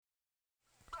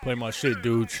Play my shit,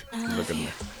 dude. Look at me.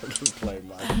 I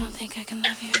don't think I can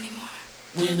love you anymore.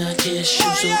 When I kiss you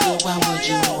so good, why would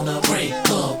you wanna break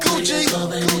up?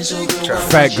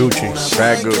 Fat Gucci.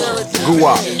 Fat Gucci.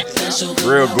 Guwap.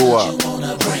 Real Guwap.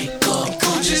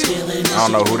 I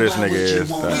don't know who this nigga is.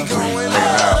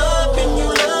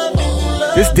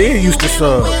 This dude used to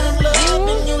sub.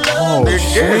 Oh, Yeah,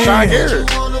 shit. Sean Garrett.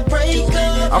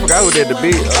 I forgot who did the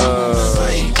beat.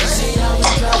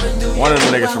 One of the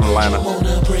niggas from Atlanta.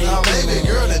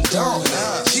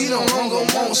 She no longer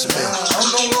wants me.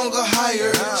 I'm no longer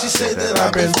hired. She said that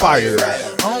I've been fired.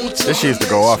 This shit used to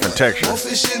go off in Texas.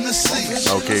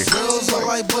 Okay.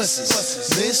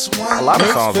 A lot of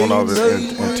songs went over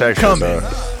in Texas.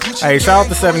 Hey, shout out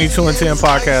to 72 and 10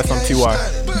 podcast. I'm TY.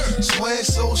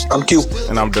 I'm Q.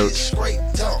 And I'm Duke.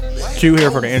 Q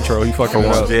here for the intro. He fucking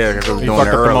up. Yeah, because He doing fucked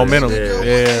it up the early. momentum.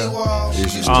 Yeah.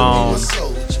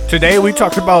 Today we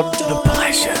talked about the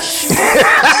pleasures.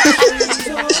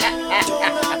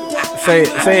 say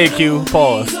it, Q.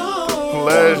 Pause.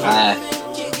 Pleasure. I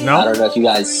No. don't know if you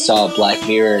guys saw Black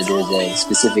Mirror. There's a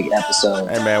specific episode.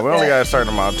 Hey man, we only got a certain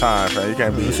amount of time, man. You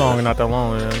can't be The song is not that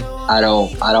long, man. I don't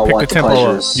Pick want the the tempo up.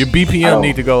 pleasures. Your I BPM don't-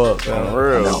 need to go up. for Man.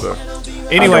 real. I know. though.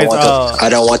 Anyways, I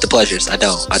don't want the pleasures. I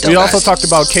don't. we also guys. talked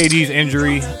about KD's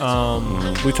injury.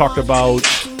 We talked about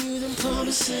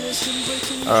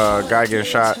Guy getting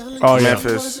shot. Oh, yeah.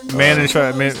 Memphis. man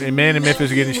in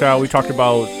Memphis getting shot. We talked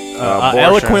about an Abortion.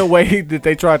 eloquent way that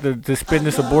they tried to spin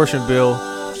this abortion bill.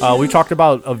 We talked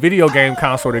about a video game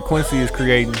console that Quincy is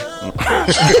creating for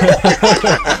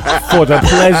the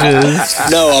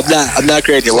pleasures. No, I'm not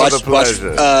creating. For the Watch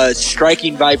pleasure.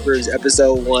 Striking Vipers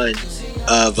episode 1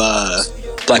 of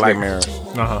Black Black Mirror.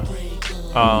 Mirror.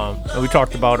 And we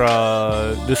talked about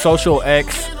the Social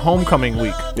X Homecoming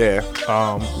Week. Yeah.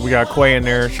 We got Quay in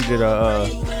there. She did a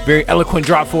very eloquent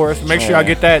drop for us. Make sure I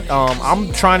get that.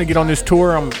 I'm trying to get on this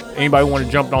tour. Anybody want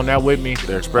to jump on that with me?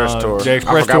 The Express tour. The I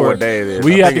Express forgot tour. what day it is.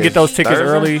 We I have think to get it's those tickets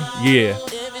Thursday? early. Yeah.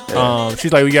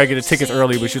 She's like, we gotta get the tickets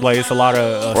early, but she's like, it's a lot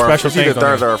of Or special it's either things. on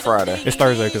Thursday there. or Friday. It's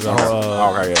Thursday because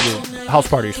Okay, yeah. the house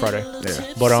party is Friday.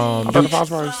 Yeah. But I thought the house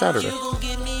party was Saturday.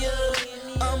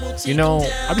 you know,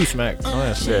 I be smacked. Don't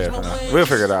ask me. Yeah, we'll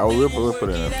figure it out. We'll put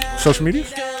it in. Social media?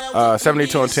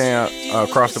 72 and 10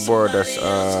 across the board. That's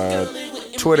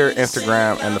Twitter,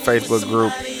 Instagram, and the Facebook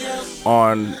group.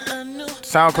 On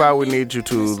SoundCloud, we need you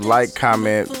to like,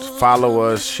 comment, follow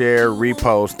us, share,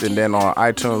 repost, and then on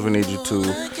iTunes, we need you to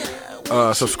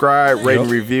subscribe, rate, and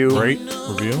review,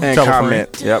 review, and tell a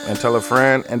comment. friend. Yep, and tell a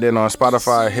friend. And then on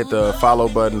Spotify, hit the follow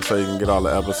button so you can get all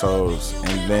the episodes.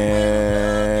 And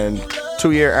then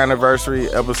 2-year anniversary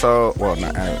episode. Well,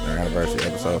 not anniversary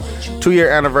episode. 2-year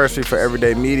anniversary for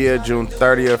Everyday Media, June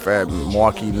 30th at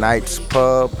Milwaukee Nights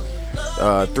Pub, 3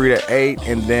 to 8,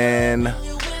 and then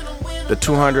the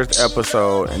 200th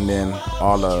episode, and then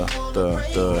all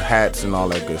the hats and all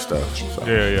that good stuff. So.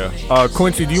 Yeah.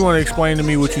 Quincy, do you want to explain to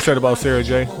me what you said about Sarah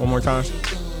J one more time?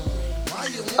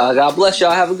 God bless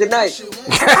y'all. Have a good night.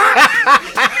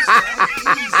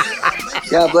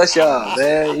 God bless y'all,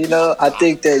 man. You know, I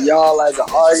think that y'all as an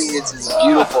audience is a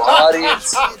beautiful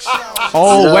audience.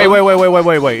 Oh, You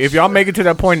know? wait. If y'all make it to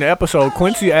that point in the episode,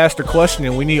 Quincy asked a question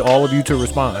and we need all of you to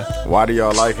respond. Why do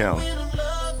y'all like him?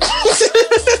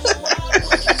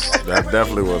 That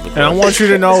definitely was a And I want you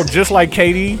to know, just like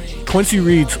Katie, Quincy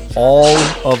reads all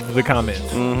of the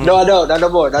comments. No, I don't. Not no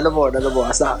more.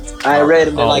 I stopped. I read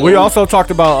them in like We a also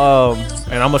talked about,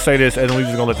 and I'm going to say this, and we're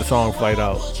just going to let the song fight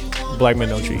out. Black men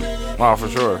don't cheat. Oh, for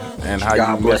sure. And how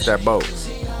God you bless missed that boat.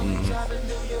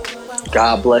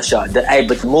 God bless y'all. Hey,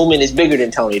 but the movement is bigger than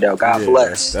Tony, though. God Yeah,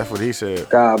 bless. That's what he said.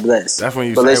 God bless. That's when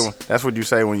you But say. listen- That's what you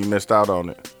say when you missed out on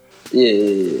it.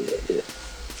 Yeah.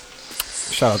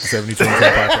 Shout out to 72 and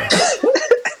 10 podcast.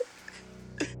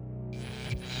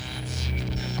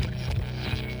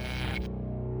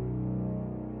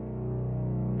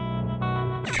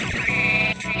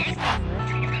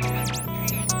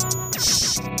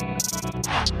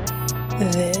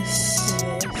 This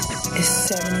is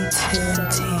 72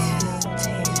 and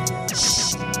 10.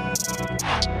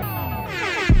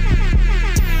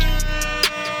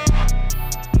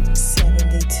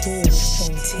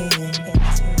 72 and 10.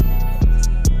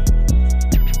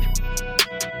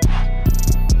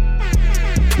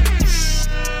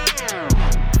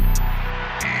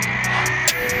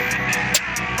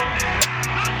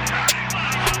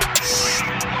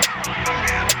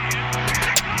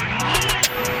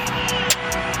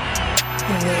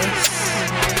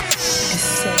 This is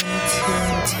 72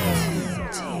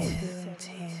 and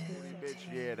 10.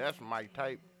 Yeah, that's Mike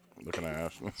type. Looking at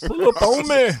us. Pull up on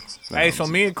me. Hey, so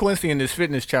me and Quincy in this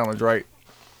fitness challenge, right?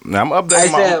 Now, I'm updating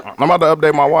Hey, Fam. I'm about to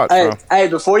update my watch. Hey, bro.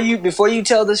 hey, before you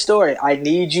tell the story, I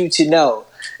need you to know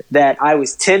that I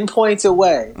was 10 points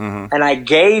away, and I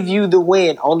gave you the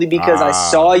win only because I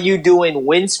saw you doing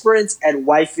wind sprints at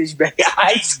Whitefish Bay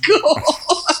High School.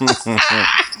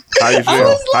 How you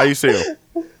feel? How you feel?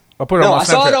 I put it on my I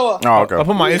saw it Snapchat. on. Oh, okay. I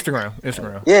put my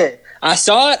Instagram. Yeah, I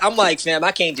saw it. I'm like, fam,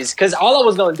 I can't just because all I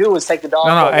was gonna do was take the dog.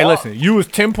 No, for a hey, walk. listen. You was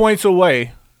 10 points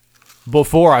away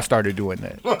before I started doing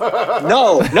that.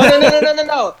 No.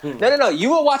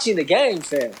 You were watching the game,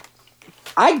 fam.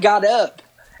 I got up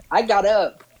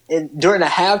and during the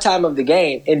halftime of the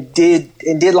game and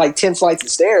did like 10 flights of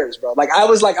stairs, bro. Like I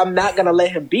was like, I'm not gonna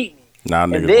let him beat me. Nah,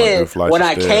 niggas And wanna then do flights when of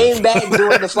I stairs. came back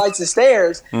doing the flights of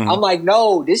stairs, I'm like,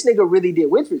 no, this nigga really did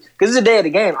win for you. Because it's the day of the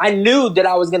game. I knew that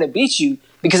I was gonna beat you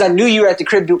because I knew you were at the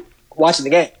crib watching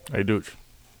the game. Hey, dude.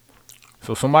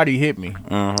 So somebody hit me.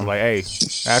 Like, hey,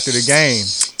 after the game,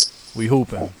 we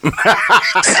hooping.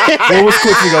 What was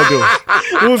Quincy gonna do?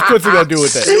 What was Quincy gonna do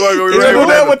with that? You weren't gonna be He ready gonna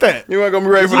for do that. with that. You weren't gonna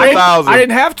be ready for I the didn't, 1,000. I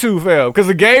didn't have to, fam, because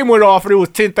the game went off and it was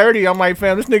 10:30. I'm like,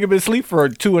 fam, this nigga been asleep for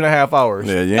 2.5 hours.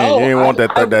 Yeah, you No, ain't want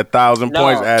that 1,000 No,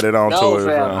 points added on no, to it.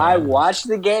 fam. I watched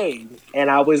the game and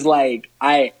I was like,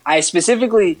 I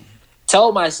specifically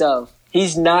told myself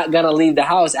he's not gonna leave the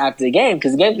house after the game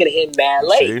because the game's gonna end mad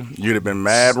late. See, you'd have been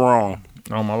mad wrong.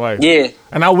 All my life. Yeah.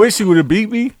 And I wish he would have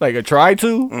beat me, like I tried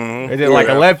to. And then like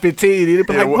Yeah. 11:15, he'd have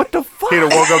been Yeah, like, what the fuck? He'd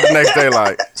have woke up the next day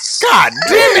like, God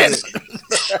damn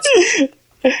it.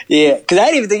 Yeah, because I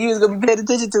didn't even think he was gonna be paying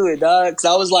attention to it, dog. Because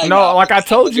I was like, No, nah, like I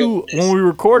told we'll you give him when we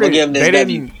recorded, We'll give him this they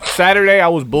W. didn't. Saturday I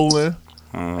was booling,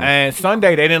 and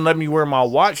Sunday they didn't let me wear my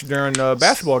watch during the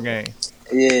basketball game.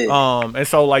 this. Yeah. And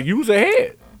so like you was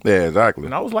ahead, Yeah, exactly.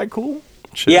 and I was like, cool.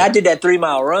 Shit. Yeah, I did that 3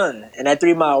 mile run, and that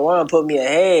 3 mile run put me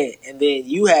ahead. And then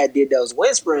you did those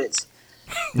wind sprints.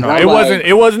 No, I'm it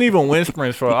like- wasn't even wind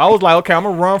sprints for. I was like, okay, I'm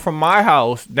gonna run from my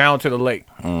house down to the lake.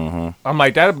 I'm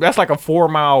like that's like a 4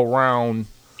 mile round.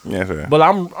 Yeah, sir. But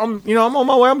I'm on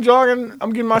my way. I'm jogging.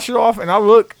 I'm getting my shit off, and I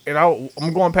look, and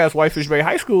I'm going past Whitefish Bay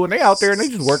High School, and they out there and they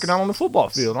just working out on the football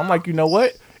field. I'm like, you know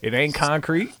what? It ain't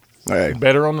concrete. Hey,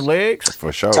 Better on the legs.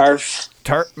 for sure. Turf.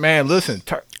 Man, listen,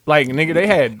 like nigga, they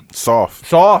had Soft.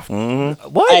 soft. Mm-hmm.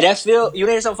 What? Hey, that field, you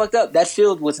know something fucked up? That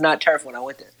field was not turf when I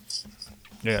went there.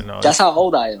 Yeah, no. That's how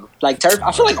old I am. Like turf,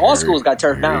 I feel like all schools got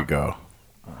turf Here now. you go.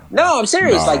 No, I'm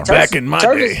serious. Nah, like turf, back in my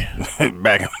turf day.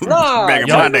 back Nah, back in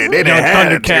y'all- my day, they Young didn't have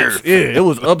Thundercats. turf. Yeah, it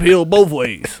was uphill both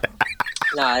ways.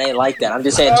 Nah, it ain't like that. I'm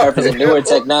just saying turf is a newer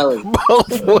technology.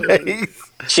 Both ways.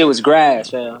 Shit was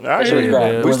grass, man. That shit was yeah, grass.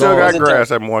 man. It We was still all- got wasn't grass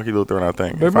turf. at Milwaukee Lutheran, I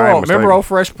think. if Remember, I ain't remember mistaken. old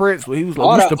Fresh Prince? We was like,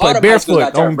 All we used the- to play all the high schools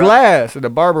barefoot got turf, on bro. glass, and the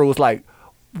barber was like,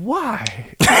 "Why?"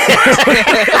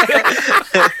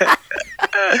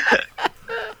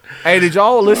 Hey, did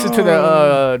y'all listen to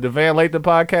the Van Lathan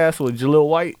podcast with Jalil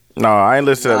White? No, I ain't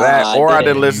listened to Nah, that. I Or I didn't.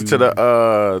 didn't listen to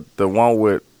the one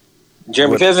with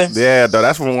Jeremy Piven. Yeah, though,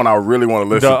 that's one I really want to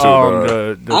listen The to.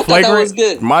 though. the I thought that flagrant. was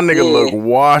good. My nigga Yeah. look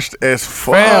washed as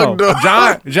fuck. Fam, though.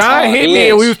 John hit he me, is.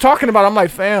 and we was talking about it. I'm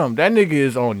like, fam, that nigga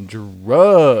is on drugs.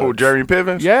 Oh, Jeremy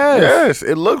Pivens? Yes. Yes,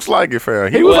 it looks like it,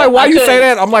 fam. He was Well, like, why I you say couldn't-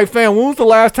 that? I'm like, fam, when was the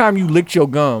last time you licked your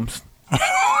gums?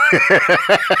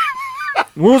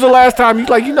 When was the last time you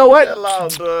like, you know what?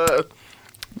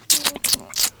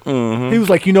 He was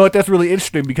like, you know what? That's really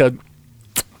interesting because,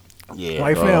 Yeah,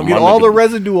 like, bro, fam, my get all nigga- the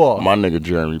residue off. My nigga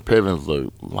Jeremy Pivens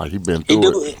look like he been He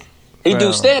through do it. he do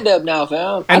Well. stand up now,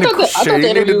 fam. And I the thought Shit, the he need to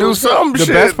interview do was- some The shit.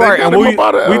 best They part, got and him we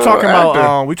about a, talking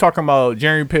actor. about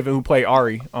Jeremy Piven who played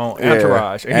Ari on Yeah.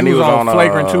 Entourage, and he was on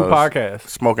Flagrant 2 podcast.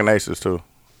 Smoking Aces too.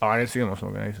 Oh, I didn't see him on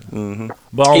Smoking Aces.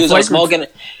 But on He was on Flagrant, smoking.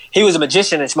 He was a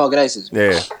magician in Smoking Aces.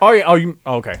 Yeah, oh yeah,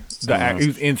 okay. He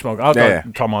was in Smoking. I was Yeah.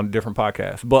 talking about a different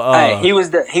podcast, but Hey, he was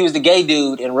the gay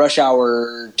dude in Rush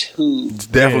Hour 2.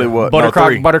 definitely what. Buttercrock, No,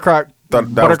 3. Buttercrock, That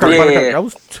was Buttercrock, three. Buttercrock. Yeah. That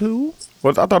was 2.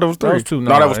 What? I thought it was 3. That was 2. No,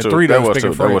 that was 2. Three. That They was was 2.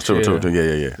 speaking That was 2. French, 2.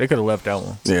 Yeah. They could have left that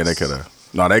one. Yeah, they could have.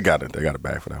 No, they got it. They got it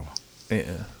back for that one. Yeah,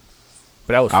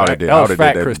 but that was I would fat. have did. That I was would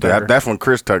fat, have Chris did. Tucker. That's when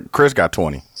Chris got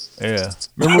 20. Yeah.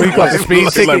 Remember when he caught the speed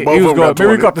Like ticket? both He of was them going. got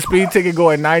Remember he 20. caught the speed ticket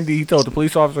going 90. He told the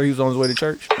police officer he was on his way to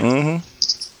church. Then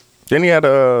he had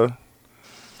a.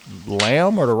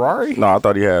 Lamb or the Rari? No, I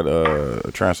thought he had a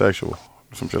transsexual,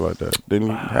 some shit like that. Didn't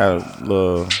he have a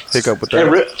little hiccup with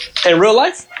In, that? in real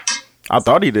life? I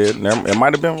thought he did. It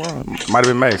might have been wrong. Might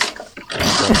have been Mace.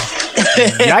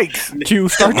 Yikes! Q,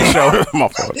 start the show. My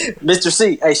fault. Mr.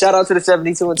 C. Hey, shout out to the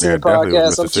 72 and 10 Yeah, definitely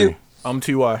was podcast. I'm Mr. C. cute. I'm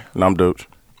Ty. And I'm Dooch.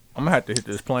 I'm gonna have to hit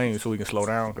this plane so we can slow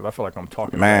down because I feel like I'm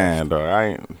talking. Man,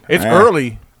 dog, It's I ain't-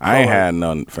 early. I ain't had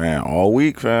nothing, fam, all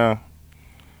week, fam.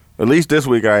 At least this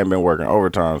week I ain't been working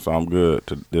overtime, so I'm good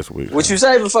to this week. What you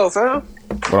saving for, fam?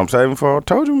 What I'm saving for? I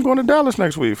told you I'm going to Dallas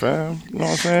next week, fam. You know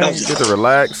what I'm saying? Get to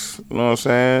relax. You know what I'm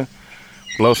saying?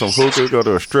 Blow some hookah, go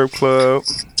to a strip club.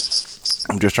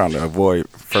 I'm just trying to avoid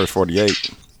first 48.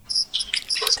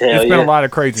 It's been a lot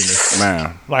of craziness.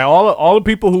 Man. Like all the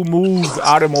people who moved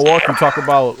out of Milwaukee talk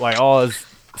about like, oh, it's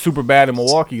super bad in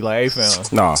Milwaukee. Like, hey, fam.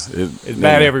 No, it's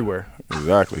bad everywhere.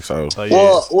 Exactly. So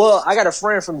yeah. Well, I got a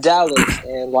friend from Dallas,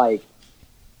 and like,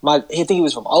 I think he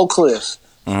was from Oak Cliff.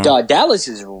 Dog, Dallas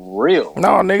is real. No,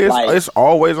 nigga, Like- it's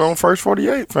always on first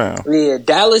 48, fam. Yeah,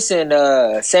 Dallas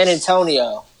and San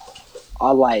Antonio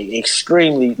are like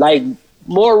extremely like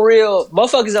more real.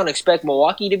 Motherfuckers don't expect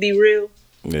Milwaukee to be real,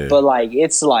 Yeah. but like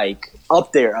it's like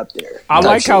up there. I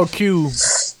like shit. how Q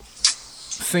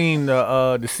seen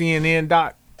the CNN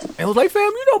doc and was like, fam,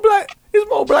 you know, there's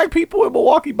more black people in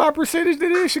Milwaukee by percentage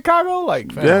than in Chicago.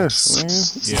 Like, fam.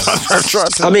 Yes. Yeah.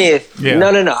 I mean, Yeah.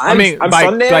 no. I'm like-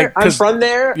 from there. like, I'm 'cause- from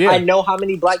there. yeah. I know how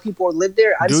many black people live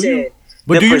there. I'm Do you? saying,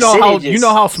 But the do you know how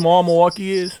percentages- small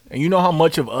Milwaukee is, and you know how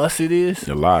much of us it is?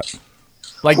 A lot.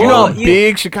 Like, Well, you know how you-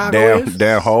 big Chicago is.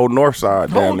 Damn whole north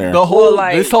side down there. The whole Well,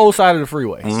 like- this whole side of the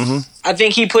freeway. I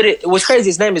think he put it. What's crazy?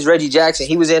 His name is Reggie Jackson.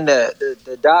 He was in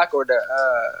the doc or the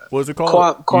What's it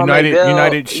called? Kwame United Bell.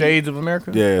 United Shades of America.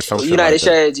 Yeah, some shit United like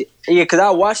that. Shades. Yeah, because I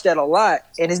watched that a lot.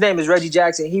 And his name is Reggie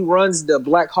Jackson. He runs the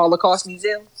Black Holocaust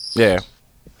Museum, Yeah.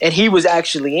 and he was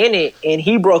actually in it. And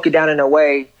he broke it down in a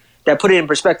way that put it in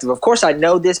perspective. Of course, I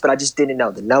know this, but I just didn't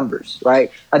know the numbers.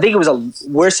 Right? I think it was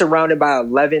we're surrounded by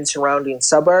 11 surrounding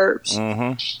suburbs,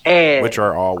 and Which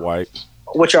are all white.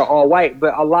 all white.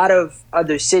 But a lot of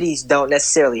other cities don't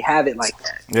necessarily have it like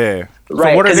that. Yeah.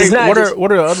 Right? So what are 'Cause they, it's not just-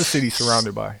 what are the other cities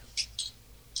surrounded by?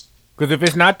 Because if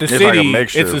it's not the It's like a city,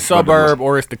 mixture, it's but a suburb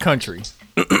or it's the country.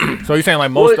 So you're saying like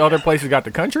most Well- other places got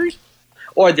the country?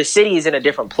 or the city is in a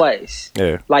different place.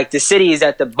 Yeah. Like the city is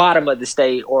at the bottom of the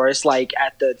state, or it's like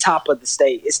at the top of the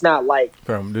state. It's not like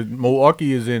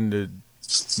Milwaukee is in the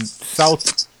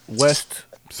southwest,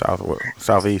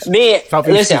 Southeast. man.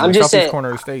 southeast, Listen, I'm southeast just saying. corner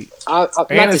of the state, Not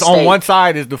and the it's on state. one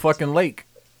side is the fucking lake.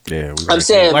 Yeah. I'm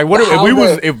saying Like what if how we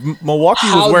was the- if Milwaukee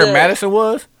was how where the- Madison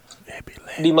was?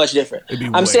 be much different. It'd be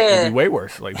I'm way, it'd saying. be way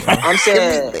worse. Like I'm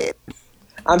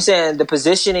saying the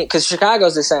positioning, because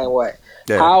Chicago's the same way.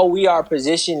 Yeah. How we are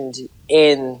positioned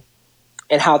in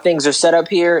and how things are set up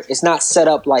here, it's not set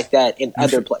up like that in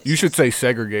other places. you should say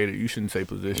segregated. You shouldn't say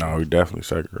position. No, we definitely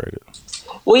segregated.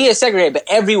 Well, yeah, segregated, but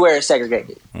everywhere is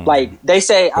segregated. Like they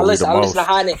say, I But we listen the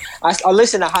to I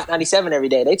listen to Hot 97 every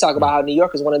day. They talk about how New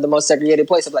York is one of the most segregated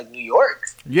places. I'm like, New York?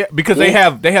 Yeah, because they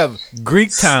have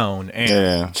Greek Town and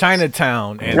Yeah.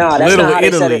 Chinatown and Nah, that's Little not how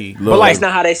they said Italy. it. But like, That's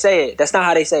not how they say it. That's not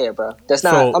how they say it, bro. That's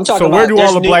not. I'm talking so about. where do there's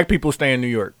all the New- black people stay in New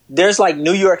York? There's like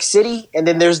New York City, and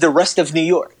then there's the rest of New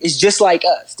York. It's just like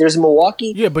us. There's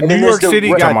Milwaukee. Yeah, but and New then York there's the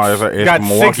City re- got- It's got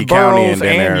Milwaukee 6 County, boroughs and then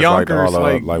and there's like Yonkers, all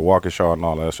like- like Waukesha and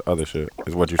all that other shit.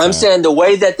 Is what you're saying? I'm saying the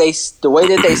way that they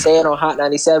say it on Hot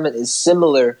 97 is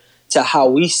similar to how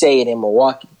we say it in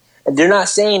Milwaukee. And they're not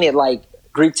saying it like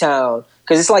Greektown,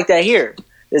 because it's like that here.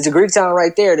 There's a Greektown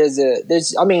right there.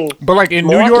 But like in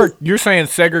Milwaukee- New York, you're saying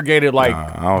segregated. Like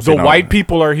Nah, I don't the see no- white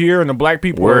people are here and the black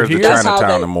people Where's are the here. That's how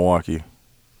Chinatown they- in Milwaukee?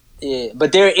 Yeah,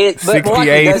 but there is. But Milwaukee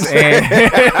 68th does-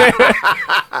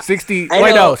 and 60. I Wait,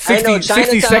 know- no, I 60, know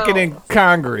 62nd Chinatown- in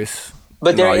Congress.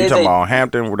 but No, there you is talking a. about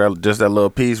Hampton, where just that little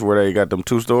piece where they got them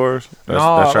 2 stores? That's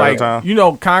like Chinatown. you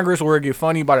know, Congress where it get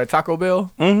funny by the Taco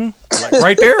Bell. Mm-hmm. Like,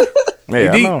 right there,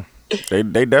 Yeah, I deep. know.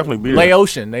 They definitely be Lay there.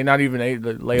 Ocean. They not even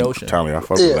Lay Ocean. Tell me, I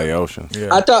fuck Yeah. with Lay Ocean. Yeah.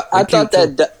 I thought cute,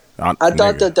 that. too. I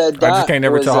thought that I dot just can't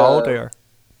never was, tell how old they are.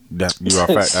 You are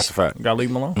fact. That's a fact. Gotta leave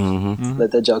them alone.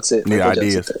 Let that joke sit. Need Let that joke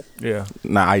ideas. sit Yeah.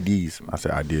 Not IDs. I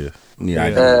said ideas. Need Yeah.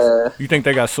 ideas. You think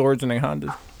they got swords in their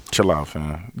Hondas? Chill out,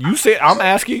 fam. You said I'm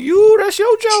asking you. That's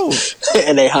your joke. there.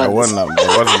 And they That Hondas.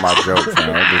 wasn't my joke,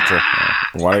 fam. I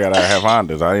just, why they gotta have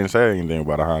Hondas? I didn't say anything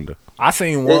about a Honda. I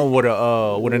seen one with an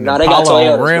Nah, they got Impala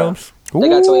Toyotas, on bro. rims. They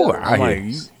got Toyota. I I'm hear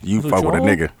like, you that's fuck what with a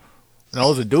you nigga. And I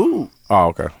was a dude. Oh,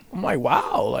 okay. I'm like,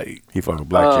 wow, like He fuck with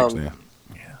black chicks then.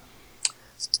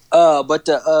 But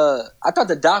I thought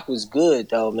the doc was good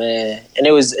though, man. And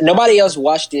it was nobody else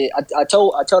watched it. I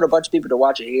told a bunch of people to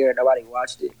watch it here, and nobody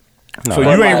watched it. No, so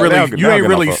they you don't- ain't they really don't you ain't get no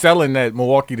really fuck. selling that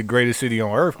Milwaukee the greatest city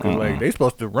on earth because like they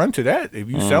supposed to run to that if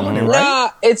you selling it right. Nah,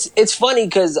 it's funny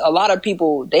because a lot of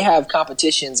people they have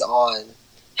competitions on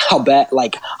how bad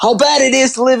it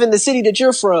is to live in the city that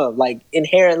you're from. Like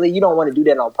inherently, you don't want to do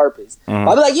that on purpose.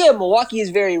 I'll be like, yeah, Milwaukee is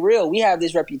very real. We have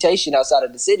this reputation outside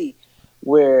of the city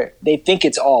where they think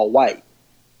it's all white.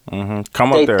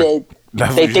 Come up there.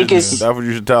 That's They what think you, it's- that's what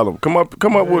you should tell them. Come up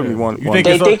with me one. You think,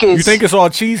 They it's think all, you it's- think it's all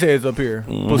cheeseheads up here?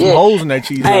 Put some Yeah. holes in that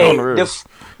cheese. Hey, on the real.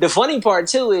 the funny part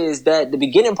too is that the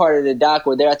beginning part of the doc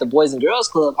where they're at the Boys and Girls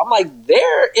Club, I'm like,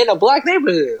 they're in a black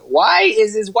neighborhood. Why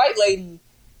is this white lady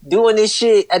doing this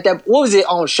shit at that? What was it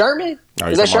on Sherman? Oh,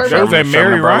 Is you that talking about Sherman? Was that Mary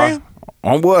Sherman Umbrella? Ryan?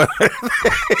 On what?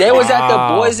 They was at the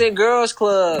Wow. Boys and Girls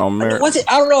Club. On Mary- Was it?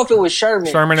 I don't know if it was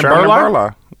Sherman. Sherman and Sherman Burlock?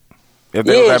 Burlock. If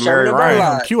they was at Mary Sherman and Ryan,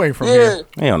 Burlock. Q ain't from Yeah. here.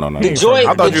 he don't know nothing. The joint-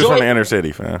 I thought the you was from joint- the inner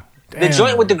city, fam. The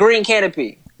joint with the green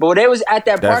canopy. But when they was at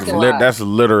that That's parking lot. that's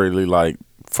literally like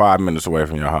 5 minutes away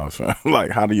from your house, fam.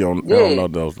 Like, how do you don't, you don't Yeah. know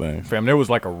those things? Fam, there was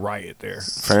like a riot there.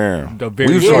 Fam. The very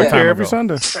We used to short work time there every ago.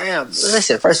 Sunday. Fam,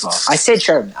 listen, first of all, I said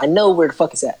Sherman. I know where the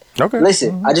fuck it's at. Okay.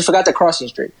 Listen, I just forgot the crossing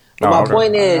street. But Oh, my okay.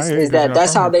 point I is hear you, that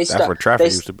that's how they That's start. where traffic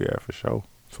used to be at, for sure.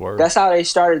 Swear. That's how they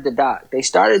started the doc. They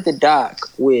started the doc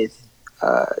with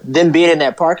them being in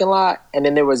that parking lot, and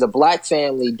then there was a black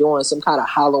family doing some kind of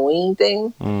Halloween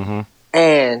thing,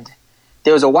 and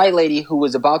there was a white lady who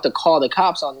was about to call the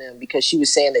cops on them because she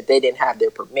was saying that they didn't have their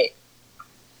permit.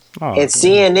 Oh, And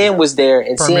CNN was there,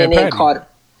 and Permit CNN Patty. caught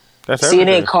that's CNN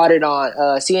everything. caught it on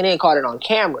CNN caught it on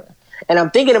camera, and I'm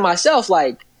thinking to myself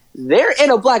like, they're in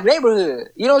a black neighborhood.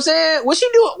 You know what I'm saying? What's she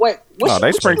doing? Wait, No,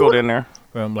 they sprinkled in there.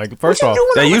 Fam, like, first off,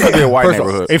 They used to be a white first off,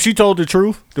 neighborhood. if she told the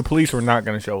truth, the police were not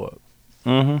going to show up.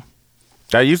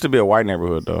 That used to be a white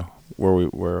neighborhood, though,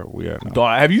 where we at now.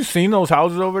 Dog, have you seen those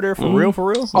houses over there? For real, for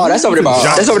real? Oh, that's over there by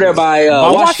Giant- that's over there by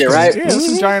By Washington, right? Yeah, that's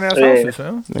some giant ass Yeah. houses,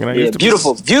 fam. Nigga, that Yeah, used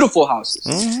to be- beautiful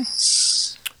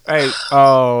houses. Hey,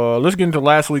 let's get into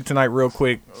last week tonight real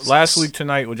quick. Last week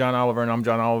tonight with John Oliver, and I'm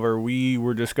John Oliver, we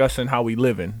were discussing how we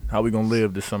living, how we gonna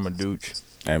live this summer, dude.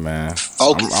 Hey, man.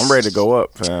 Okay. I'm ready to go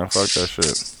up, fam. Fuck that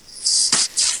shit.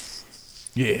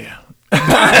 Yeah.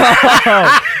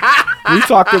 We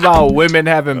talked about women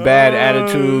having bad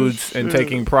attitudes and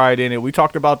taking pride in it. We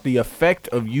talked about the effect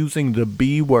of using the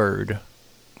B word.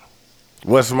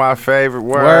 What's my favorite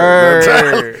word?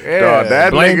 Word. Yeah. Dog,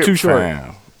 that Blame nigga, too short.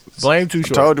 fam. Blame too I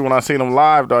short. told you when I seen him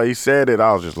live, dog, he said it.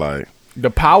 I was just like,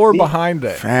 The power behind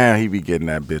that. fam, he be getting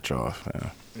that bitch off, fam.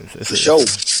 For sure.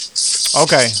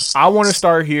 Okay, I want to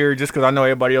start here just because I know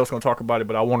everybody else gonna talk about it,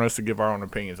 but I want us to give our own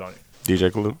opinions on it.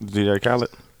 DJ Khaled?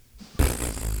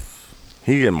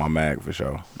 He getting my mag for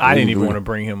sure. I didn't even want to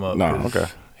bring him up. No, 'cause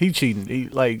okay. He cheating. He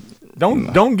like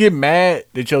don't get mad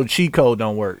that your cheat code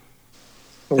don't work.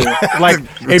 Like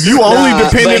if you only Nah,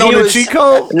 depended but on he the was- cheat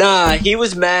code, Nah, he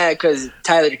was mad because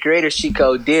Tyler the Creator's cheat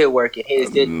code did work and his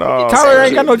didn't. No. Tyler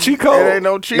ain't got no cheat It code. ain't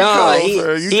no cheat Nah, code, he, fam.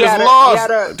 You he just had a- lost. he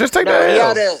had a- Just take no, that he L.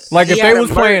 had a- Like he if had they a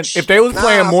was playing, merch. if they was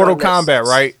playing Nah, Mortal fam, Kombat,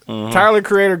 right? Tyler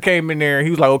Creator came in there. He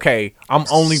was like, "Okay, I'm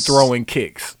only throwing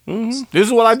kicks. This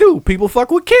is what I do. People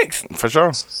fuck with kicks." For sure.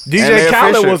 And DJ they Khaled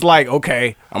efficient. was like,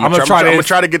 "Okay, I'm gonna I'm try gonna to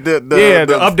try to get the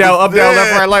up down up down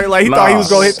left right like he thought he was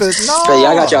gonna hit the no." Yeah,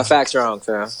 I got y'all facts wrong,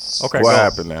 fam. Okay, What go.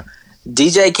 happened there?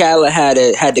 DJ Khaled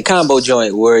had the combo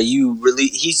joint where you really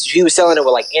he was selling it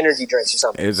with like energy drinks or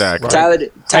something. Exactly. Tyler, Hey,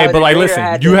 Tyler but like, the Creator listen,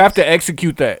 had you the- have to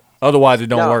execute that, otherwise it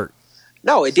don't No. work.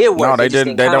 No, it did work. No, they just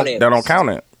didn't. They count don't. it. They don't count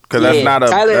it because Yeah,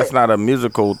 that's not Tyler- a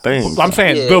musical thing. I'm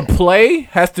saying Yeah. the play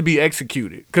has to be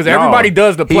executed because No, everybody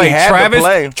does the he play. had the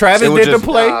play. Travis It was did just-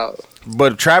 the play.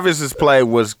 But Travis's play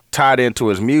was tied into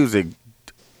his music.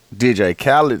 DJ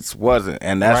Khaled's wasn't,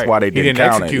 and that's Right. why they He didn't, didn't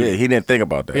count execute it. it. Yeah, he didn't think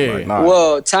about that. Yeah. Like, nah.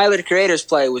 Well, Tyler the Creator's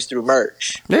play was through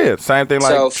merch. Yeah, same thing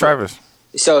like So for- Travis.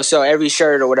 So every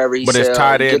shirt or whatever he But it's sell,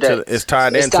 tied you get into a- it's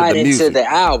tied it's into tied the into music. the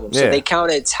album. So Yeah. they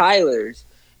counted Tyler's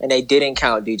and they didn't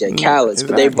count DJ Khaled's.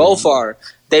 But they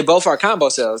exactly. both are combo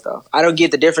sales though. I don't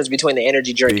get the difference between the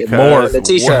energy drink and Because- the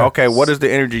t-shirt. Okay, what does the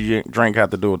energy drink have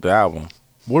to do with the album?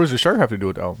 What does the shirt have to do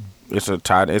with the album?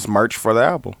 It's merch for the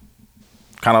album.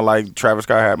 Kind of like Travis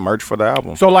Scott had merch for the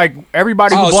album. So like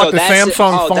everybody who Oh, bought so the that's it.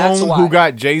 Samsung Oh, that's phone why. who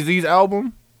got Jay-Z's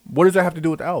album, what does that have to do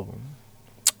with the album?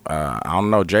 I don't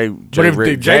know. Jay if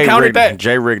rigged- Jay counted rigged- that?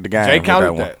 Jay rigged the game. Jay with counted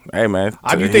that one. that. Hey man,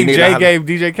 You he think need Jay to- gave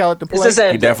DJ Khaled the It's play the same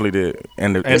He thing. definitely did,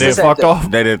 and and It's then the same fucked thing.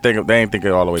 off? they didn't think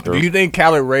it all the way through. Do you think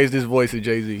Khaled raised his voice at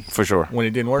Jay-Z For sure. when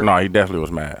it didn't work? No, he definitely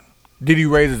was mad. Did he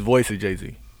raise his voice at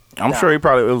Jay-Z? I'm sure he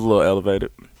probably it was a little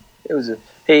elevated. It was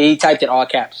he typed in all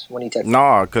caps when he typed.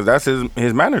 No, because that's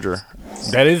his manager.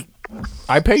 That is,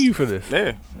 I pay you for this,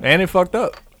 Yeah. and it fucked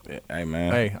up. Hey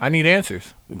man, Hey, I need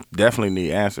answers. definitely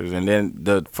need answers. And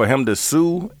then for him to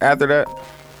sue after that,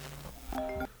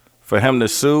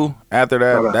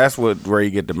 Okay. that's where you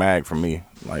get the mag from me.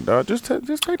 Like, dog, just take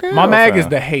that. My L, mag fam. is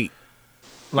the hate.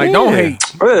 Like, don't Yeah.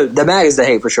 hate. The mag is the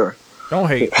hate for sure. Don't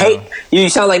hate. Hate. fam. You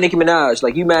sound like Nicki Minaj.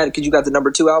 Like you mad because you got the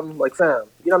number 2 album? Like fam,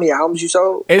 you know how many albums you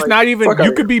sold? It's Like, not even. fuck You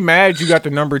outta could be mad you got the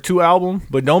number 2 album,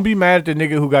 but don't be mad at the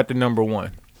nigga who got the number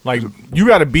 1. Like, you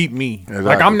got to beat me. Exactly.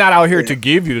 Like, I'm not out here to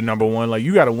give you the number one. Like,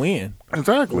 you got to win.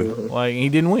 Exactly. Like, he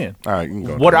didn't win. All right, you can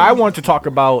go. What I want to talk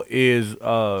about is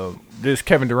this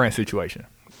Kevin Durant situation.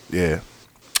 Yeah.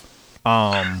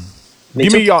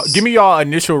 Give me y'all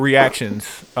initial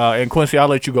reactions. And Quincy, I'll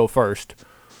let you go first.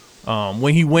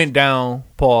 When he went down,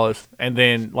 pause, and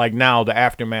then like now the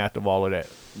aftermath of all of that.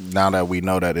 Now that we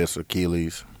know that it's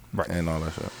Achilles, Right. and all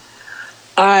that stuff.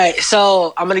 All right,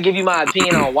 so I'm gonna give you my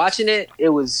opinion on watching it. It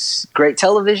was great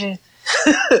television.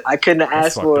 I couldn't have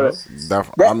asked for it.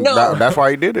 That's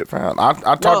why he did it, fam. I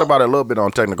talked about it a little bit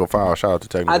on Technical File. Shout out to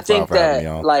Technical I File think for having me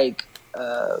that on. like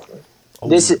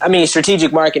this is, I mean,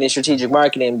 strategic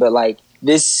marketing, but like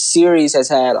this series has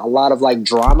had a lot of like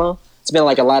drama. It's been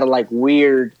like a lot of like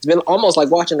weird. It's been almost like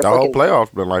watching the whole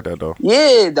playoffs been like that though.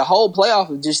 Yeah, the whole playoff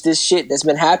of just this shit that's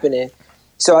been happening.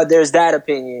 So there's that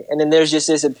opinion, and then there's just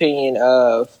this opinion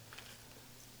of,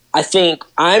 I think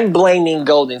I'm blaming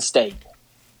Golden State.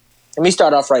 Let me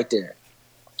start off right there.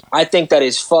 I think that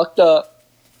is fucked up.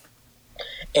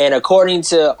 And according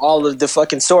to all of the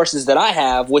fucking sources that I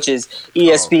have, which is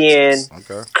ESPN,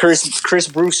 Okay. Chris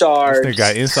Broussard, They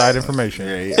got inside information.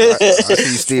 Yeah. I see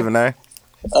Stephen A.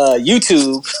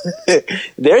 YouTube,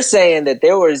 they're saying that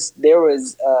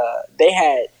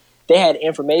they had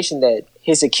information that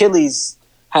his Achilles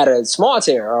had a small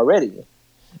tear already,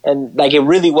 and like it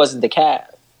really wasn't the calf.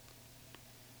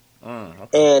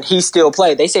 And he still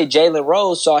played. They say Jalen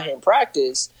Rose saw him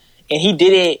practice, and he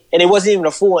didn't, and it wasn't even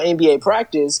a full NBA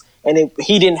practice, and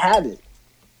he didn't have it.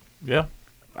 Yeah.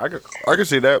 I could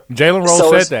see that. Jalen Rose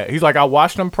So said that. He's like, I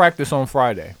watched him practice on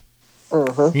Friday.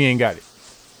 He ain't got it.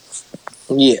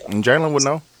 Yeah, And Jalen would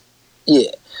know.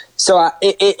 yeah. So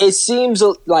it seems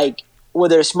like where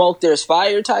there's smoke, there's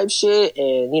fire type shit,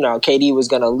 and you know KD was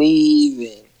gonna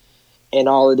leave and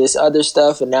all of this other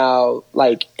stuff, and now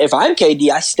like if I'm KD,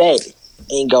 I stay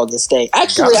in Golden State.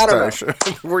 Actually, I don't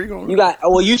know. Where you going? You got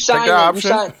you sign the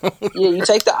it. option? Yeah, you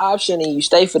take the option and you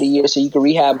stay for the year so you can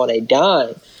rehab on a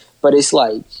dime. But it's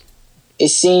like it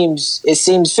seems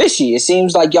fishy. It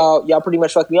seems like y'all pretty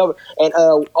much fucked me over. And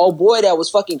old boy that was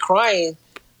fucking crying.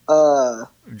 Joe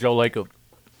Lacob.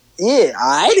 Yeah,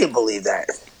 I didn't believe that.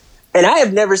 And I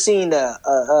have never seen a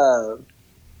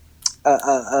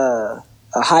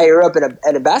higher up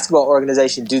at a basketball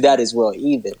organization do that as well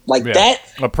either. Like that.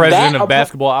 A president that of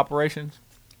basketball operations?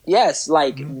 Yes,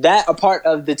 like that a part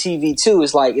of the TV too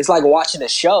is like it's like watching a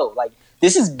show. Like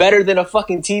this is better than a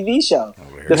fucking TV show.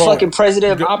 The fucking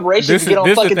president of operations get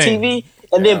on fucking TV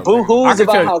and then boo-hoos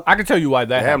about how I can tell you why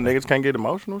that happened. niggas can't get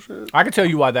emotional shit. I can tell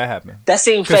you why that happened. that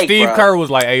seemed Because fake. Steve bro. Kerr was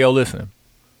like, hey, yo, listen.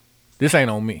 This ain't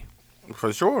on me.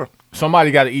 For sure.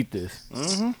 Somebody got to eat this.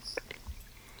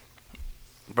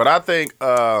 But I think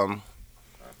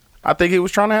he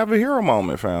was trying to have a hero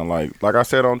moment, fam. Like I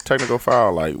said on Technical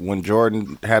File, like when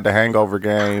Jordan had the hangover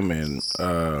game and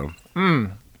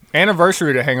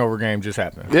Anniversary of the hangover game just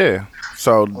happened. yeah.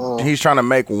 So he's trying to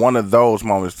make one of those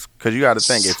moments because you got to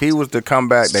think if he was to come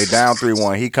back, they down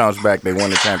 3-1, he comes back, they win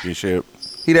the championship.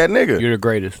 He that nigga. You're the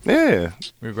greatest. Yeah.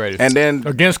 You're the greatest. And then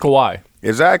against Kawhi.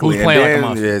 exactly. Who's playing like a and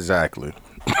monster. then exactly.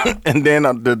 And then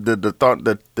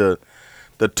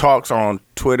the talks on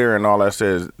Twitter and all that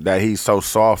says that he's so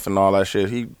soft and all that shit.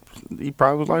 He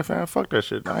probably was like, "Man, fuck that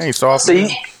shit. I ain't soft." So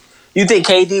you think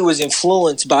KD was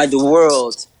influenced by the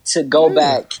world to go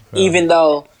back, even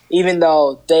though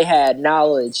they had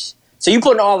knowledge. So you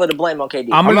putting all of the blame on KD.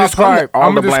 I'm I'm gonna not putting describe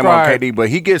all the blame on KD, but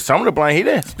he gets some of the blame.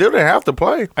 He still didn't have to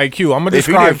play. Hey Q, I'm gonna If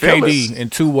he describe didn't feel KD in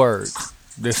 2 words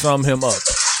that sum him up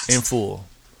in full.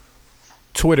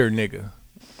 Twitter nigga.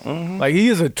 Like he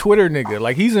is a Twitter nigga.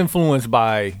 Like he's influenced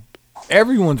by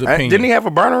everyone's opinion. Didn't he have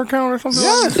a burner account or something?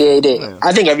 Yes. Yeah, he did.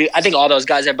 I think all those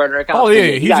guys have burner accounts. Oh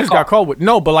yeah, he just got caught with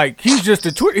but like he's just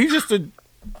a Twitter.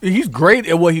 He's great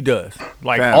at what he does.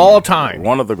 Like Fam, all time.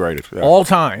 One of the greatest. Yeah. All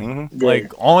time.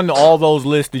 Like on all those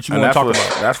lists that you And want to that's talk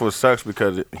what about. that's what sucks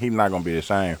because he's not gonna be the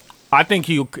same. I think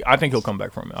he'll come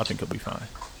back from it. I think he'll be fine.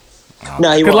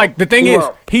 No, he Because won't. like the thing He is,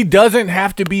 won't. he doesn't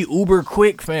have to be uber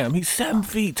quick, fam. He's 7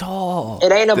 feet tall.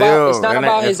 It ain't about. Still, It's not and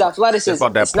about his it's athleticism. It's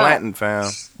about that It's not. planting,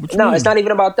 fam. What you No, mean? it's not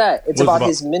even about that. It's What's about about?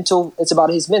 his mental. It's about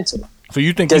his mental. So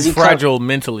you think Does he's he come- fragile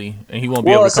mentally, and he won't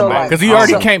be Well, able to come so, back like, because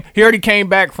he already came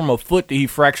back from a foot that he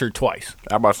fractured twice.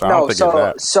 I about to say, I No, don't think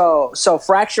it's that. so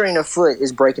fracturing a foot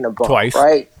is breaking a bone. Twice,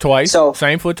 right? Twice. So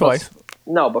Same foot twice.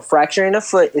 No, but fracturing a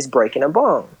foot is breaking a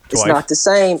bone. It's Twice. not the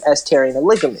same as tearing a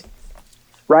ligament,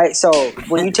 right? So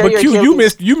when you tear But your Q,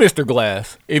 Achilles, you missed the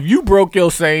glass. If you broke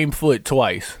your same foot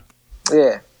twice,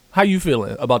 yeah. how you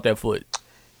feeling about that foot?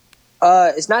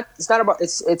 It's not about.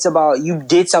 It's about you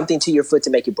did something to your foot to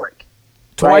make it break.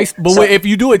 twice, right? but So- if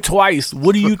you do it twice,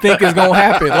 what do you think is gonna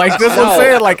happen? Like that's what I'm No.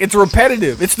 saying. Like it's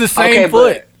repetitive. It's the same Okay,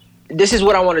 foot. but this is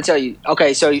what I want to tell you.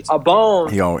 Okay, so a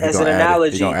bone He gonna as an add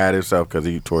analogy. He gonna add himself because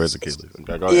he tore his Achilles.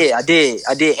 Okay, go ahead. Yeah,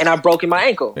 I did, and I broke my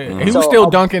ankle. Yeah, He So was still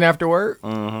dunking afterward.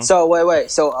 So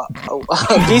wait. So a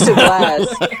piece of glass.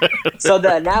 So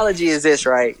the analogy is this,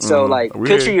 right? So like, We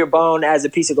picture hear- your bone as a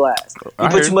piece of glass. I You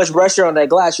put hear too you. much pressure on that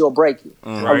glass, you'll break it.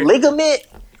 Right.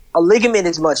 A ligament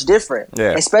is much different,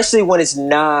 Yeah. especially when it's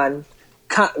non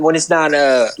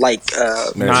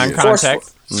Non-contact. forceful.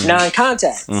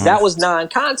 Non-contact. That was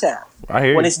non-contact. I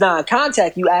hear When you. it's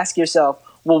non-contact, you ask yourself,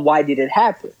 well, why did it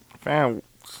happen? Fam,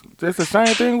 it's the same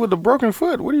thing with the broken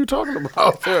foot. What are you talking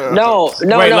about? No, Wait,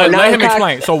 let him non-contact-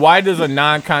 explain. So why does a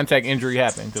non-contact injury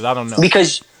happen? Because I don't know.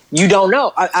 Because you don't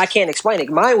know. I can't explain it.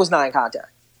 Mine was non-contact.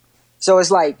 So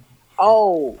it's like,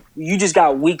 oh, you just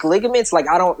got weak ligaments? Like,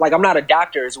 I'm not a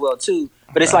doctor as well, too.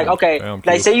 But it's like, okay, Damn,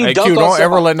 like Q. say you Hey, dunk Q, on don't ever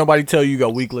somebody- let nobody tell you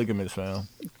got weak ligaments, fam.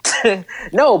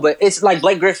 No, but it's like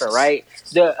Blake Griffin, right?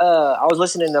 I was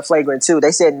listening to Flagrant 2.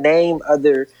 They said name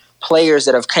other players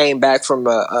that have came back from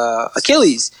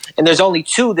Achilles, and there's only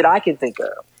 2 that I can think of,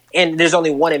 and there's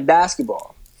only 1 in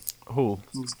basketball. Who?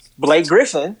 Blake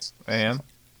Griffin. And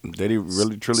Did he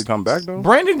really truly come back though?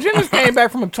 Brandon Jennings came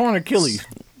back from a torn Achilles.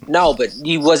 No, but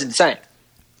he wasn't the same.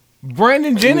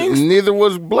 Brandon Jennings? Neither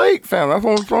was Blake, fam. That's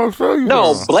what I'm trying to tell you.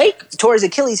 No, fam. Blake tore his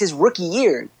Achilles his rookie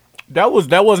year. That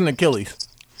wasn't Achilles.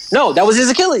 No, that was his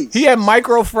Achilles. He had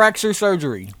microfracture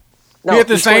surgery. No, he had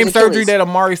the he tore same his surgery Achilles. that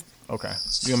Amari. Okay,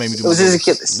 you gonna make me do It was my his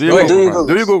Google. Achilles. Do you Go ahead, do Google, your fam? Googles.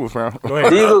 Do you Google, fam? Go ahead.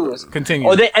 Do your Googles. Continue.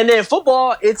 Oh, and then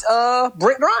football, it's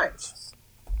Brent Grimes.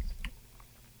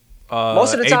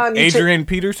 most of the time you Adrian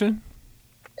Peterson.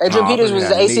 Adrian Nah, Peters was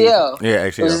yeah, his ACL. Yeah,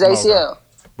 It was his ACL. ACL.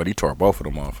 But he tore both of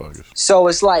them motherfuckers. So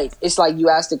it's like you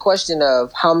asked the question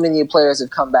of how many players have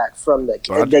come back from the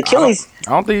Achilles.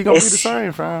 I don't think he's gonna be the It's-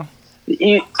 same, fam.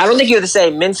 I don't think you're the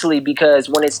same mentally because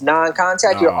when it's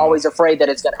non-contact, you're always afraid that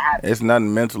it's going to happen. It's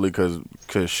nothing mentally because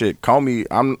shit, Kobe.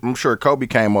 I'm sure Kobe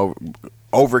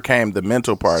overcame the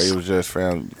mental part. It was just,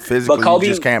 fam, physically But Kobe-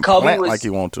 you just can't Kobe plant was- like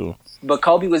you want to. But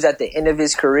Kobe was at the end of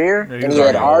his career, he and was he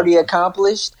had already already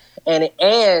accomplished, and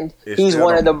It's he's still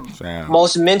one of the Sam.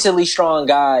 most mentally strong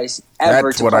guys ever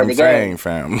That's to what play I'm the saying, game.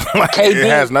 fam. Like, KD it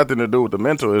has nothing to do with the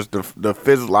mental. It's the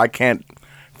physical. I can't.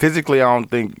 Physically, I don't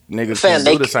think niggas Fam, can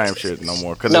they- do the same shit no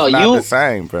more because No, it's not you- the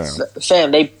same, fam.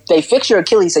 Fam, they fix your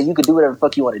Achilles so you can do whatever the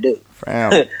fuck you want to do.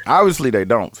 Fam, obviously they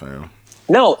don't, fam.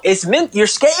 No, it's meant you're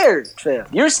scared, fam.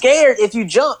 You're scared if you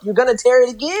jump, you're gonna tear it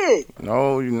again.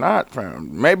 No, you're not, fam.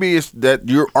 Maybe it's that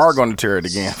you are going to tear it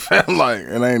again, fam. Like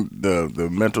it ain't the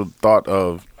mental thought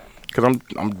of because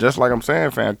I'm just like I'm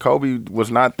saying, fam. Kobe was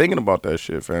not thinking about that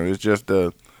shit, fam. It's just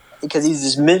the Because he's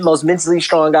this most mentally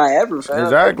strong guy ever, fam.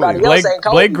 Exactly. Everybody else ain't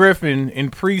Kobe. Blake Griffin in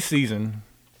preseason,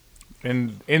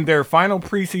 in their final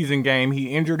preseason game,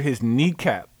 he injured his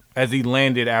kneecap as he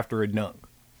landed after a dunk.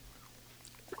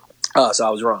 Oh, so I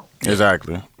was wrong.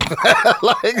 exactly.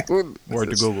 Like Word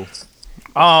to Google.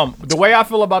 The way I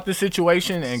feel about this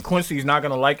situation, and Quincy's not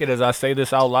gonna like it as I say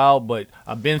this out loud, but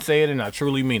I've been saying it and I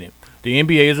truly mean it. The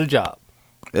NBA is a job.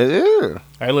 it is.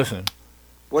 Hey, listen,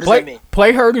 What does that mean?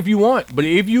 play hurt if you want, but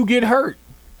if you get hurt,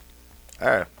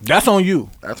 Hey, that's on you.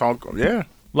 that's on. Yeah.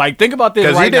 Like, think about this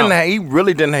Because right now. he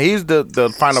really didn't. He's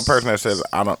the final person that says,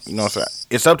 I don't, you know what I'm saying?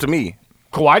 It's up to me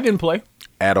Kawhi didn't play.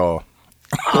 at all.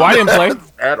 Kawhi didn't play.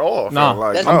 At all. Nah,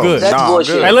 Like, That's- I'm good. That's I'm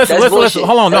bullshit. good. Hey, listen. That's bullshit.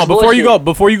 Hold on. That's No, bullshit.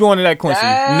 before you go into that, Quincy.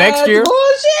 That's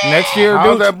bullshit. Next year,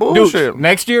 How's dude. that bullshit?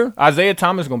 Next year, Isaiah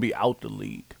Thomas gonna be out the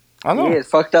league. I know. Yeah,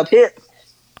 fucked up hip.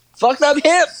 Fucked up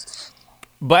hip.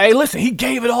 But hey, listen, he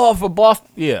gave it all for Boston.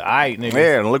 Yeah, all right, nigga.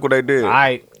 Yeah, and look what they did. All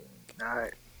right. All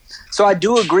right. So I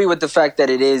do agree with the fact that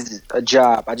it is a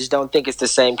job. I just don't think it's the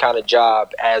same kind of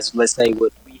job as, let's say,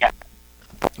 what we have.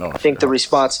 No, I think the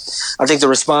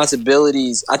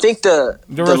responsibilities. I think the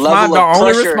The level of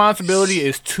only pressure. responsibility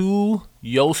is to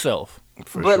yourself.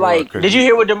 for But sure, like, 'cause did you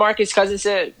hear what DeMarcus Cousins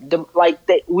said?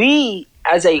 We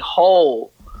as a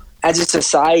whole, as a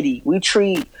society, we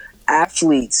treat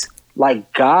athletes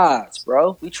like gods,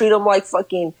 bro. We treat them like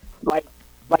fucking like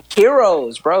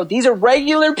heroes, bro. These are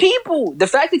regular people. The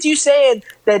fact that you said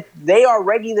that they are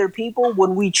regular people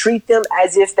when we treat them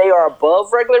as if they are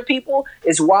above regular people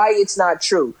is why it's not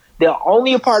true. The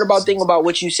only part thing about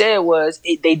what you said was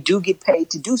they do get paid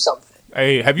to do something.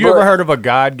 Hey, have you But- ever heard of a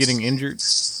god getting injured?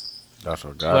 That's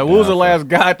what Like, what was the last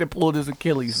god that pulled his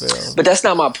Achilles, fell? But that's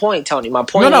not my point, Tony. My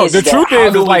point No. is The that truth how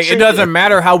is do we like, it treat doesn't them?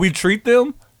 matter how we treat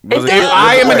them. It If does.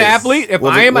 I am an athlete, if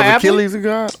was I am an athlete, Achilles a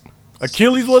god?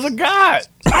 Achilles was a god.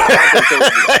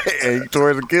 And he tore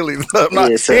his Achilles. No,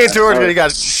 Yeah, so- he ain't tore his, he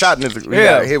got shot in his. He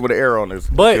got hit with an arrow on his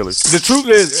But Achilles. the truth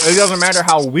is, it doesn't matter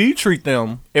how we treat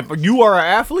them. If you are an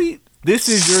athlete, this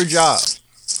is your job.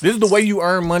 This is the way you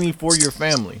earn money for your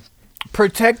family.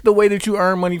 Protect the way that you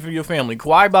earn money for your family.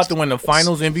 Kawhi about to win the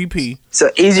Finals MVP. So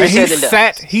easier And he said than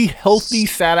done. he healthy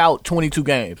sat out 22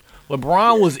 games.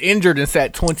 LeBron was injured and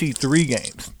sat 23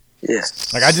 games. Yeah.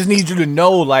 Like, I just need you to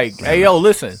know, like, hey, yo,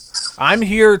 listen, I'm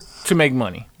here to make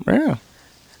money. Yeah.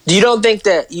 You don't think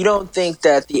that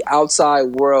the outside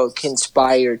world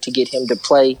conspired to get him to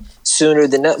play sooner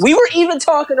than that? We were even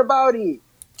talking about it.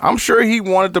 I'm sure he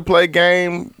wanted to play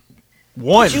game.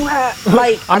 One. You have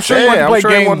like I'm sure he Yeah, wanted to I'm play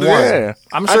sure he game wanted one. to- yeah.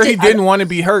 I'm sure he think- didn't want to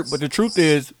be hurt, but the truth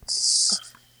is,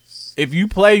 if you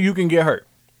play, you can get hurt.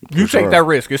 You For take sure. that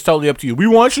risk. It's totally up to you. We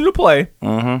want you to play,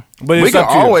 but it's We can up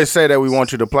to you. always say that we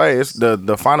want you to play. It's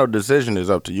the final decision is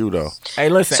up to you, though. Hey,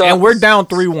 listen, So- and we're down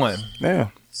 3-1, Yeah.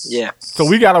 yeah. so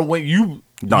we gotta win. You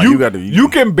gotta- You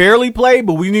can barely play,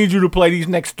 but we need you to play these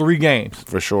next 3 games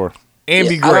For sure. and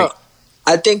be I great. don't-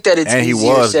 I think that it's And he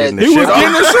easier was said getting He the was shit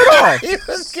getting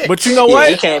the shit off. But you know Yeah, what?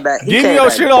 he came back. He Getting came your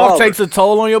back shit off balling. takes a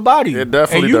toll on your body. It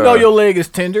definitely and you does. know your leg is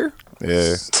tender.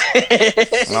 Yeah.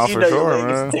 No, You for know your sure, leg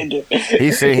is man. tender.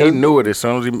 He said he knew it as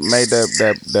soon as he made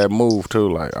that move too.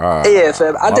 Like, Yeah,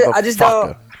 fam. I just motherfucker.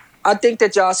 don't. I think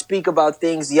that y'all speak about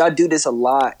things. Y'all do this a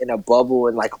lot in a bubble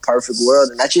in like a perfect world,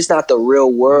 and that's just not the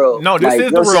real world. No, this Like, is you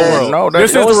the know what I'm real saying? world. No, that-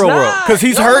 this No, is the it's real not. world. Because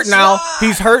he's No, hurt it's now. not.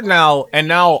 He's hurt now, and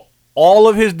now all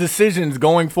of his decisions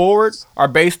going forward are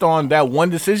based on that one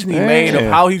decision he made of Yeah.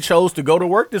 how he chose to go to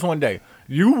work this one day.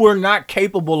 You were not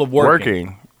capable of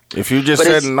working. If you just But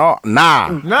said it's- no,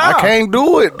 nah, I can't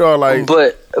do it though. Like,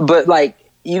 But like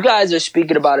you guys are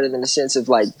speaking about it in the sense of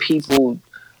like people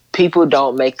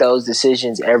don't make those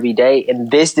decisions every day, and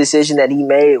this decision that he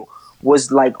made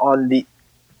was like on the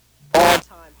all-time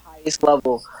highest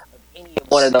level of any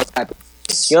one of those type of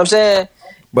decisions. You know what I'm saying?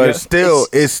 but Yeah.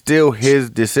 it's still his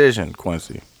decision,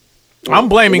 Quincy. I'm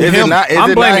blaming Is it him. not- is I'm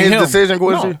it not blaming his him. decision,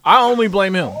 Quincy? No, I only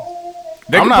blame him.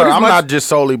 They I'm can put as not. I'm much- not just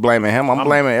solely blaming him. I'm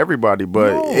blaming everybody.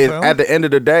 But No, fam. at the end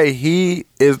of the day, he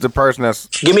is the person that's.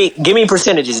 Give me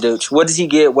percentages, dude. What does he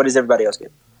get? What does everybody else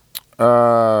get?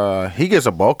 He gets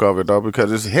a bulk of it though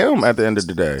because it's him at the end of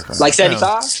the day. Like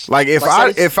 75? Like if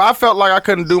Like if I felt like I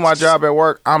couldn't do my job at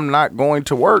work, I'm not going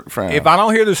to work, fam. If I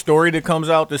don't hear the story that comes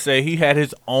out to say he had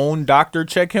his own doctor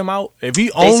check him out, if he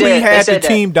They only had the said that.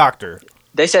 team doctor,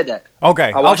 They said that.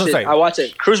 okay, I watched it. say I watched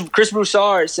it. Chris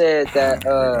Broussard said that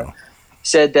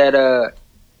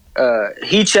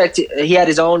he checked. He had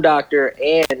his own doctor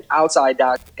and outside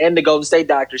doctor and the Golden State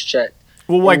doctors checked.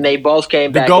 well, like And they both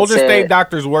came the back. Golden and said, State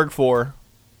doctors work for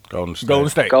Golden State. Golden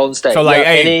State. Golden State. So like,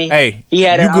 Yeah, and hey, he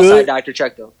had you an outside good? doctor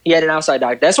check them. He had an outside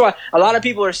doctor. That's why a lot of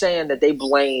people are saying that they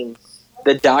blame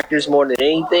the doctors more than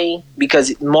anything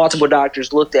because multiple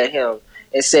doctors looked at him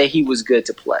and said he was good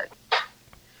to play.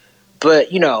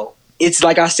 But you know, it's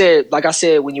like I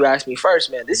said when you asked me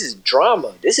first, man. This is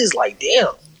drama. This is like damn,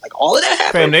 like all of that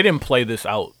happened. Fam, they didn't play this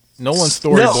out. No one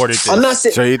storyboarded this. I'm not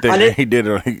saying. So you I think didn't- he did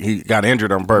it? He got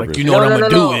injured on purpose, Like, you know No, what no, I'm no,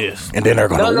 gonna no. do is, and then they're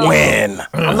gonna No. win.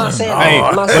 I'm not saying. hey,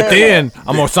 I'm not but saying then that.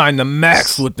 I'm gonna sign the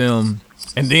max with them,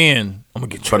 and then I'm gonna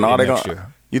get But traded now they next gonna. year.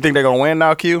 You think they're gonna win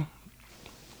now, Q?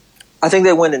 I think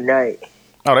they win tonight.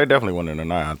 Oh, they definitely win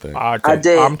tonight. I think.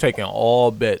 I'm taking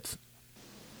all bets.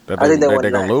 That I think they win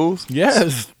they gonna tonight. lose.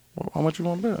 Yes. How much you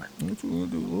want to bet?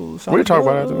 What We talk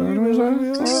about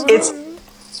that. It's.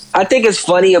 I think it's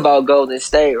funny about Golden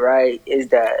State, right? Is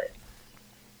that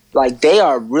like they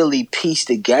are really pieced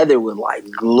together with like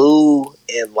glue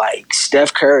and like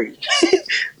Steph Curry,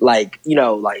 like you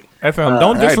know, like FM,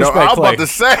 don't Hey, disrespect I'm Clay. about to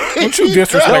say. Don't you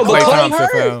disrespect no, Clay but Clay Thompson,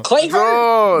 hurt. fam. Clay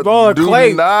hurt. Bro, do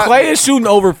Clay not, is shooting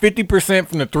over 50%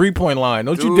 from the 3-point line.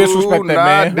 Don't you disrespect that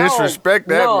man. not disrespect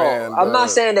that no, man. I'm not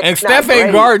saying that. And he's not Steph ain't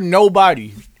great. guarding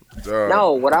nobody.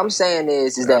 No, what I'm saying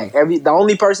is that the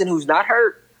only person who's not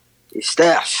hurt is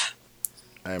Steph.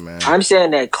 Hey man. I'm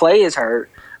saying that Clay is hurt.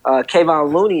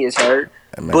 Kayvon Looney is hurt.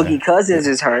 Hey, man. Boogie Cousins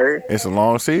is hurt. It's a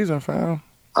long season, fam.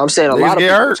 I'm saying a Niggas lot of get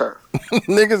people hurt. hurt.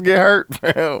 Niggas get hurt,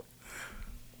 fam.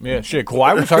 Yeah, shit.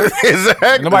 Kawhi was hurt.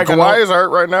 Exactly. Nobody got Kawhi no- is hurt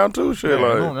right now too. Shit,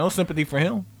 No sympathy for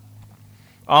him.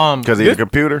 because he's a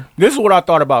computer. This is what I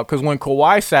thought about because when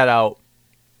Kawhi sat out,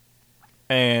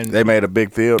 and They made a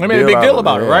big deal. they made a big deal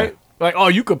about it, yeah. right? Like, oh,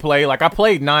 you could play. Like, I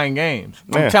played 9 games.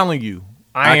 I'm Yeah. telling you,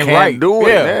 I ain't can't right. do it.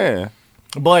 Yeah. Yeah.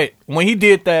 But when he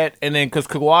did that, and then because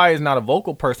Kawhi is not a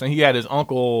vocal person, he had his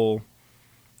uncle.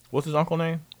 What's his uncle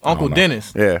name? Uncle know.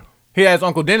 Dennis. Yeah. he has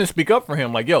Uncle Dennis speak up for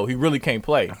him, like, yo, he really can't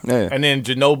play. Yeah. And then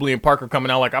Ginobili and Parker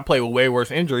coming out like, I play with way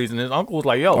worse injuries, and his uncle was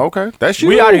like, yo, Okay, that's you.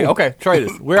 we out of here. Okay, trade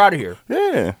us. We're out of here.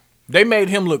 Yeah, They made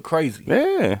him look crazy.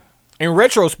 yeah, In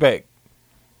retrospect,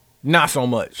 not so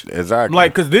much. exactly.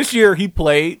 Like, because this year he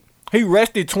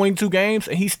rested 22 games,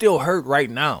 and he's still hurt right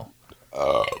now.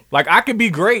 Like, I could be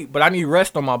great, but I need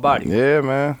rest on my body. yeah,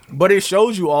 man. But it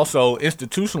shows you also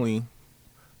institutionally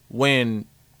when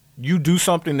you do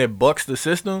something that bucks the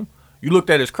system, you looked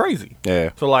at as crazy. Yeah,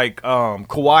 So like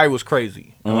Kawhi was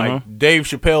crazy, and like Dave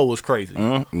Chappelle was crazy,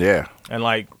 yeah. and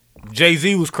like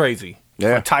Jay-Z was crazy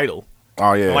Yeah. for Tidal,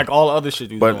 Oh yeah. and like all the other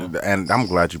shit. But and I'm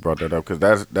glad you brought that up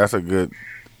because that's a good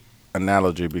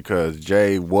analogy because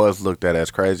Jay was looked at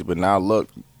as crazy, but now look,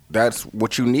 that's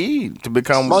what you need to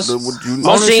become Most what you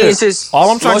geniuses. all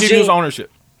I'm trying to most give you is gen-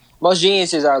 ownership. Most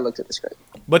geniuses are looked at as crazy.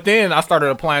 But then I started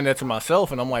applying that to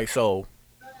myself, and I'm like, so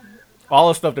all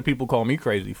the stuff that people call me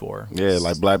crazy for. Yeah,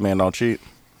 like black men don't cheat.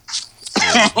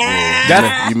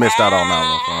 Yeah, you missed out on that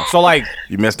one. Fam. So like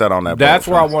You missed out on that. that's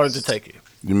boat, where I fam. wanted to take it.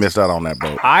 You missed out on that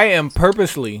boat. I am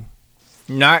purposely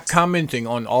not commenting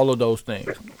on all of those things.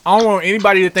 I don't want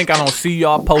anybody to think I don't see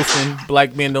y'all posting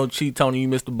black men don't cheat, Tony, you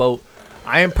missed the boat.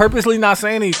 I am purposely not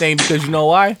saying anything because you know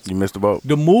why? You missed the boat.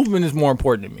 The movement is more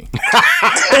important to me.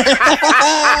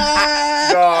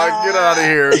 Dog, get out of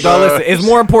here. So listen, it's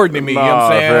more important to me, you know what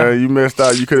I'm saying? Fam, you missed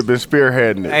out. You could have been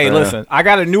spearheading it. Hey, fam. listen, I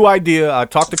got a new idea. I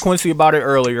talked to Quincy about it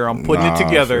earlier. I'm putting it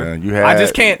together. fam, you I had-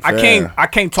 just can't fam. I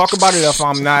can't talk about it if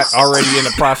I'm not already in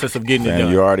the process of getting it Fam,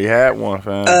 done. you already had one,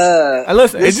 fam. And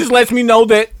listen, it just lets me know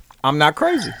that I'm not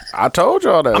crazy. I told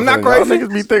y'all that. I'm not fam. Y'all crazy.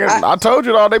 niggas be thinking. I told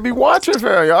you all they be watching,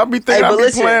 fam. Y'all be thinking Hey, I but be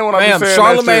listen, playing when I be Man, saying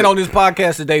Charlamagne that shit. on this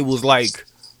podcast today was like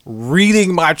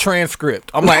reading my transcript.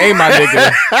 I'm like, hey, my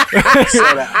nigga.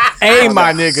 Hey, my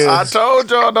I nigga. told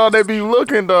y'all, dog, they be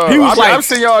looking, dog. He was like- I've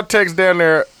seen y'all text down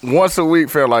there once a week,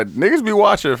 fam. Like, niggas be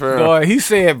watching, fam. He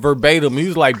said verbatim, he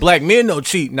was like, black men don't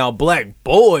cheat. Now, black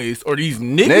boys or these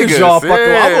niggas, Niggas, y'all fuck with.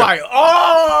 yeah. I'm like,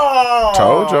 oh.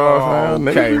 Told y'all, fam.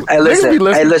 Okay. Niggas, Hey, niggas listen. be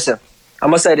listening. Hey, listen. I'm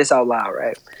gonna say this out loud,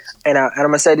 right? And I'm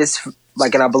gonna say this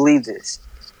like, and I believe this.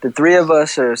 The three of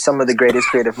us are some of the greatest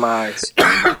creative minds,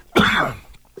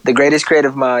 the greatest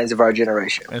creative minds of our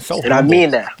generation. And so and I humble.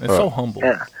 mean that. It's so humble.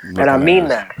 Yeah. And I mean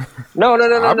that. No.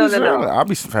 I'll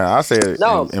be, fam. I say it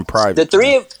No, in private.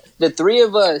 the three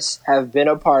of us have been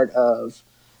a part of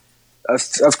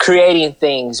creating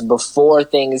things before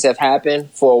things have happened.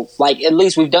 For like at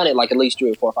least we've done it like at least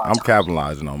 3 or 4 or 5 I'm times.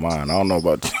 capitalizing on mine. I don't know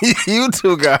about you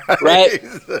two guys.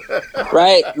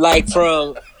 Right, like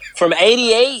from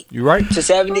 88 You right? to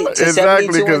 70 to Exactly,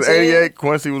 72 because and 10. 88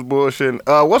 Quincy was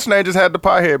bullshitting. What's name just had the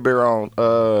piehead beer on?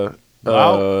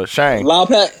 Shane. Loud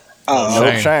Pat. Oh,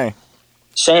 Nope, Shane. Shane.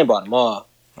 Shane bought them all.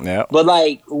 Yeah. But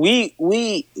like we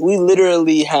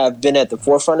literally have been at the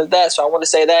forefront of that. So I want to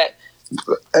say that,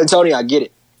 Antonio, I get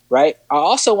it, right? I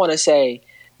also want to say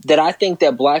that I think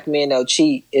that black men don't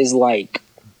cheat is like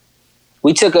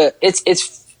we took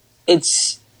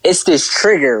it's this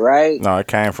trigger, right? No, it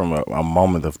came from a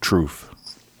moment of truth.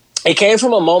 It came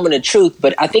from a moment of truth,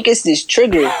 but I think it's this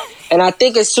trigger, and I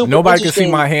think it's super. Nobody can interesting.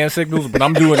 see my hand signals, but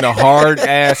I'm doing the hard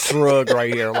ass shrug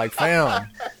right here. Like, fam,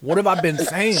 what have I been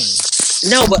saying?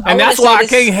 No, but And that's why I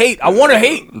can't hate. I want to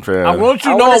hate. Fam. I want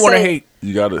you I to know wanna I want to say- hate.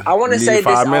 You gotta. I wanna you say need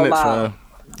this 5 out minutes, loud. fam.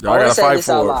 I Y'all want to gotta say fight this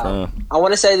out for it, loud. fam. I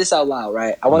want to say this out loud,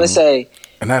 right? I want to say.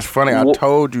 And that's funny. I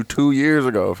told you 2 years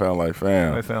ago, fam. Like,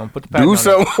 fam, Hey, fam, put the patent do on it.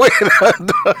 something with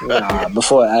it. Nah,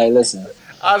 before I listen.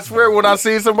 I swear, when I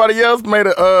see somebody else made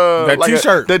a That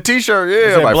t-shirt. that t-shirt,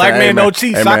 yeah, Said, like, black fam, man hey, no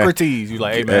cheat. hey, man. Socrates. You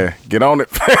like, hey man. Yeah, get on it,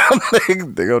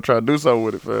 fam. they gonna try to do something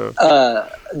with it, fam.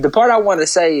 The part I want to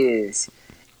say is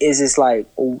it's like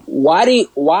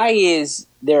why is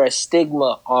there a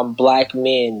stigma on black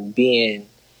men being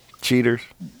Cheaters.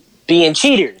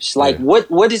 cheaters? Like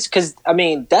what is, because I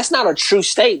mean that's not a true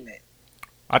statement.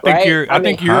 I think Right? I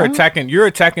think you're Huh?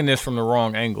 attacking this from the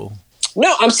wrong angle.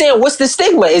 No, I'm saying what's the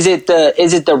stigma? Is it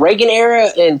the Reagan era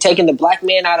and taking the black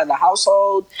man out of the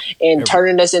household and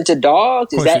turning us into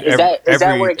dogs? Is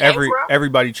that where it came from?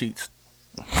 Everybody cheats.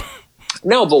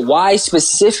 No, but why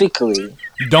specifically?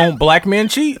 Don't black men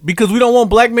cheat? Because we don't want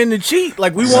black men to cheat.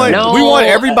 Like we want No, we want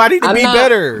everybody to I'm be not-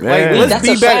 better. Yeah. Like let's That's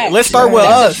be a better. fact. Let's start with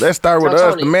That's us. Let's start with No,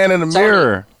 us, Tony, the man in the Tony,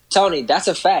 mirror. Tony, that's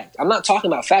a fact. I'm not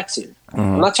talking about facts here.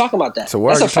 I'm not talking about that. So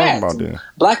what that's are a you fact. talking about then?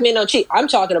 Black men don't cheat. I'm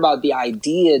talking about the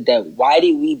idea that why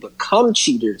did we become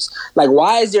cheaters? Like,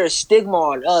 why is there a stigma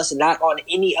on us and not on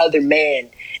any other man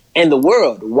in the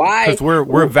world? Why? Because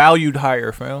we're valued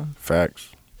higher, fam. Facts.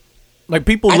 Like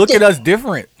people I look think- at us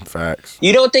different. Facts.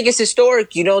 You don't think it's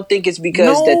historic? You don't think it's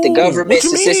because No. that the government What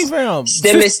you mean, fam?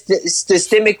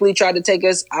 systemically tried to take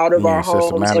us out of Yeah, our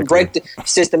homes and systematically.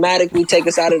 systematically take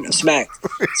us out of smack.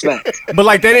 But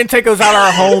like they didn't take us out of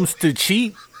our homes to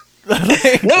cheat.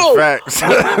 No, Facts.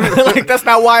 Like that's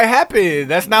not why it happened.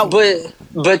 That's not.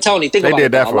 but Tony, think They about did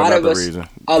it. that though. for A lot of another us, reason. a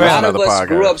For lot of another us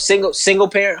grew podcast. up single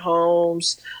parent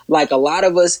homes. Like a lot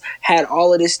of us had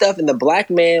all of this stuff, and the black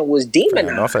man was Man,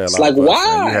 demonized. don't say a lot Like of us, why?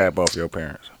 man. You had both your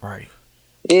parents. Right.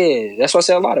 Yeah, that's why I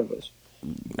say a lot of us.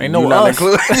 Ain't no You not us.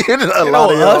 included. a Ain't lot no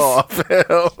of y'all.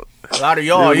 fam. A lot of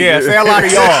y'all. Yeah, say a lot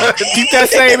of y'all. Keep that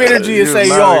same energy and say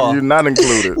You're y'all. not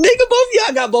included. Nigga, both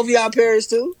y'all got both y'all parents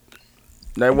too.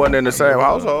 They wasn't in the same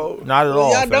household. Not at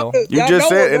all. Y'all know, Phil. You y'all just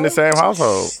know said it, in the though. same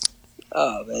household.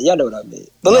 Oh man, y'all know what I meant.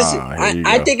 But listen, here you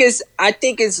I go.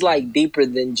 think it's like deeper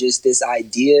than just this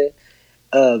idea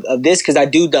of this because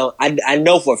I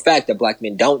know for a fact that black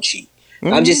men don't cheat.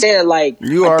 I'm just saying like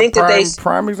You I are think prime, that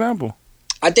prime example.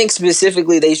 I think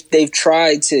specifically they've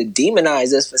tried to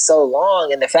demonize us for so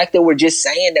long, and the fact that we're just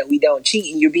saying that we don't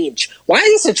cheat and you're being why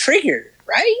is this a trigger,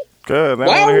 right? Good.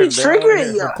 Why are we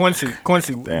triggering y'all?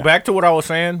 Quincy, Damn. back to what I was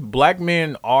saying. Black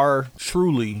men are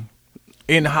truly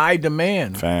in high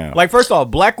demand. Fam. Like, first off,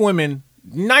 black women,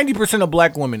 90% of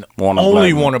black women Want a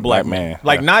only black- want a black black man. man.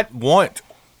 Like, Yeah. not want,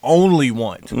 only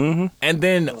want. Mm-hmm. And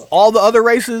then all the other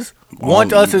races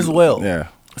want us as well. Yeah.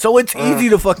 So it's easy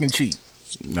to fucking cheat.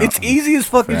 No. It's easy as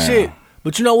fucking Fam. shit.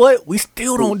 But you know what? We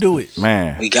still don't do it.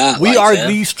 Man. We got We like, are fam.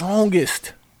 the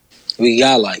strongest. we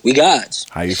got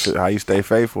How you stay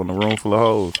faithful in a room full of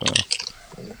hoes?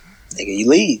 Man. nigga, you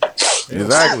leave.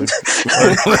 Exactly.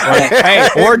 Hey,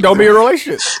 or don't be in a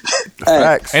relationship.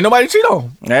 Facts. Ain't nobody cheat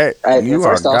on. Hey, Hey, you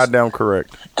are first off- goddamn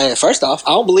correct. And first off,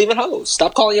 I don't believe in hoes.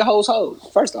 Stop calling your hoes hoes.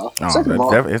 First off, Oh, second of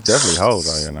all, it's definitely hoes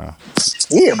out here now.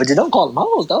 yeah, but you don't call them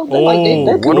hoes though. They're like they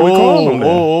what do we call them then?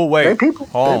 Oh, wait. They people.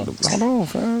 Hold on. Hold on,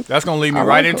 fam. That's gonna lead me I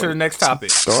right like into her. the next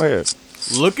topic. Go ahead.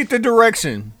 Look at the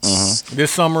direction Mm-hmm.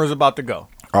 this summer is about to go.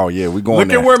 Oh yeah, we going Look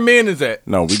there. at where men is at.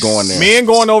 No, we going there. Men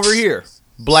going over here.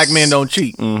 Black men don't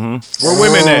cheat. Mm-hmm. Where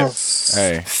women at?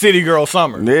 Hey, City girl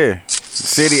summer. yeah,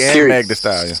 City and Period. Meg Thee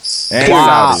Stallion. And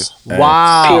Wow. Saudi. Hey,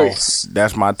 Wow. Period.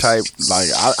 that's my type. Like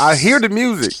I hear the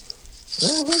music.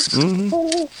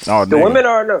 Mm-hmm. Oh, The women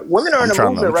are in the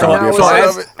trying to- movement I'm right trying to now. be a So part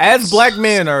It's- of it. as black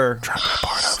men are,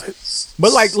 part of it.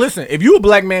 but like, listen, if you a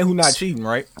black man who not cheating,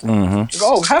 right?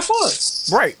 Oh, have fun.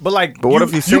 Right, but like, But what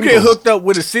you, if you you get single? hooked up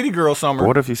with a city girl summer? But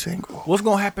what if he's single? What's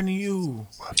gonna happen to you?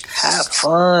 Have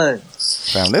fun.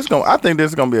 Fam, I think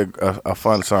this is gonna be a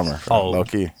fun summer. Oh. Low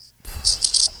key.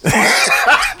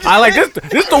 I like this.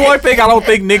 This is the one thing I don't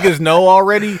think niggas know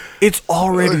already. It's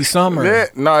already summer. Yeah,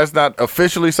 no, it's not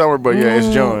officially summer, but yeah, it's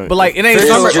June. But like, it ain't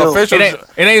Official- summer. official-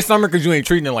 It ain't summer because you ain't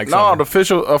treating it like No, summer.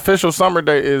 the official summer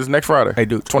day is next Friday. Hey,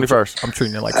 dude, 21st. I'm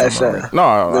treating it like Hey, summer. fam.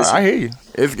 already. No, Listen. I hear you.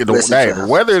 It's Listen, hey, fam. the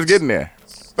weather is getting there.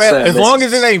 Man, Fam, as listen. long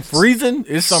as it ain't freezing,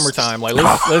 it's summertime. Like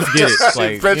let's get it.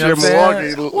 Like, Especially you know in what I'm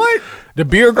saying? Milwaukee. What? The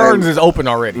beer gardens is open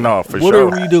already. No, for what sure.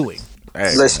 are we doing?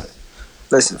 Hey,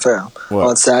 Listen, fam. What?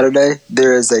 On Saturday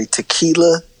there is a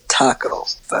tequila taco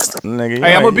festival. nigga,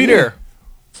 Hey, I'm gonna be there.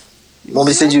 Want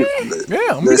me to send you? Yeah, I'm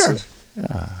gonna be Listen,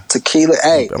 there. tequila.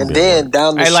 Hey, I'm and be then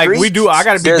down the Hey, like street, we do. I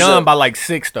gotta be there's done a- by like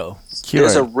 6 though.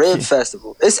 There's a rib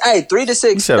festival. It's 3 to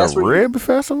 6. You said That's a where rib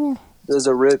festival? There's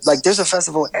a rib. Like there's a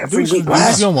festival every Dude, week.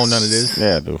 you don't want none of this.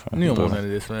 Yeah, I do. You don't want none of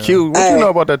this, man. Q, what Hey. you know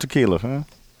about that tequila, huh?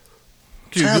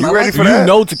 Q, Fam, you I ready like for you that?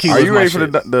 know tequila. Are you ready for the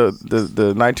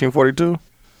 1942?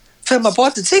 Fam, I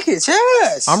bought the tickets.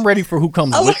 Yes. I'm ready for who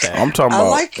comes I with like- that. I'm talking I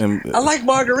about like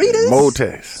margaritas.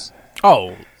 Motes.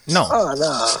 Oh no. Oh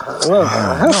no. Well,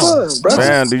 have fun, bro.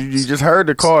 Man, you just heard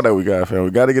the call that we got, fam.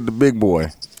 We got to get the big boy.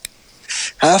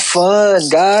 Have fun,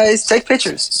 guys. Take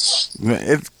pictures. Man,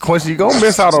 it's Quincy, you gonna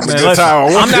miss out on the Man, good listen, time. I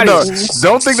want I'm you to not know, even-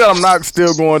 don't think that I'm not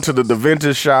still going to the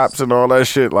vintage shops and all that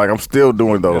shit. Like I'm still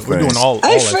doing those We're things. doing all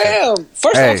Hey, that shit. fam.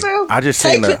 First Hey, off, fam. I just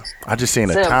take seen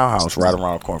a Fam. townhouse right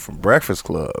around the corner from Breakfast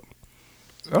Club,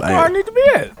 That's where I need to be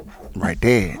at. right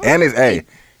there, and it's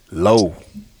low.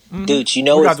 Dude, you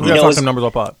know We what? got You to know talk what's, some numbers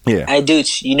up pot. Yeah, hey,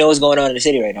 dude, you know what's going on in the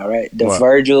city right now, right? The What?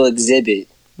 Virgil exhibit.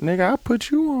 nigga, I put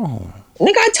you on.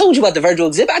 Nigga, I told you about the Virgil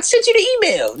exhibit. I sent you the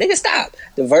email. Nigga, stop.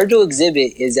 The Virgil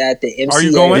exhibit is at the MCA. Are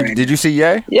you going? right Did you see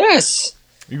Ye? Yes.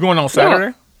 You going on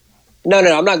Saturday? No,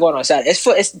 I'm not going on Saturday.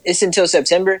 It's until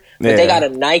September. But Yeah. they got a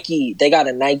Nike.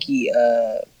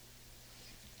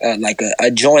 Like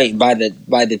a joint by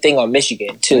the thing on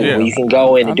Michigan too, Yeah. where you can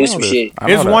go in and do know some this. shit. I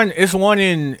know It's that. one. It's one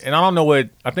in, and I don't know what.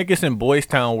 I think it's in Boys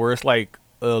Town where it's like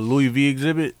a Louis V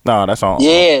exhibit. No, that's on.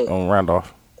 Yeah. on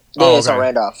Randolph. Yeah, Oh, it's on okay.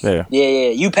 Randolph. Yeah. yeah.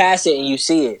 You pass it and you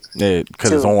see it. Yeah,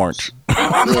 because it's Too. orange.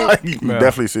 You can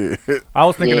definitely see it. I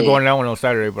was thinking of going to that one on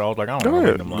Saturday, but I was like, I don't Go know.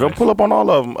 ahead. Go pull up on all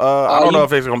of them. I don't know if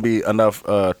there's gonna be enough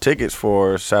tickets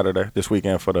for Saturday this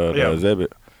weekend for the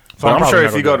exhibit. So But I'm sure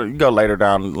probably if not you go later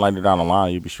down the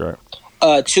line, you'll be straight.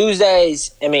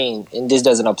 Tuesdays, I mean, and this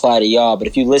doesn't apply to y'all, but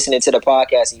if you listen to the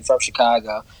podcast and you're from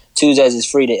Chicago, Tuesdays is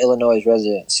free to Illinois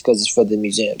residents because it's for the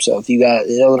museum. So if you got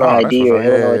an Illinois ID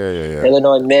or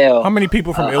Illinois mail. How many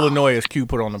people from Illinois is Q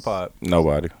put on the pod?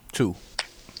 Nobody. 2.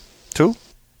 2?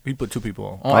 He put 2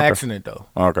 people on accident though.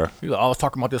 Okay. He's like, I was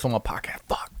talking about this on my podcast.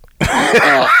 Fuck.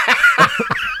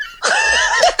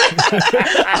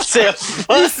 I said,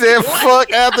 He said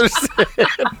fuck after saying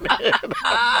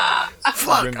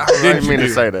fuck. I didn't mean to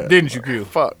say that. Didn't you, Q?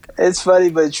 Fuck. it's funny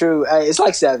but true. Hey, it's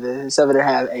like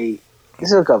 7.5, 8.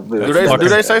 It's a couple people. Do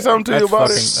they say something to you about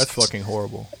it? That's fucking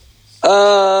horrible.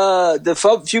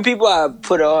 The few people I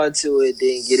put on to it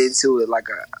didn't get into it like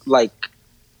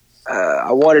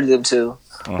I wanted them to,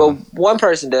 but one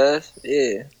person does.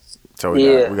 Yeah. So we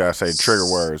gotta say trigger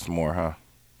words more, huh?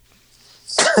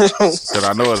 Because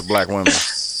I know it's black women.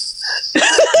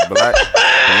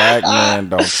 Black men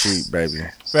don't cheat, baby.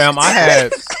 Fam, I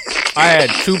had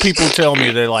 2 people tell me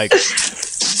that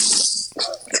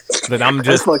that I'm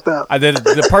just fucked up.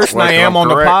 The person Wait, I am on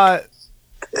correct?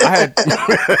 the pod. I had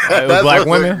it was black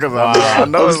women. Because I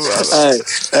know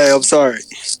it's Hey, I'm sorry.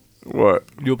 what?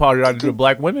 You apologize to the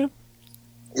black women?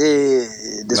 Yeah,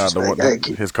 Not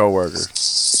his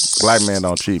coworkers. Black men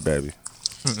don't cheat, baby.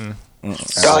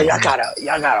 Oh, y'all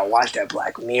gotta watch that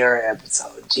Black Mirror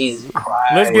episode. Jesus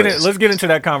Christ. Let's get into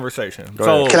that conversation. Go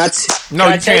So ahead.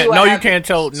 you can't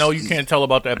tell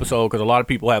about the episode because a lot of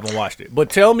people haven't watched it. But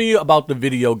tell me about the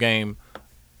video game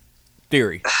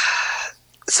theory.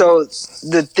 So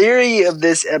the theory of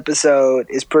this episode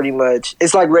is pretty much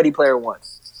it's like Ready Player One.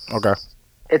 Okay.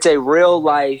 It's a real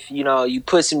life. You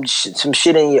put some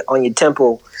shit on your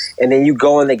temple, and then you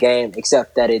go in the game.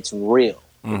 Except that it's real.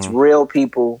 It's real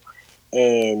people.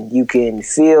 And you can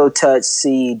feel, touch,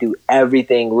 see, do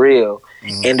everything real.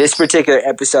 In this particular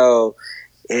episode,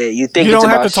 you think you it's don't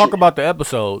have about to talk about the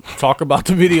episode. Talk about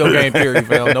the video game theory,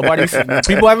 fam.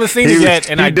 People haven't seen it yet,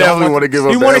 and I definitely want to give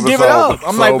up. You want to give it up?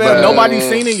 I'm so like, fam, bad. nobody's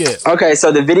seen it yet. Okay,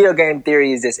 so the video game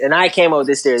theory is this, and I came up with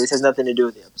this theory. This has nothing to do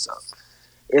with the episode.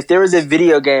 If there was a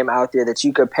video game out there that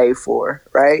you could pay for,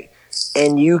 right,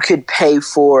 and you could pay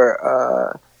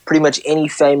for pretty much any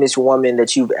famous woman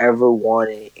that you've ever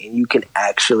wanted, and you can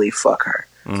actually fuck her,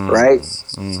 right?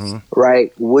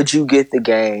 Right? Would you get the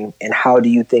game, and how do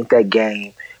you think that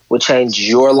game would change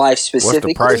your life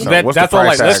specifically? price? That's all.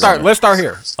 Let's start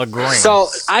here. $1,000. So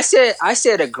I said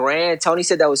 $1,000. Tony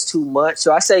said that was too much,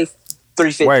 so I say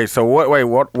 $350. Wait. So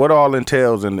what all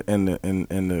entails in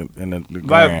the Like,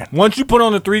 grand? once you put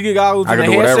on the 3D goggles, I and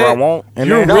can the do whatever headset, I want. And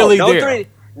you're then really there.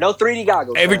 No 3D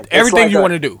goggles. fam. It's Everything like you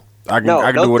want to do. I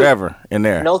can do whatever in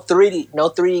there. No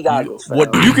 3D goggles. Fam.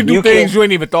 What you can do things you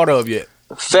ain't even thought of yet.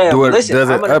 Fam, listen, does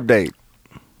it I'm gonna- update?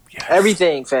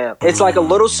 everything, fam. It's like a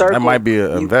little circle. That might be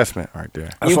an investment right there.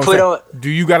 That's You what I'm put saying. on. Do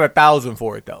you got 1,000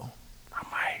 for it though?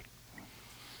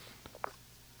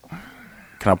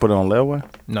 Can I put it on layaway?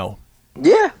 No.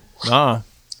 Yeah,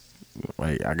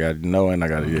 Wait, I got no and I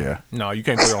got yeah. No, you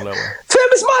can't put it on level. fam.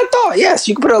 It's my thought. Yes,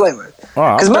 you can put it on labor.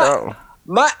 Because My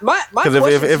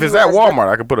if it's at Walmart,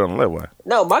 I can put it on layaway.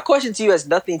 No, my question to you has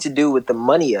nothing to do with the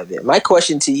money of it. My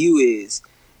question to you is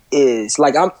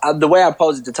like the way I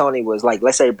posed it to Tony was like,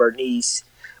 let's say Bernice,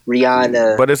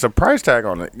 Rihanna. But it's a price tag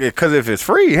on it. Because if it's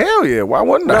free, hell yeah, why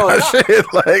wouldn't I? Shit,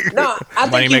 like, No, I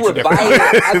Money think you makes a would buy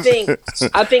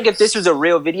it. I think if this was a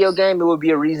real video game, it would be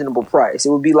a reasonable price. It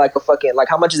would be like a fucking like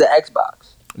how much is an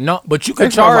Xbox? No, but you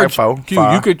could Xbox like charge. $4,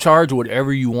 $5. You could charge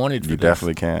whatever you wanted. For you this.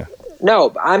 definitely can.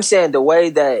 No, but I'm saying the way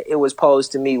that it was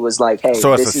posed to me was like, hey,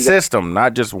 So it's this a is system,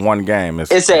 not just one game.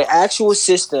 It's an actual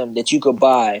system that you could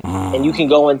buy, and you can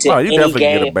go into Oh, you any definitely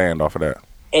can get a game, band off of that.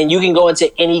 and you can go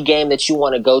into any game that you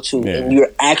want to go to, Yeah. and you're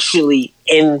actually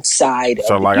inside.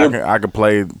 So of like you're- I could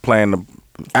playing the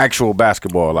actual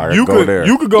basketball. Like I You could go could there.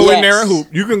 you could go in Yes. there and hoop.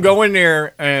 You can go in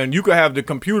there and you could have the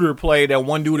computer play that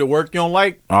one dude at work you don't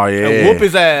like. Oh yeah, And whoop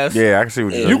his ass. Yeah, I can see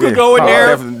what You could go in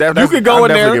there. You could go in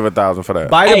there. Definitely give 1,000 for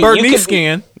that. Buy the Hey, you Bernice could be-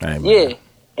 skin. Hey, man. yeah,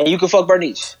 and you can fuck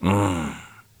Bernice,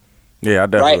 Yeah, I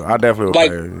definitely would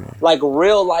like pay. like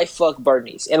real life fuck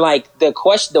Bernice, and like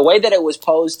the way that it was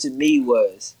posed to me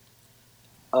was,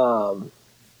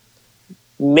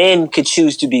 men could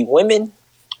choose to be women,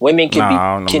 women could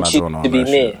I'm can not choose doing all to be that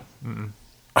shit. men.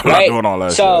 I'm right? not doing all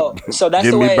that So- shit. so that's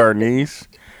give the me way- Bernice,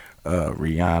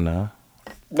 Rihanna.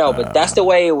 No, but that's the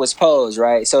way it was posed,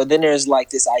 right? So then there's like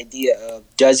this idea of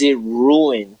does it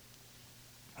ruin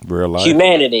Real life.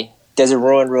 humanity? does it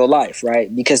ruin real life,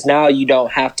 right? Because now you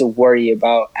don't have to worry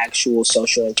about actual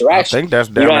social I interaction. think that's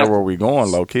You down don't there have- where we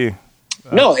going, low key.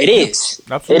 No, it is.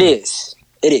 Absolutely. It is.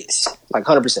 It is. Like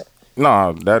 100%.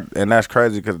 No, that's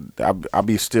crazy because I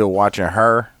be still watching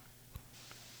her.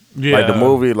 Yeah. Like the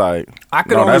movie, like I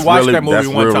could only watch that movie that's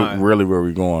one really, time. Really, where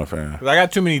we going, fam? 'Cause I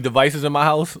got too many devices in my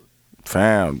house.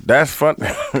 Fam, that's fun.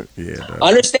 Yeah. dog.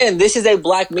 Understand, this is a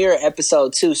Black Mirror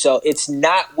episode too, so it's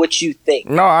not what you think.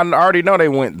 No, I already know they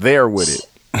went there with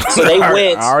it. So they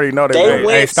went. I already know they went.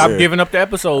 went- Hey, stop yeah. giving up the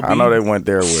episode. I B. know they went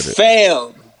there with it.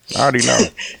 Fam. I already know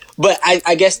But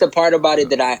I guess the part about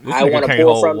it that I This want nigga to can't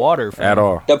pull hold from water fam. at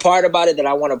all. the part about it that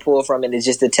I want to pull from it is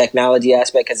just the technology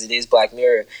aspect because it is Black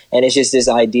Mirror, and it's just this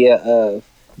idea of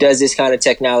does this kind of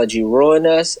technology ruin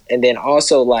us, and then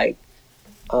also like,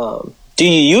 do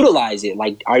you utilize it?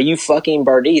 Like, are you fucking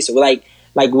Bernice? Like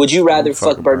would you rather fuck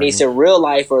fucking Bernice in real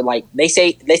life or like they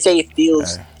say it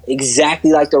feels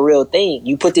exactly like the real thing?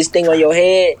 You put this thing on your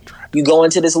head, you go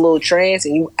into this little trance,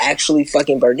 and you actually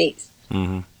fucking Bernice.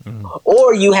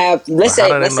 Or you have let's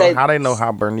say How they know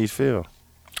how Bernice feel?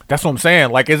 That's what I'm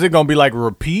saying. Like, is it gonna be like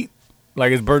repeat?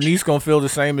 Like, is Bernice gonna feel the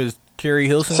same as Carrie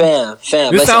Hilson? fam. This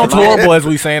listen, sounds my- horrible as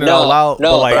we saying it No, out loud.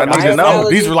 no, but like, but I need my to know.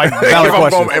 analogy- These are like valid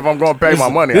questions. If I'm going to pay my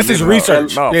money, this I is need to know.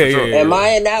 research. No, Yeah, for sure. yeah, And my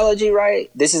analogy, right?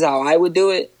 This is how I would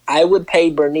do it. I would pay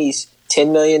Bernice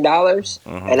 $10 million,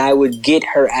 and I would get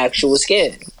her actual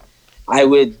skin. I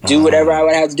would do whatever I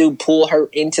would have to do, pull her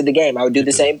into the game. I would do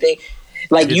the same thing.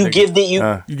 Like you give the you.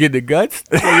 You get the guts?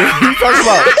 What you talking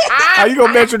about? How you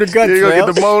gonna measure the guts, You gonna fam?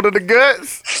 get the mold of the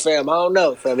guts? Fam, I don't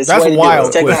know, fam. It's the That's way to do it. wild.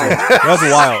 It's technology. That's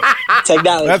wild.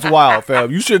 Technology. That's wild,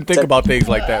 fam. You shouldn't think about things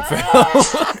like that, fam.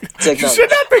 You Technology. should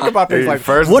not think about things Hey, like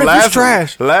first, what if last, it's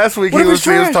trash? Last week What he if was, it's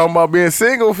he was trash? talking about being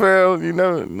single, fam. You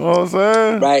know what I'm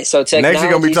saying? Right. So technology. Next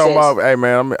you gonna be talking says- about, hey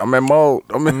man, I'm in mold.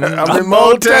 I'm in I'm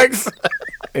mold text.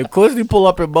 If Quincy pull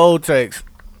up in Boltex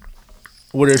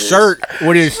with his shirt,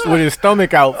 with his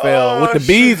stomach out, fell, with the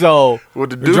beads on, With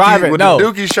the dookie, driving, with no, the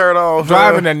dookie shirt on,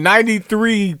 driving fam. a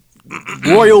 '93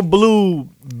 royal blue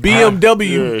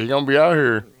BMW Yeah, he gonna be out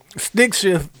here. stick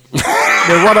shift.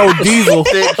 They run on diesel.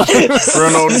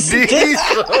 Run on the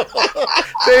diesel.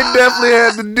 They definitely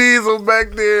had the diesel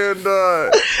back there,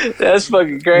 dog. That's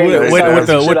fucking crazy. with,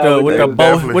 with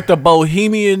Definitely. the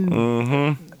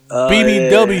bohemian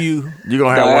BBW. You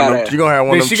gonna have one of them. You gonna have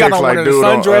one Then of them she chicks got on like one of the dude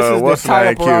on sundresses that what's tie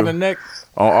my up around the IQ neck.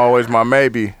 on Always My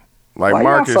Maybe, like Why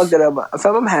Marcus. y'all fucked it up?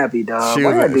 Fam, I'm happy, dog. She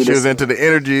Why y'all do was this? into the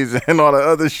energies and all the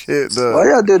other shit. Dog. Why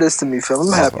y'all do this to me, fam?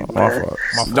 I'm happy, My man. fault.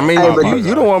 I mean, Hey, but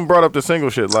you the one brought up the single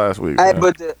shit last week. Hey, man.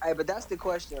 but that's the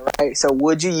question, right? So,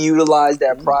 would you utilize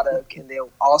that product and then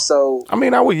also? I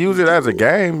mean, I would use it as a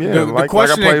game. Yeah, The like I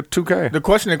question play that- 2K. The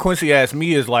question that Quincy asked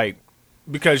me is like,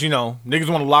 because niggas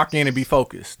want to lock in and be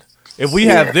focused. If we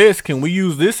have this, can we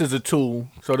use this as a tool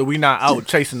so that we not out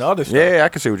chasing the other stuff? Yeah, I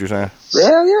can see what you're saying.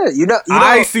 Hell yeah, you know.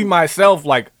 I see myself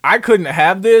like I couldn't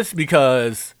have this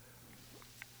because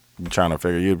You're trying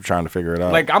to figure it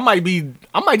out. like I might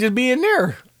just be in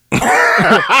there.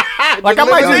 Like I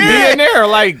might just be in there.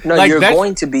 Like No, like you're that's,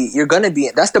 gonna be.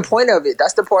 That's the point of it.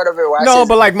 That's the part of it. Where I no, says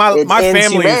but like my it ends family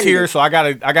is humanity. here, so I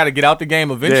gotta get out the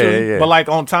game eventually. Yeah. But like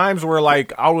on times where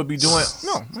like I would be doing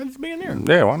I just be in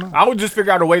there. Yeah, why not? I would just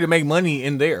figure out a way to make money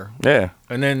in there, Yeah.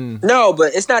 and then No,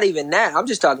 but it's not even that. I'm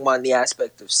just talking about the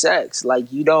aspect of sex.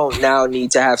 Like you don't now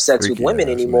need to have sex with Freaky women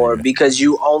ass anymore nigga. because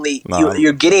you only Nah.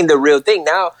 you're getting the real thing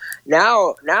now.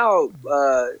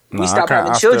 We stop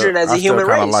having children as a human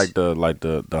race. I like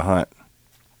the hunt.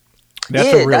 that's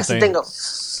yeah, a real that's thing. the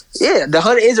thing. Yeah, the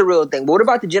hunt is a real thing. But what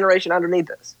about the generation underneath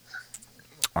us?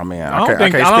 I mean, I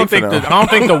don't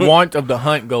think the want of the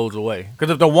hunt goes away. Because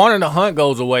if the want of the hunt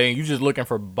goes away and you just looking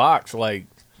for box, like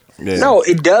Yeah. No,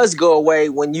 it does go away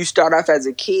when you start off as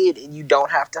a kid and you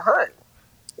don't have to hunt.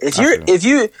 If you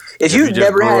you just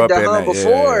never grew had up to in hunt it,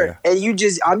 before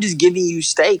and I'm just giving you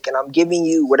steak and I'm giving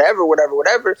you whatever,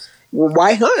 well,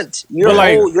 why hunt? Your But,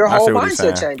 like, whole I see what you're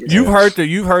mindset saying. changes.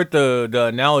 you've heard the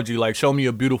analogy, like show me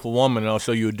a beautiful woman and I'll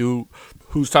show you a dude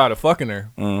who's tired of fucking her.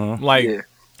 Mm-hmm. Like Yeah.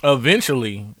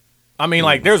 eventually, I mean,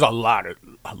 like there's a lot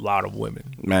of women.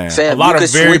 Man. Fam, A lot you of could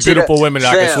very switch it beautiful up. women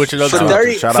that I can Fam, switch it up for to.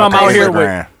 30 Shout Some out out to here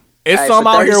Instagram. It's Hey, some for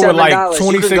out here with like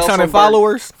 $37, you could go 2,600 from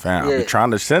followers. Fam, Yeah. I'm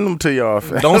trying to send them to y'all.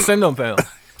 Fam. Don't send them, fam.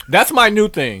 That's my new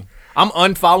thing. I'm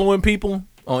unfollowing people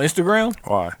on Instagram.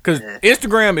 Why? Because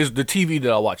Instagram is the TV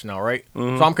that I watch now, right?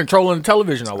 So I'm controlling the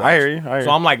television I watch. I hear you. So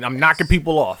I'm like, I'm knocking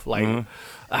people off. Like,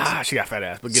 she got fat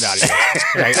ass, but get out of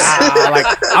here. Like,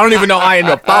 I don't even know I end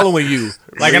up following you.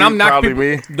 Like, and I'm knocking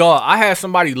Probably people. Dog, I had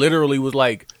somebody literally was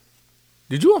like,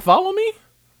 did you unfollow me?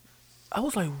 I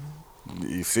was like,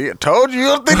 You see, I told you. You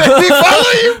don't think they be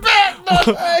following you back?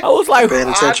 I was like, Paying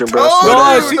attention, bro.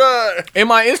 No, in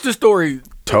my Insta story,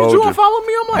 Told did you. you unfollow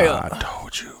me? I'm like, I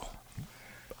told you.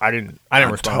 I didn't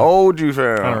respond. Told you,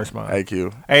 fam. I don't respond. Hey,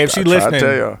 Q. Hey, if she I try to listening,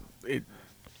 tell y'all.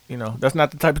 You know, that's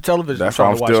not the type of television. That's why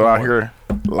I'm trying to still watch out no more. here.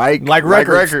 Like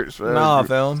records. Man. Nah,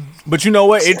 fam. But you know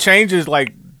what? It changes.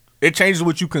 Like, it changes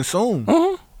what you consume.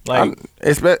 Like,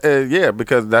 yeah,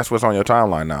 because that's what's on your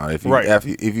timeline now. If you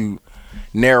if you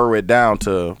narrow it down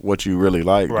to what you really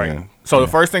like, then, so the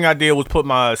first thing I did was put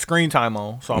my screen time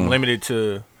on. So I'm limited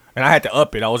to, and I had to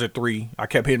up it. I was at 3. I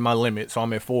kept hitting my limit, so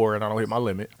I'm at 4, and I don't hit my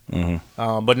limit.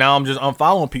 But now I'm just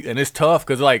unfollowing people, and it's tough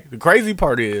because like the crazy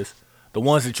part is the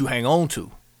ones that you hang on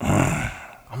to.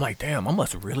 I'm like, damn, I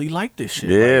must really like this shit.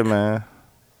 yeah, like, man.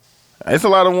 It's a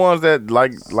lot of ones that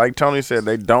like Tony said,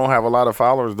 they don't have a lot of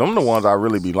followers. Them the ones I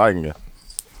really be liking it.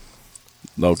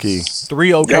 Low key.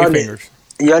 3 okay Y'all fingers.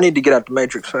 Y'all need to get out the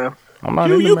Matrix, fam. I'm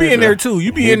not You be in there too.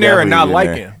 You be in there and not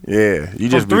liking. Yeah, you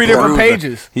just be 3 different perusing.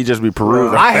 pages. He just be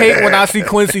perusing. I hate when I see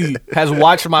Quincy has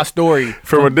watched my story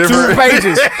from a 2 different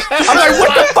pages. I'm like,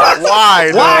 what the fuck?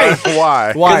 Why? Why? dog?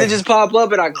 Why? Because it just pop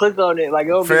up and I click on it. Like,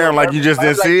 oh, Fam, like you just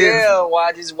didn't see it? Yeah,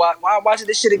 why I'm watching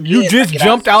this shit again? You just Like,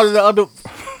 jumped out of the other.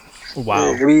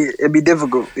 Wow. It'd be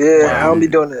difficult. Yeah, I don't be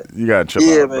doing that. You gotta chill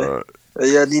Yeah, out, man. bro.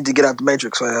 Yeah, I need to get out the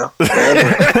Matrix, fam.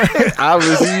 I was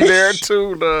you there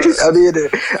too, dog. I be in there.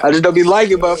 I just don't be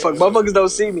liking motherfuckers. Motherfuckers don't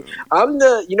see me.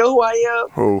 You know who I am?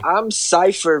 Who? I'm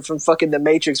Cypher from fucking The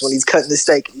Matrix when he's cutting the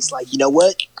steak. He's like, you know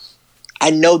what? I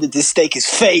know that this steak is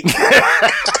fake.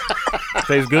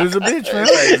 Tastes good as a bitch, man.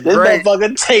 This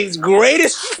motherfucker tastes great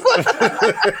as fuck.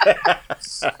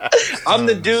 I'm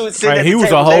the dude sitting at the He was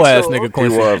table a whole next ass to him. nigga,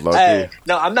 Quincy. He was, low Hey, key.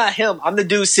 no, I'm not him. I'm the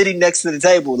dude sitting next to the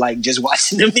table, like just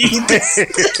watching him eat this.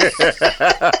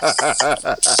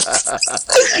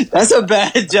 That's a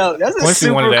bad joke. That's a Quincy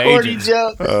super one of the corny agents.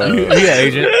 joke. He an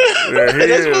agent. Yeah, he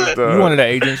is, dog. You one of the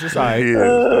agents. It's all right. He is.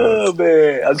 Oh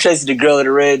man, I'm chasing the girl in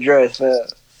the red dress, man.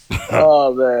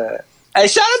 Oh man. Hey,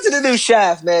 shout out to the new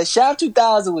Shaft, man. Shaft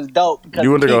 2000 was dope. Because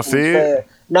You went to go people see it? said-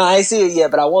 No, I ain't see it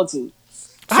yet, but I want to.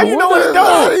 How you know What it's the- dope?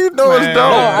 How you know it's Man.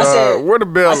 dope? No, I said- dog? Where the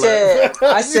bell I at?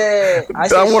 said, I wanna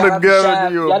shout out to give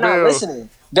Shaft. you a Y'all not bill. listening.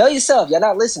 Bell yourself. Y'all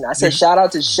not listening. I said shout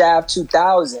out to Shaft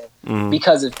 2000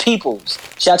 because of Peoples.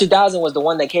 Shaft 2000 was the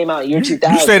one that came out in year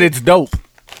 2000. You said it's dope.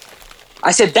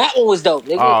 I said that one was dope,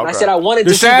 nigga. Oh, And I okay. said I wanted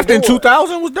The to see Shaft the in new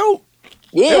 2000 was dope.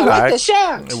 Yeah, I like alright. the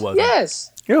Shaft. It wasn't. Yes.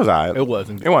 It was alright. It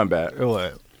wasn't. It wasn't bad. It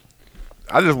was.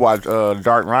 I just watched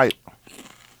Dark Knight.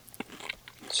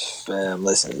 Fam,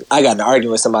 listen. I got in an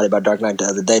argument with somebody about Dark Knight the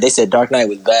other day. They said Dark Knight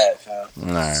was bad, fam.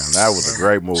 Man, that was a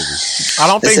great movie. I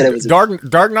don't They said it think was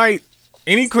Dark Knight.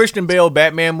 Any Christian Bale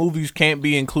Batman movies can't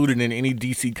be included in any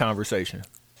DC conversation.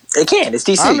 It can. It's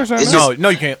DC. I understand It's that. just- No,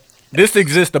 you can't. This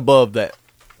exists above that.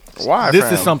 Why? This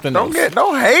fam? is something Don't else.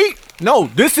 don't hate. No,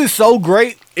 this is so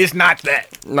great. It's not that.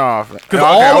 No, Because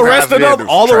all the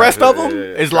rest of them,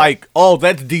 is like, oh,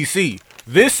 that's DC.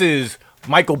 This is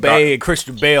Michael Bay and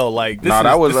Christian Bale. Like, this Nah, is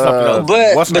that was, this is something else.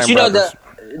 But What's the but name, you know brothers?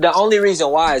 the only reason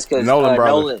why is because Nolan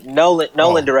brothers.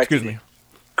 Nolan directed Excuse me. it.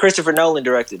 Christopher Nolan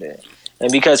directed it,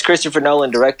 and because Christopher Nolan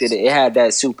directed it, it had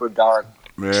that super dark,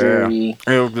 dreary.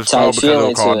 It was just type called because it feeling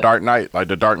was to called it. Dark Knight, like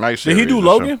the Dark Knight Did series. he do or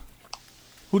Logan? something.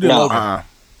 Who did No. Logan?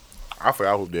 I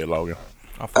forgot who did Logan.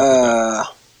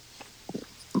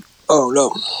 Oh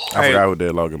no! I Hey, forgot who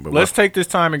did Logan. But Let's take this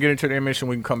time and get into the intermission.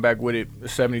 We can come back with it. The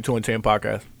 72 and 10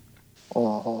 podcast.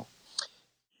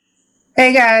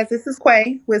 Hey guys, this is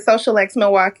Quay with Social X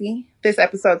Milwaukee. This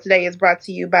episode today is brought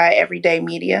to you by Everyday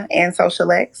Media and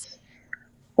Social X.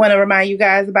 Want to remind you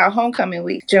guys about Homecoming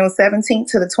Week, June 17th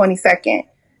to the 22nd.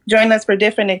 Join us for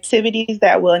different activities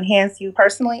that will enhance you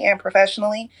personally and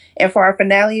professionally, and for our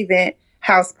finale event,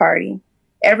 House Party.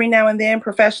 Every now and then,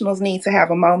 professionals need to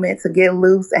have a moment to get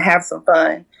loose and have some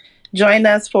fun. Join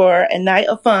us for a night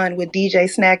of fun with DJ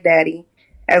Snack Daddy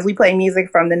as we play music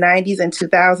from the 90s and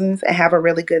 2000s and have a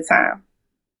really good time.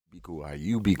 be cool. How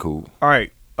you be cool? All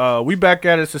right. We back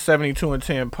at it. It's the 72 and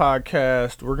 10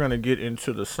 podcast. We're going to get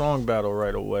into the song battle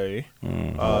right away.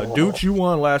 Dude, you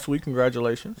won last week.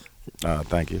 Congratulations.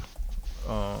 Thank you.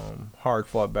 Hard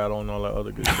fought battle and all that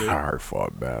other good shit. Hard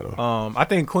fought battle. I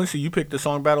think, Quincy, you picked the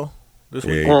song battle this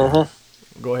week. Yeah.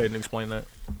 Go ahead and explain that.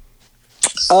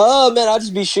 Oh man, I'll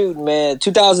just be shooting, man.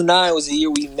 2009 was the year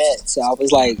we met, so I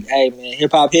was like, "Hey, man,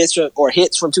 hip hop hits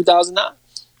from 2009."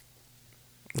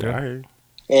 Yeah, I hear you.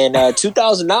 And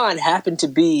 2009 happened to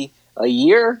be a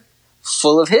year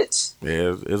full of hits,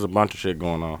 Yeah, there's a bunch of shit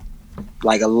going on.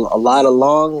 like a lot of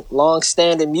long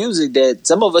standing music that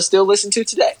some of us still listen to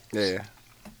today. Yeah,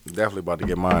 definitely about to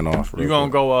get mine off. You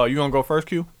gonna go? You gonna go first,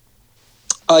 Q?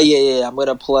 Oh yeah. I'm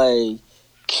gonna play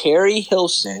Carrie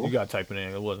Hilson. You gotta type it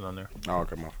in. It wasn't on there. Oh,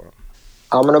 okay, my fault.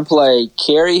 I'm gonna play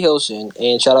Carrie Hilson,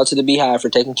 and shout out to the Beehive for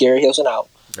taking Carrie Hilson out.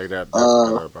 They about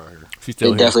here. She's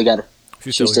still They here. definitely got her.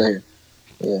 She's She's still here.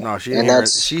 Yeah. No, she And here.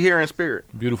 that's- She here in spirit.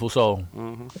 Beautiful soul.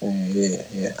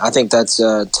 Yeah. I think that's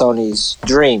Tony's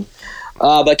dream.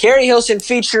 But Carrie Hilson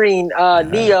featuring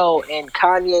Neo and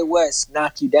Kanye West,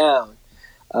 "Knock You Down,"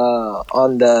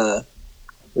 on the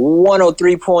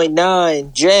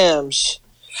 103.9 Jams.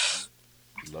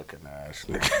 Looking ass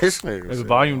nigga. This nigga Is the said-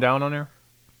 volume down on there?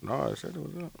 No, I said it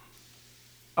was up.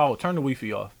 Oh, turn the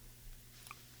Wi-Fi off.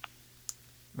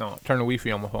 No, turn the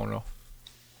Wi-Fi on my phone off.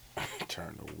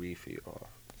 Turn the Wi-Fi off.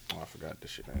 Oh, I forgot this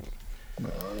shit ain't.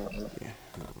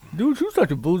 Dude, you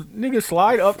such a boost. Nigga,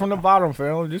 slide up from the bottom,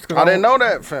 fam. Just cause I didn't know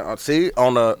that. Fam. See,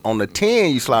 on the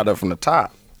 10, you slide up from the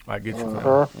top. I get you, fam.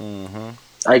 All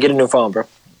right, get a new phone, bro.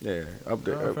 Yeah,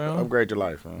 fam. upgrade your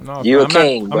life, fam. No, You a I'm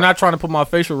king, Not, bro. I'm not trying to put my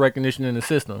facial recognition in the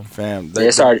system. Fam, Yeah,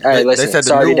 it's already- hey, listen, they said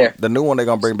it's already there. the new one they're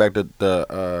gonna bring back the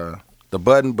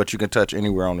button, but you can touch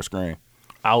anywhere on the screen.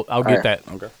 I'll get Alright. that.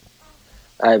 Okay.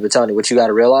 All right, but Tony, what you got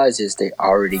to realize is they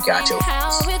already got your.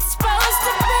 Oh,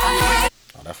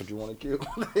 that's what you want to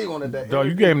kill. He wanted that. Dog,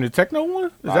 you gave him the techno one?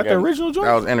 Is that the original joint?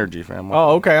 That was energy, fam.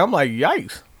 Oh, okay. I'm like,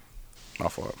 yikes. My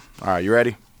fault. All right, you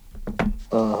ready?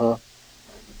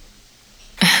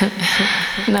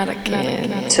 Not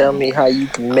again. Tell me how you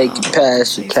can make it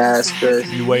past your Casper.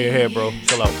 You way ahead, bro.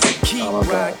 Chill out. Keep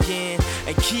rocking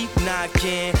and keep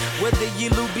knocking. Whether you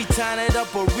Louboutin it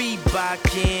up or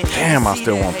Reebokin. Damn, I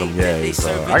still want them yays.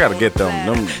 I gotta get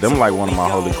them. Them like one of my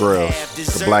holy grails.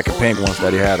 The black and pink ones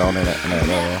that he had on in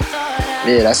that.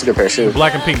 Yeah, that's a good pair of shoes.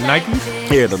 Black and pink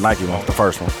Nikes? Yeah, the Nike one, the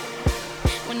first one.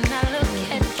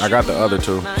 I got the other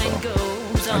two.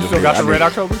 So. You still got the Red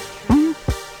October?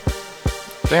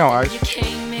 They on ice.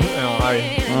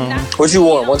 What you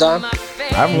wore one time? I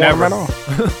haven't worn them at all.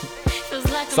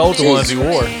 Sold the ones he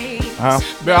wore. Huh?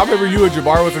 Man, I remember you and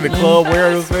Jabbar was in the club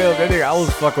wearing those films. That nigga, I was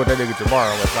fucking with that nigga Jabbar.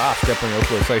 I was like, I'll step on your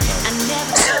foot, say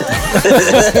something.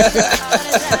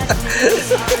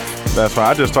 That's fine.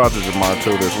 I just talked to Jamar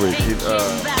too this week.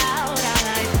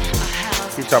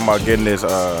 He talking about getting this.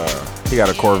 He got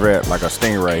a Corvette, like a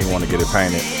Stingray. He want to get it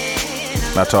painted.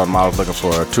 And I told him I was looking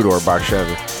for a 2-door box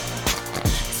Chevy.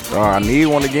 I need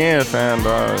one again, fam.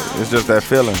 It's just that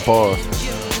feeling. Pause.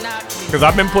 Because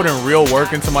I've been putting real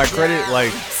work into my credit.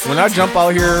 Like, when I jump out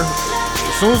here,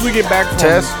 as soon as we get back from...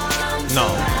 Test? No.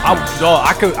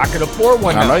 I could afford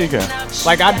one now. I know you can.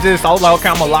 Like, I was like, okay,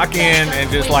 I'm going to lock in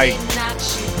and just, like...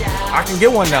 I can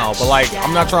get one now, but, like,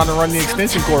 I'm not trying to run the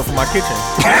extension cord for my kitchen.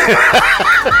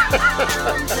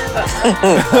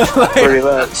 Pretty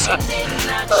much.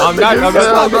 I'm not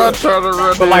trying to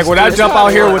run. But like when I jump out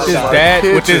here with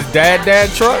this dad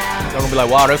truck, I'm gonna be like,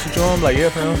 wow, that's what you on? I'm like, yeah,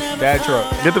 fam, dad truck.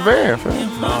 Get the van,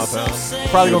 fam. Nah, fam.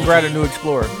 Probably gonna grab a new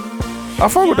Explorer. I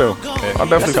fuck with them. I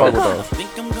definitely fuck with those.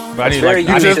 But I need very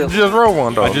like, unique. Just roll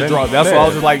one though. I just dropped. That's why I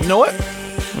was just like, you know what?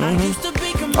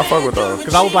 I fuck with those.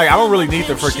 Because I was like, I don't really need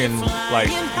the freaking like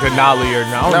Denali or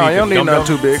no. No, you don't need the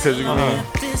nothing too big because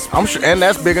I'm sure, and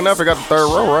that's big enough. It got the third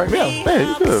row, right? Yeah.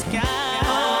 You good.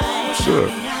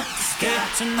 Good.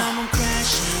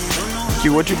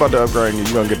 Q, what you about to upgrade? You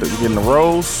gonna you getting the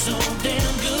rolls?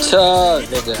 So,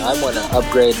 nigga, I want to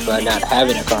upgrade by not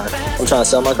having a car. I'm trying to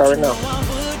sell my car right now.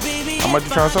 How much you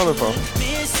trying to sell it for?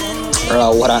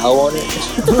 What I owe on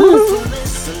it.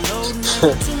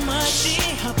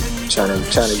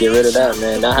 trying to get rid of that,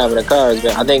 man. Not having a car is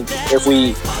bad. I think if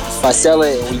I sell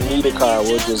it and we need a car,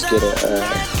 we'll just get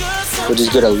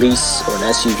a lease or an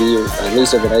SUV, or a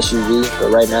lease of an SUV.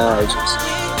 But right now, it's just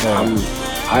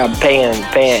I'm paying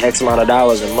X amount of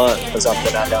dollars a month for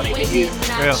something I don't even use.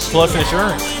 Yeah, plus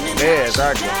insurance. Yeah,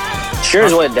 exactly.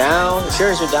 Insurance went down.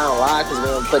 Insurance went down a lot because we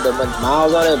don't put that much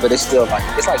miles on it. But it's still like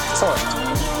it's on.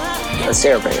 It's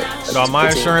terrible. No, my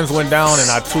insurance went down and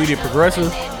I tweeted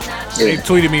Progressive. They Yeah.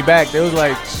 tweeted me back. They was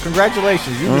like,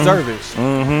 congratulations, you deserve it.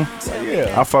 Mm-hmm.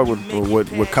 Yeah. I fuck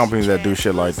with companies that do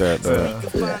shit like that.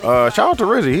 Shout out to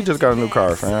Rizzy. He just got a new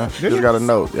car, fam. He just got a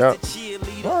note. Yep.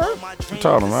 All right. I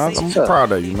told him, man. I'm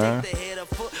proud of you, man.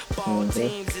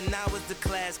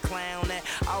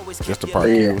 Just the part.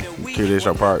 Yeah. Q, this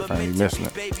your part, fam. You missing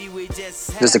it.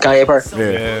 Just the Kanye part.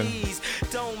 Yeah.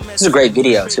 This is a great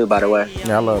video too, by the way.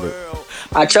 Yeah, I love it.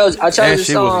 I chose And this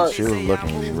song. she was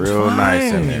looking real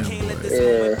nice in there.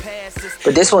 Yeah.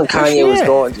 But this one Kanye was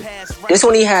going. This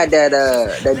one he had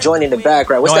that joint in the back,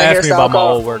 right? What's Don't that ask me hairstyle about my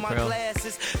old called? work, man.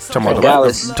 Talking about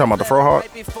Dallas. the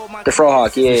Frohawk? The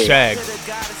Frohawk, yeah. Shag.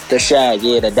 The shag,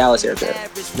 yeah, the Dallas haircut.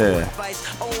 Yeah.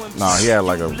 Nah, he had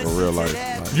like a real life.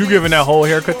 You giving that whole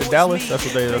haircut to Dallas? That's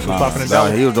what's popping in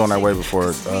Dallas. He was doing that way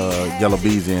before Yellow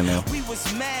Beezy in there.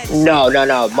 No.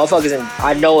 Motherfuckers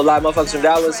I know a lot of motherfuckers from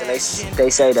Dallas, and they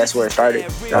say that's where it started.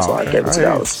 That's why I gave it to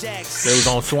Dallas. They was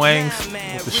on swings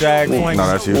with the shag swings. No,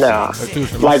 that's Houston. Nah. That's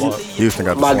Houston. Like, Houston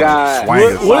got the my swing. guy.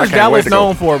 Swangers. What I is can't Dallas wait to go.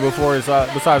 known for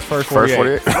besides First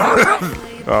 48? First 48?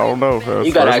 I don't know.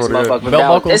 You gotta ask motherfuckers from Belt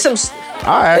Dallas. buckles? It's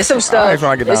some stuff.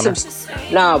 When I get down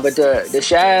there. Nah, but the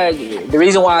shag. The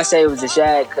reason why I say it was the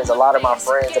shag because a lot of my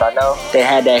friends that I know they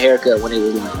had that haircut when they were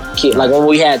like kid. Like when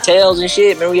we had tails and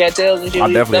shit. Remember we had tails and shit.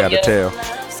 I definitely had a tail.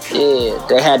 Yeah,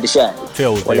 they had the shag.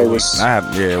 Tail was when dead it weak. was.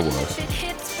 It was.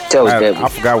 Tail was dead I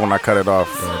weak. forgot when I cut it off.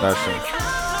 That shit.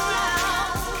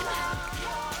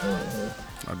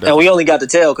 And we only got the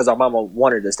tail because our mama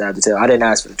wanted us to have the tail. I didn't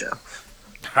ask for the tail.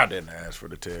 I didn't ask for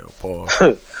the tail, Paul.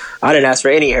 I didn't ask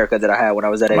for any haircut that I had when I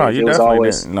was that age. No, you it was definitely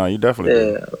always, didn't. No, you definitely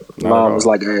didn't. Mom was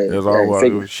like, hey, it was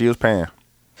all she was paying.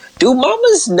 Do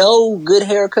mamas know good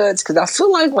haircuts? Because I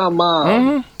feel like my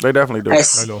mom. They definitely do. They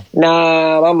do.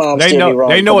 Nah, my mom They steered me know. wrong.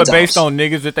 They know a it couple based times. on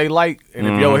niggas that they like, and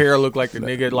if your hair look like the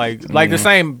nigga, like the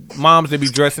same moms that be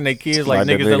dressing their kids like Like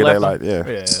the niggas that nigga left they like, them.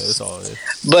 yeah. That's all it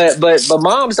is. But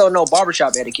moms don't know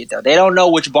barbershop etiquette though. They don't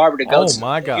know which barber to go Oh, to.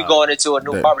 my God. You going into a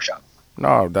new barbershop.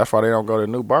 No, that's why they don't go to the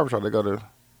new barbershop. They go to.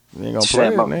 You ain't gonna play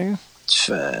it,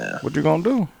 nigga. What you gonna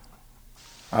do?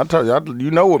 I tell you,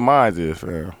 you know what mine is,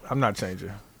 fam. I'm not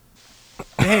changing.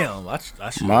 Damn, I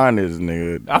should. Mine is,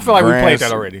 nigga. I feel like we played that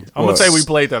Grand- already. I'm gonna say we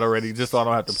played that already, just so I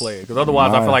don't have to play it. Because otherwise,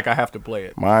 I Mine- feel like I have to play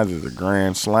it. Mine is a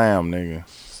grand slam, nigga.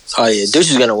 Oh yeah, Deuce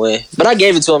is gonna win. But I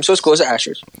gave it to him, so it's cool. It's an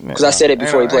asterisk because I said it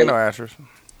before he played. Ain't no it. asterisk.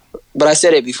 But I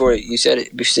said it before you said it.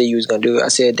 You said you was gonna do it. I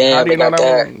said, How damn, do they you know got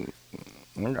that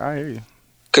that. one? I hear you.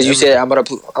 Because you said I'm gonna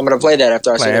play that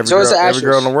after I Playing said it. every, So it's an girl, every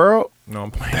girl in asterisk. the world. No,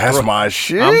 I'm playing. That's my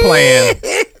shit. I'm playing.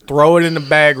 Throw it in the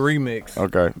bag remix.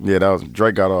 Okay, yeah, that was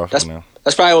Drake got off. That's now.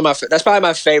 that's probably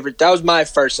my favorite. That was my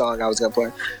first song I was gonna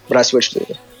play, but I switched to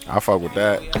it. I fuck with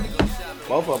that.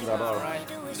 Both of them got off.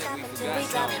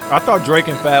 I thought Drake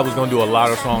and Fab was gonna do a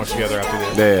lot of songs together after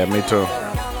this. Yeah, me too.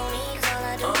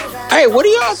 Hey, what do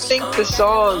y'all think the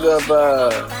song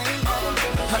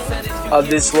of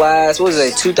this last, what was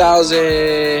it,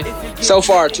 2000, so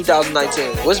far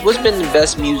 2019? What's been the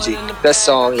best music, best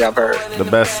song y'all heard? The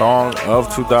best song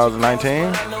of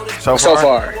 2019 so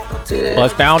far. Yeah.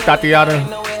 Bust down, Tatiana.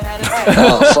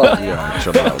 Oh, fuck. Yeah,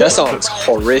 chill out. That song's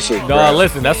horrific, Dog, bro.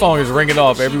 listen, that song is ringing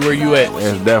off everywhere you at.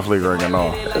 It's definitely ringing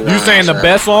off. You saying the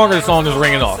best song or the song is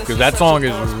ringing off? Because that song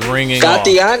is ringing off.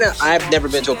 Tatiana, I've never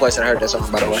been to a place and heard that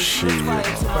song, by the way. Shit,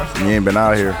 you ain't been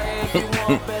out here.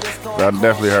 I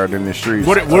definitely heard in the streets.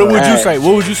 What would you say?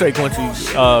 What would you say,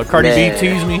 Quincy? Cardi Man. B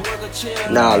tease me?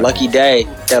 Nah, Lucky Day.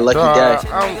 That Lucky Day.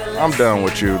 I'm done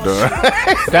with you, done.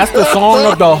 That's the song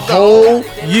of the whole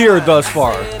year thus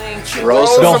far. Rose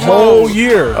The whole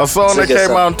year. A song that It's a good came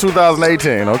song. out in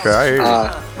 2018. Okay, I hear you.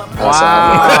 Wow.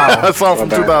 A song from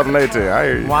 2018. I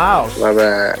hear you. Wow. My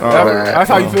bad. That's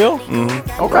how you feel?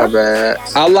 My bad.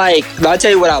 I'll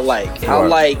tell you what I like. I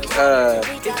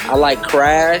like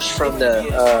Crash from the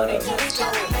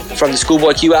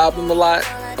Schoolboy Q album a lot.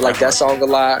 I like that song a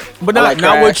lot. But I not, like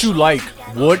not Crash. what you like.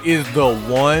 What is the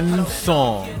one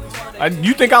song?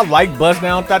 You think I like Bust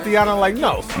Down Tatiana? Like,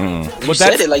 no. You But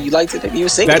said that's, it like you liked it. You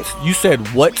sing it. you said,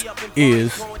 what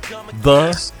is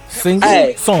the single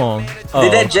Hey, song of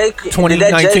did that J-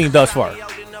 2019 thus far?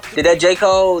 Did that J.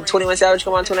 Cole 21 Savage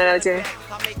come out in 2019?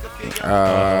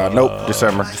 Nope,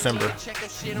 December. December.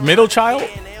 Middle Child?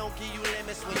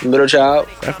 Middle Child.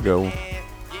 That's a good one.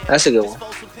 That's a good one.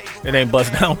 It ain't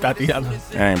Bust Down Tatiana.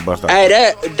 I ain't bust out. Hey,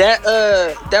 that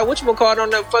whatchamacallit on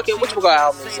the fucking whatchamacallit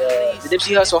album is the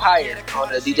Nipsey Hussle Higher on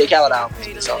the DJ Khaled album.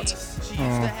 is the song.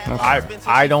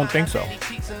 I don't think so.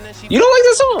 You don't like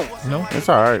that song? No. It's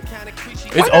all right.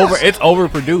 It's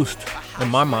overproduced in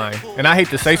my mind. And I hate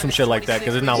to say some shit like that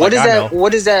because it's not What like is I that? know.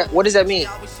 What does that mean?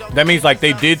 That means like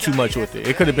they did too much with it.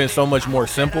 It could have been so much more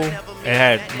simple and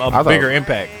had a bigger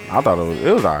impact. I thought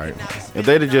it was all right. If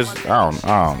they'd have just, I don't.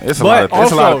 It's a But lot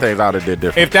also, of things I would have did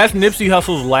different. If that's Nipsey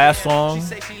Hussle's last song,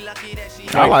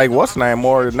 I like what's the name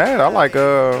more than that. I like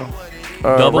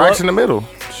Double Racks Up? in the Middle.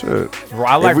 Shit.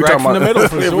 I like If we Racks talking in the about- Middle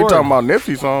for If sure. we talking about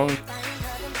Nipsey songs,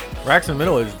 Racks in the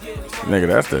Middle is nigga,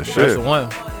 that's the that's shit. the one.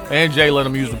 And Jay let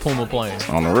him use the Puma plane.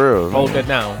 On the real. Hold nigga. that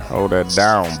down. Hold that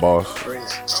down, boss.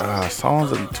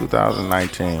 Songs of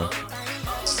 2019.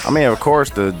 I mean, of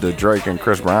course, the Drake and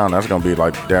Chris Brown. That's gonna be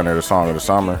like down there the song of the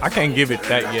summer. I can't give it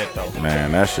that yet though.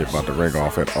 Man, that shit about to ring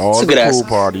off at all That's a the good pool ass-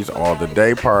 parties, all the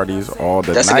day parties, all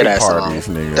the That's a night good ass parties,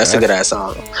 song. nigga. That's a good ass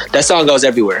song. That song goes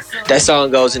everywhere. That song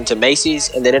goes into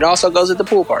Macy's and then it also goes at the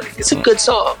pool party. It's a good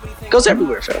song. Goes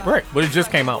everywhere, fam. Right, but it just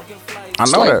came out. I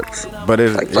know like- that, but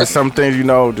it's some things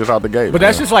just out the gate. But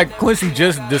that's just like Quincy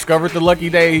just discovered the Lucky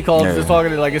Day. He calls this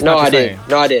talking like it's No, not the I same. didn't.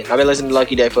 No, I didn't. I've been listening to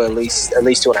Lucky Day for at least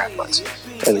 2.5 months.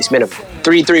 At least minimum.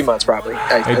 Three months probably.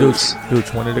 Hey, dude,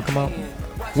 when did it come out?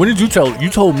 When did you tell? You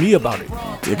told me about it.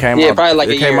 It came Yeah, out. probably like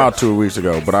it a came year. out 2 weeks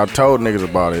ago, but I told niggas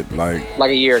about it like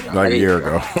a year ago. a year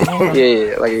ago.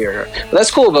 Yeah, like a year ago. But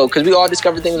that's cool though, because we all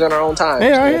discover things on our own time.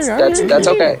 Yeah, I hear you. That's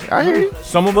okay. I hear you.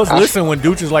 Some of us listen when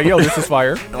Dooch is like, "Yo, this is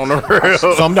fire." On the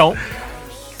real. Some don't.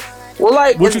 Well,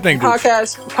 like, What you think, Dooch?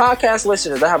 podcast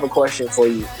listeners, I have a question for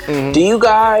you. Mm-hmm. Do you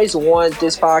guys want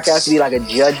this podcast to be like a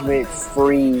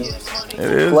judgment-free It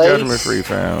is place? judgment-free,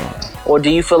 fam. Or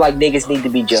do you feel like niggas need to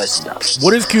be judged now?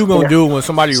 What is Q gonna do when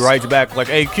somebody writes back like,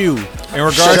 "Hey Q, in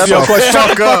regards Shut to your the question, shut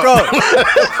the fuck fuck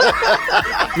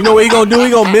up." You know what he gonna do? He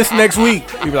gonna miss next week.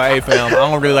 He be like, "Hey fam, I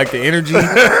don't really like the energy."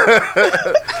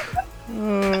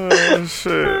 Oh,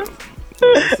 shit.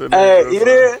 Hey,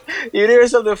 you hear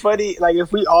something funny? Like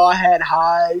if we all had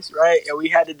highs, right, and we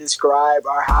had to describe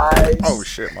our highs, Oh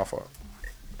shit, my fault.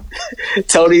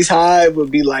 Tony's high would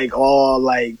be like all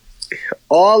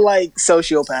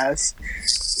sociopaths.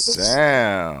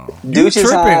 Damn. You Dooch's tripping,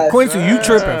 high. Quincy? You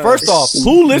tripping? First off,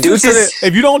 who listens to Dooch's- this?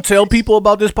 If you don't tell people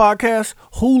about this podcast,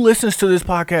 who listens to this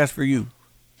podcast for you?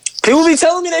 People be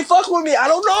telling me they fuck with me. I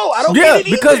don't know. I don't Yeah, get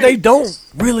it because either. they don't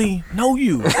really know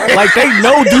you. Like they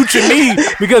know Dooch and me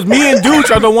because me and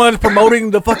Dooch are the ones promoting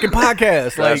the fucking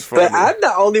podcast. Like, That's funny. But I'm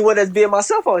the only one that's being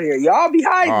myself on here. Y'all be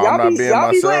high. I'm y'all not be being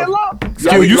y'all be myself. laying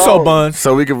low. Q, you so buns.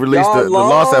 So we can release Y'all the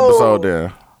lost low. episode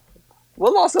then.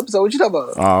 What lost episode? What you talking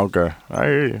about? Oh, okay. I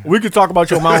hear you. We could talk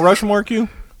about your Mount Rushmore, Q.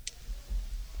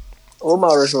 What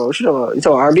Mount Rushmore? What you talking about? You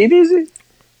talking R&B music?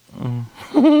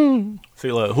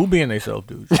 See, look, who being theyself,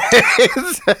 dude?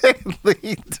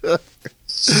 Exactly.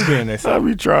 Who being I theyself?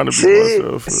 be trying to be See,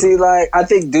 myself. see, like I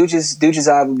think Dooch's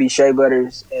eye would be Shea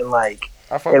Butters and like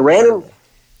I fuck and with random that.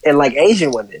 and like Asian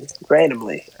women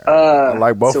randomly. I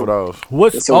like both so- of those.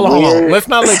 What's It's a hold on? weird- Let's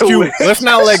not let it's a Q. weird- Let's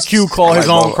not let Q call his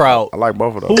own crowd. I like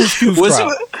both of those. Who's Q's What's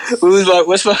crowd?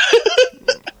 what's I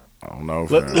don't know,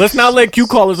 fam. Let's not let Q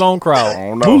call his own crowd. I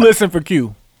don't know. Who listen for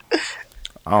Q?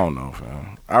 I don't know,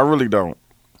 fam. I really don't.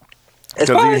 It's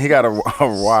Because fine. he got a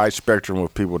wide spectrum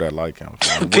of people that like him.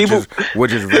 fam, People-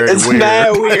 which is very It's weird.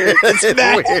 mad weird. It's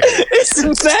mad.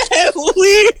 It's mad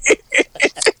weird.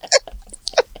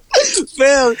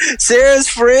 Fam, Sarah's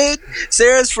friend,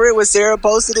 when Sarah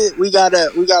posted it, we got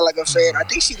like a fan. I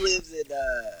think she lives in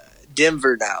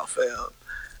Denver now, fam.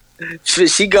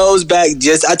 She goes back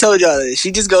I told y'all this.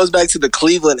 She just goes back to the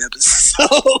Cleveland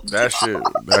episode. That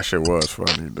shit was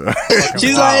funny, though.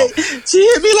 She's like, she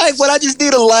hit me like, when I just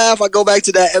need a laugh, I go back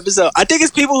to that episode. I think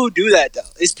it's people who do that though.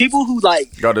 It's people who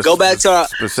like go back to our,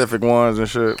 specific ones and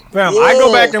shit. Fam, I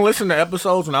go back and listen to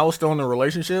episodes when I was still in a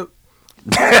relationship.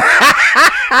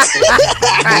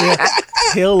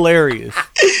 Hilarious.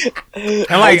 And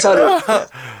like,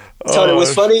 Tony,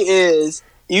 what's funny is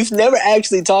you've never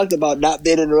actually talked about not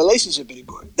being in a relationship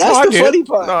anymore. That's I the did. funny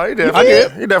part. No, he did. I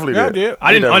did. He definitely yeah, I did. did. I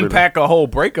He didn't definitely unpack a whole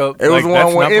breakup. did. It was Like, the one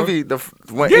that's when not-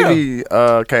 Envy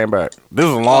came back. This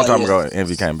was a long time yeah. ago.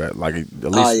 Envy came back, like at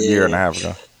least a year and a half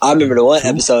ago. I remember the one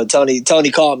episode. Tony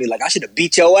called me like, I should have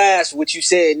beat your ass for what you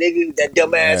said, nigga. That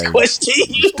dumb ass Man, question.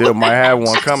 Still might have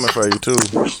one coming for you too.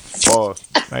 Pause.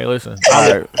 Hey, listen.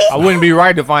 All right. I wouldn't be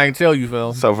right if I ain't tell you,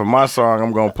 Phil. So for my song,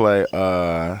 I'm gonna play.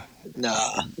 Nah,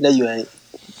 no, you ain't.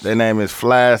 Their name is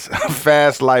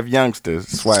Fast Life Youngsters.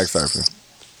 Swag Surfing.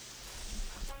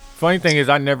 Funny thing is,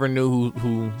 I never knew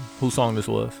who song this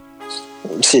was.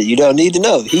 Shit, you don't need to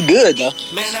know. He good though.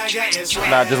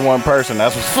 Not just one person.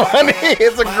 That's what's funny.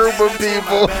 It's a group of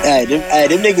people. Hey,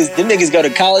 them niggas go to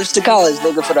college,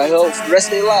 nigga, for the rest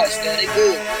of their lives. Man, they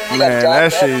good. They Man,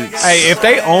 that shit. Hey, if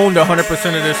they owned 100%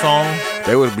 of this song,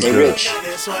 They would be They good. rich.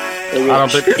 They rich.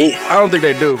 I don't think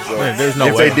they do. So. Man, there's no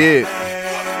if way. they did.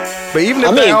 But even if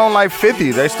I they mean- own like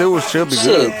 50, they still should be Shit,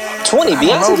 good. 20. know,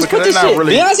 Beyonce just because put this they're not shit.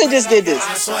 really- Beyonce just did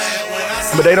this.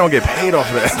 But they don't get paid off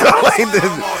of that. Like this.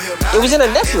 It was in a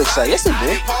Netflix show. Yes, it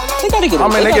did. They gotta get. I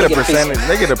mean, they gotta get a piece. percentage.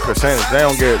 They get a percentage. They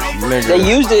don't get nigga. They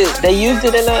used it. They used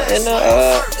it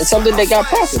in something they got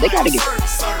profit. They gotta get.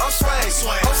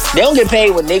 They don't get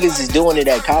paid when niggas is doing it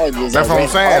at colleges. That's at what I'm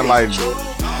saying. random Like, parties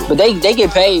and shit. But they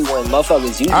get paid when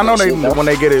motherfuckers use. I know that they shit, though. when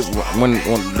they get it when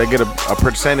they get a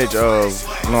percentage of,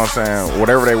 you know what I'm saying,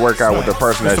 whatever they work out with the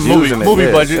person it's that's the using movie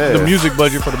it. budget, Yeah. the music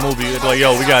budget for the movie. It's like,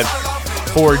 yo, we got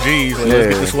 4 G's. Like, let's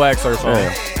get the swag surf on.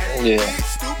 Yeah. Yeah.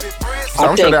 So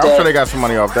I'm think sure they got some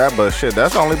money off that, but shit,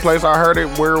 that's the only place I heard it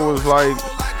where it was like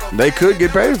they could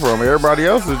get paid from. Everybody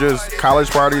else is just college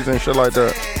parties and shit like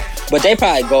that. But they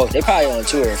probably on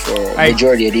tour for Hey,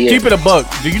 majority of the year. Keep it a buck.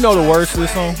 Do you know the words to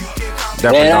this song?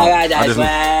 Definitely Man, don't. I got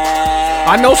that.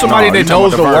 I know somebody No, you that talking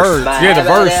knows about the the verse. words. Yeah, the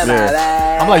verse.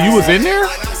 I'm like, you was in there?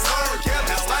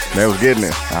 They was getting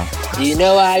it. You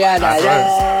know I got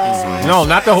that. No,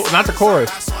 not the chorus.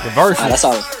 The verse. That's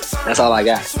all. That's all I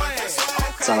got.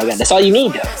 That's all I got. That's all you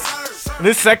need, though.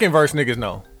 This second verse, niggas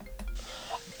know.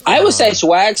 I would say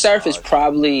Swag Surf is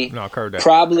probably. No, curve that.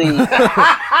 Probably.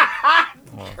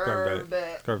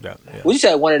 Curve that. Yeah. Would you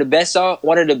say one of the best songs?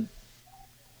 One of the.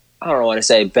 I don't want to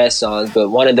say best songs, but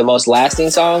one of the most lasting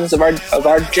songs of our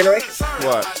generation.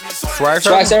 What? Swag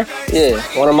Swag Surf? Yeah,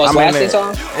 one of the most lasting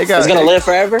songs. It's gonna live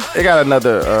forever. It got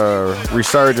another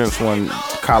resurgence when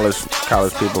college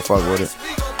people fuck with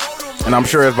it, and I'm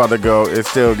sure it's about to go. It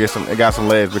still gets some. It got some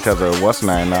legs because of what's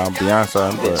name now,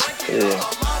 Beyonce,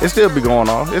 but it still be going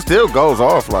off. It still goes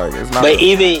off like it's not. But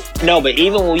even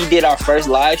when we did our first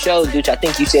live show, dude, I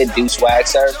think you said do Swag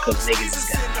Surf because niggas is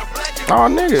gonna. Oh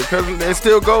nigga, because it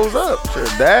still goes up. Shit,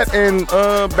 that and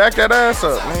back that ass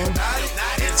up, man.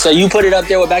 So you put it up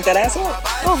there with back that ass up?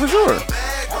 Oh, for sure.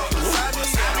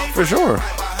 For sure.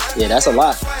 Yeah, that's a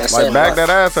lot. That's like back that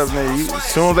ass up, nigga. As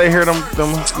soon as they hear them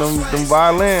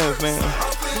violins, man. I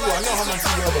know how much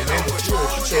you love Amanda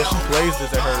Seales. She said she plays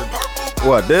this at her.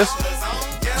 What, this?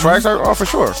 Swag Surf? Oh, for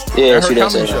sure. Yeah, at her she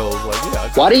does say comedy that. shows. Like,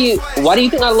 yeah. Why do you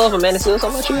think I love Amanda Seales so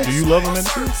much? Do you love Amanda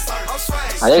Seales?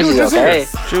 I think she's okay.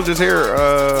 She was just here,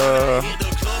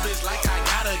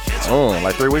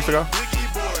 like 3 weeks ago.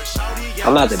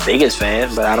 I'm not the biggest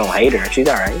fan, but I don't hate her. She's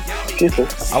alright. She's cool.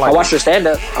 I watched her stand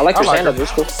up. I like her stand up.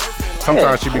 It's cool.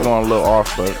 Sometimes she be going a little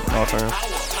off, but you know what I'm saying?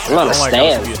 I'm not a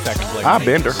stand. I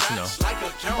bend her.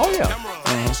 Oh yeah.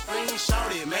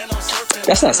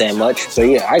 That's not saying much, but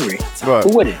yeah, I agree. What?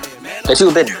 Who wouldn't? If she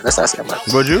was been there, that's not saying much.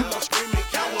 Would you?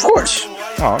 Of course.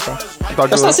 Oh, okay. I thought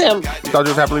That's you not saying. you thought you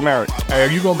was happily married. Hey, are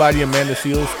you gonna buy the Amanda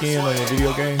Seales skin on your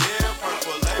video game?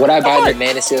 Would I buy the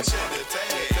Amanda Seales?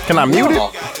 Can I mute it?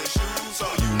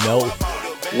 No.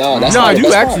 No, that's no. not the You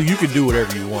best actually part. you could do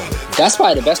whatever you want. That's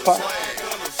probably the best part.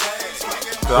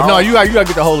 But no, you gotta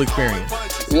get the whole experience.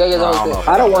 Yeah,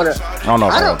 I don't want to. I don't know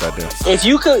if I want that there. If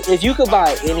you could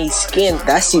buy any skin,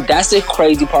 that's the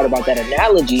crazy part about that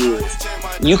analogy is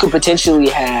you could potentially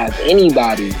have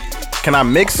anybody. Can I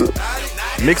mix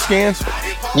skins?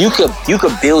 You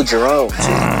could build your own.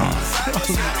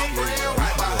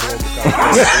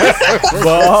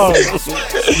 Well,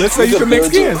 let's say you can mix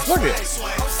skins. Fuck it.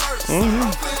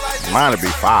 Mine would be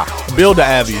fire. Build the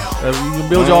Abby. You can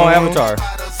build your own avatar.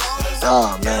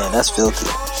 Oh man, that's filthy.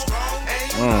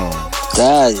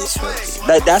 That is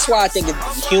filthy. That's why I think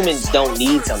humans don't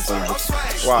need something like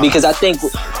that. Wow. Because I think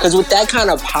because with that kind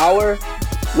of power,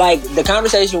 like the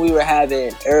conversation we were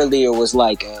having earlier was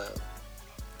like,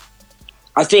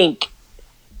 I think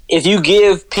if you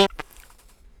give people.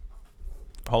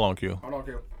 Hold on, Q.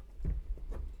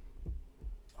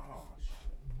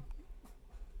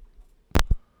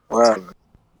 Well,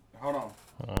 Hold on.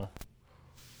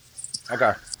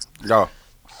 Okay. Go.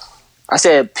 I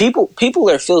said people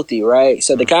are filthy, right?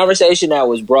 So the conversation that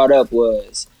was brought up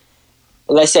was,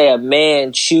 let's say a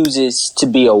man chooses to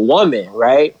be a woman,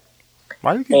 right?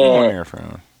 Why you keep going there,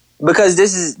 friend? Because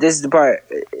this is the part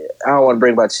I don't want to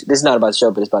bring about. This is not about the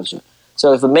show, but it's about the show.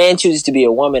 So if a man chooses to be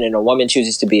a woman and a woman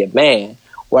chooses to be a man,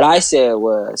 what I said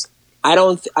was I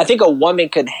think a woman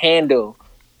could handle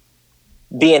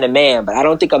being a man, but I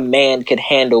don't think a man could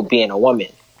handle being a woman.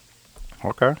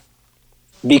 Okay.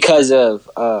 Because of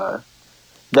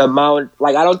the amount,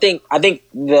 like I think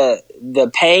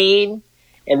the pain,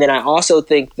 and then I also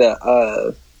think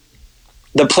the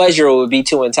pleasure would be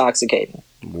too intoxicating.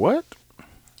 What?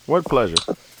 What pleasure?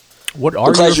 What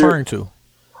are you referring to?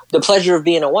 The pleasure of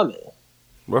being a woman.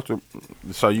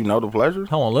 So you know the pleasure?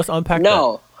 Hold on, let's unpack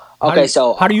No. that. Okay,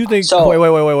 how do you think? So, wait.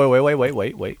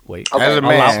 Okay. As a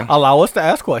man. Allow us to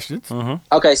ask questions. Mm-hmm.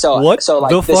 Okay, so What so like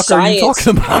the the fuck science, are you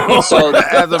talking about? So,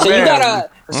 As a so you man. gotta.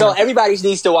 So everybody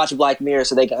needs to watch Black Mirror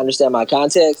so they can understand my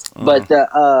context. But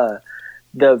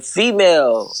the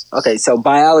female. Okay, so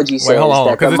biology says Wait, hold on,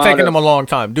 that because the it's amount taking of- them a long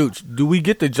time, dude. Do we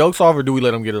get the jokes off or do we let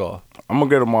them get it off? I'm gonna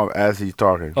get him off as he's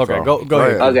talking. Okay, so, go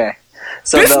ahead. Okay.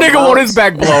 So This the nigga amount- want his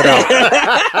back blown out.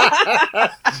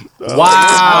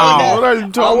 Wow. What are you I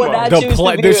talking would about? not choose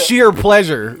to be The a- sheer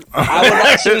pleasure. I would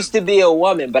not choose to be a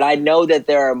woman, but I know that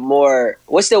there are more.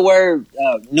 What's the word?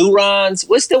 Neurons.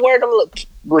 What's the word?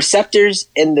 Receptors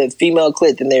in the female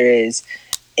clit than there is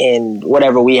in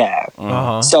whatever we have.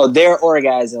 Uh-huh. So their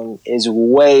orgasm is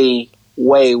way,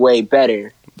 way, way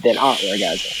better than our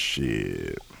orgasm.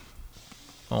 Shit.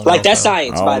 don't Like know, that's fam.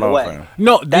 science, I by don't the know, way. fam.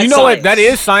 No, That's you know what? science. That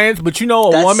is science, but you know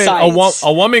a That's woman, science.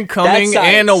 a woman coming That's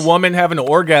and a science. woman having an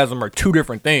orgasm are two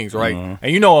different things, right?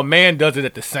 And you know a man does it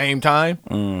at the same time.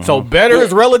 So better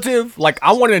is relative. Like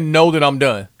I want to know that I'm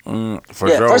done. For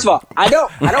Yeah, sure. first of all, I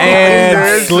don't And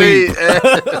have sleep.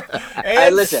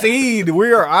 And listen. seed.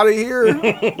 We are out of here.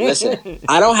 listen.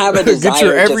 I don't have a desire. Get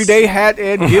your to- everyday hat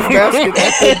and gift basket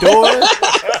at the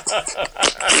door.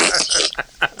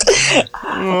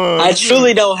 I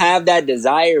truly don't have that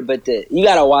desire, but you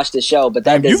gotta watch the show. But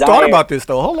that You desire. thought about this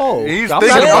though. Hold on. He's I'm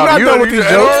thinking not, about I'm it. not done You- with you- these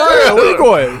jokes. yeah. Where you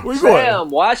going? Where you going? Fam,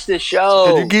 watch the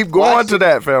show. You keep going Watch to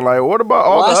that, fam. Like, what about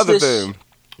all Watch the other this- things?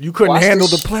 You couldn't Watch handle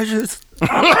this the pleasures.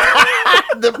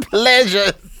 The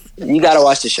pleasure. You gotta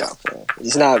watch the show. Fam.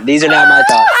 These are not my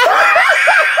thoughts.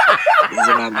 These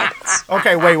are not my thoughts.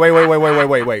 Okay, wait.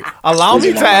 Allow me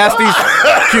These are to not ask these.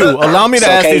 Q, allow me to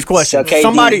So ask K- these questions. so KD,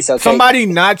 somebody, so K- somebody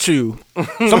not you.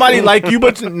 Somebody like you,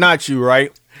 but not you,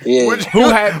 right? Yeah. Who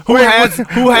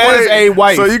has a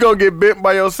wife? So you gonna get bit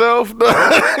by yourself? No,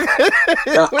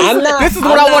 I'm not. This is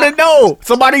what I want to know.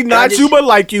 Somebody not just- you, but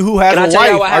like you, who has Can I a tell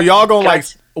y'all wife. what Are y'all gonna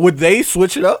happened? like? Would they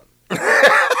switch it up?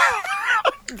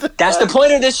 That's the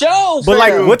point of the show. But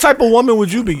like, fam. what type of woman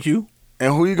would you be, Q?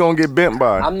 And who you gonna get bent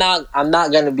by? I'm not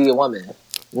gonna be a woman.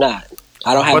 Not.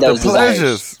 I don't have But the those desires.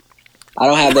 pleasures. I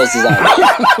don't have those desires.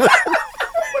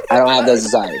 I don't have those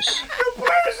desires.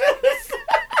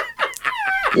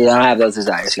 Yeah, I don't have those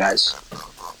desires, guys.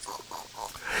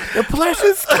 The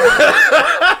pleasures.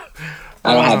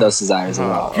 I don't have those desires at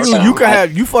all. Q, So, you could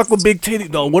have. You fuck with big titty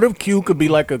though. What if Q could be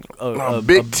like a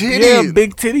big titty. Yeah,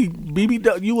 big titty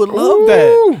BBW. You would love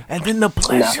that. And then the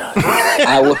pleasure.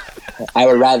 I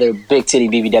would rather big titty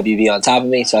BBW be on top of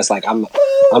me. So it's like I'm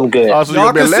good. Also, Y'all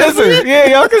you'll be can scissor. lesbian? Yeah,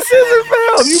 y'all can scissor,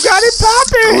 fam. You got it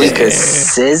popping. We could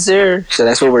scissor. So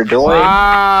that's what we're doing.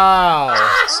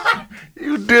 Wow.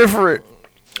 You different.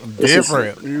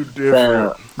 Different. You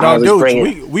different. I No, was dude,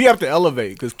 bringing- we have to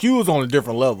elevate because Q is on a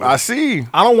different level. I see.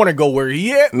 I don't want to go where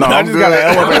he at. No, but I I'm just good. gotta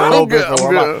elevate a little bit. I'm for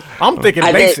good. him. I'm thinking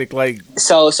I basic, like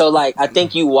So like I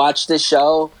think you watch the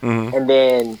show and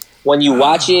then when you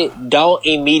watch it, don't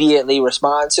immediately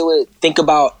respond to it. Think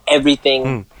about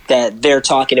everything that they're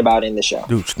talking about in the show.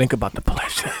 dude, think about the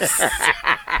pleasures.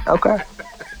 Okay.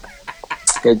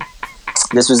 Good.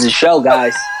 This was a show,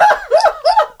 guys.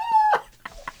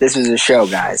 This was a show,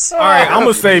 guys. All right, I'm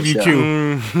gonna save you,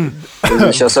 Q. This was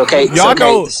a show. So okay, Y'all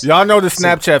know the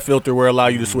Snapchat filter will allow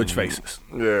you to switch faces.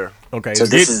 Yeah. Okay, So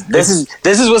this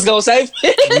is what's gonna save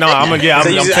me. no. I'm gonna So I'm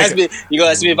you just ask taking- me, you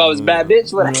gonna ask me if I was a bad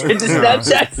bitch when I hit the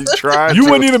Snapchat? You trying You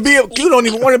to. wouldn't even be. You don't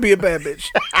even want to be a bad bitch.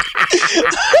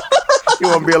 You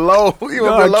want to be a low. You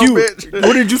want to be a low Q, bitch.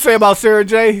 what did you say about Sarah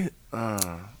J?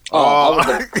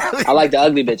 I like the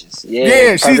ugly bitches. Yeah,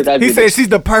 Yeah, perfect ugly he said bitch. she's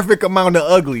the perfect amount of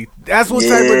ugly. That's what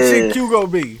type of Yeah. chick Q gonna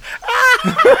be.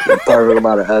 perfect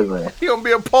amount of ugly. You gonna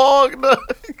be a pog? No.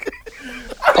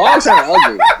 Pogs aren't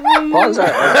ugly. Pogs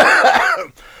aren't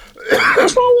ugly.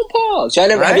 What's wrong with Pogs? Have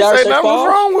I you ever ain't say said nothing was Pogs?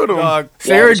 wrong with him. Dog,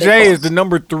 Sarah Yeah, J shit. is the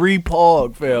number 3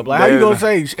 pog, fam. Like, how you Man, gonna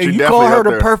say? she And you definitely call her up the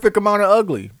there. perfect amount of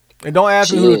ugly. And don't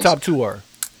ask me She who the is. top 2 are.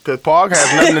 Because Pog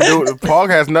has nothing to do with Pog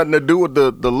has nothing to do with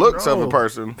the looks of a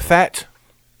person. Fat.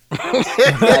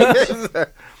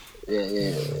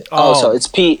 Yeah. Oh, so it's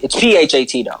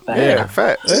PHAT though. Yeah,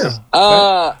 fat.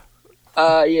 Yeah.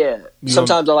 Yeah.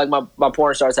 Sometimes I like my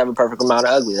porn stars have a perfect amount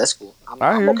of ugly. That's cool.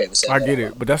 I'm okay with saying I that. get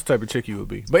it, but that's the type of chick you would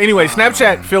be. But anyway,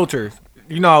 Snapchat filters.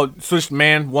 You know, switch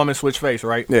man, woman, switch face,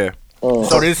 right? Yeah.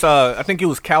 So this, I think it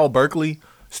was Cal Berkeley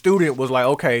student was like,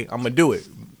 okay, I'm gonna do it.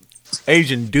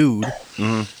 Asian dude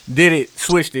did it,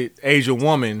 switched it. Asian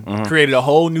woman created a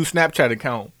whole new Snapchat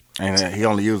account. And he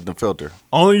only used the filter.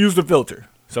 Only used the filter.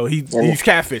 So he's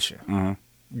catfishing.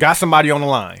 Got somebody on the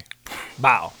line.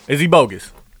 Bow. Is he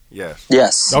bogus? Yes.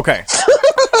 Yes. Okay.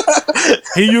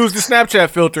 He used the Snapchat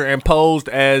filter and posed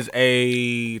as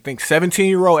a, I think,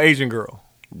 17-year-old Asian girl.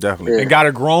 Definitely. And got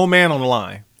a grown man on the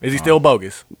line. Is he still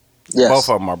bogus? Yes. Both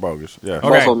of them are bogus. Yeah. Okay.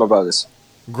 Both of them are bogus.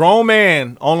 Grown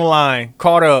man on the line,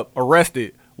 caught up,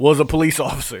 arrested, was a police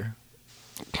officer.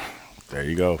 There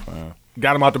you go, fam.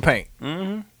 Got him out the paint.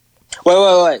 Wait.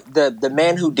 The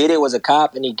man who did it was a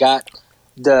cop, and he got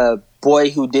the boy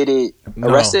who did it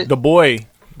arrested. No, the boy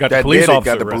got the That police did it,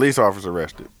 officer got the arrested. police officer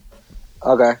arrested.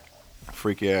 Okay.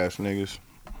 Freaky ass niggas.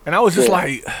 And I was just Yeah.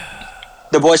 like,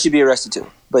 The boy should be arrested too.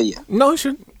 But yeah. no, he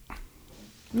shouldn't.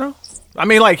 No. I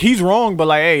mean, like, he's wrong, but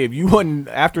like, hey, if you wasn't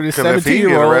after this Because if he get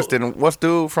 17-year-old arrested, what's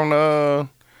dude from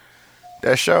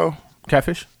that show?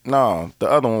 catfish. No, the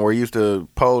other one where he used to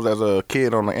pose as a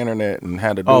kid on the internet and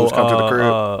had the dudes come to the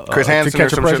crib. Chris to Hansen or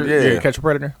catch a some predator. shit. Yeah, catch a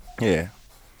predator. Yeah.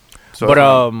 So, But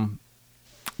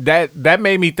that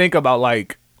made me think about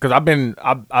like, because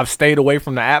I've stayed away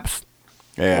from the apps,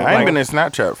 Yeah, I ain't been in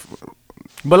Snapchat.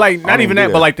 but like not don't even do that,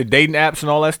 that. but like the dating apps and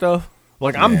all that stuff.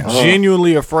 Like I'm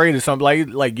genuinely afraid of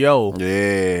something. Like yo,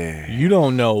 Yeah. you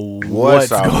don't know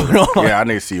What's what's going out? on. Yeah, I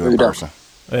need to see you in person.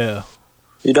 Yeah,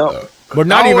 You don't. but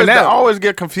not I even always, that. I always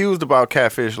get confused about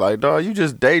catfish. Like, dog, you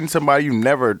just dating somebody, you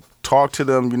never talked to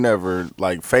them, you never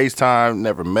like FaceTime,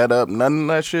 never met up, none of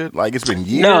that shit. Like, it's been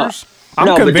years. No. I'm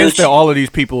No, but convinced dude, that all of these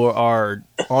people are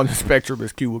on the spectrum,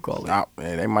 as Q would call it. Nah,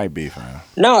 man, they might be, fam.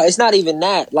 No, it's not even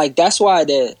that. Like that's why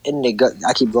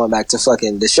I keep going back to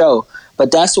fucking the show, but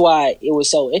that's why it was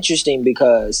so interesting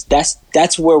because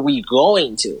that's where we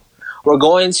going to. We're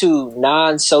going to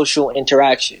non-social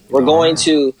interaction. We're going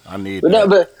to. I need No, that.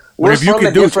 but But we're if you from a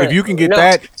can do, different. if you can get no.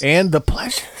 that and the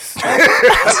pleasures,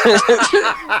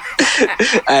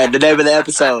 The name of the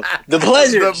episode, the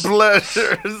pleasures. The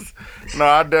pleasures. No,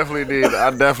 I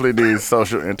definitely need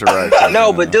social interaction.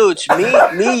 No, man. but dudes,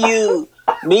 me,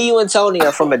 you, and Tony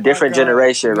are from a different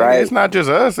generation, Nigga, right? It's not just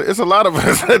us. It's a lot of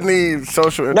us that need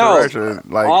social No, interaction.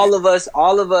 Like, all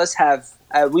of us have.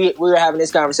 We were having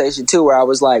this conversation too, where I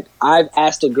was like, I've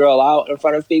asked a girl out in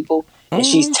front of people, and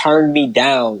she's turned me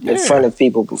down in front of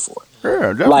people before. yeah,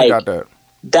 definitely like- got that.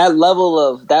 That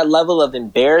level of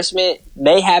embarrassment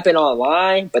may happen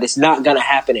online, but it's not gonna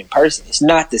happen in person. It's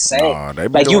not the same. Nah, they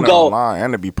be like doing you it go, online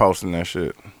and they be posting that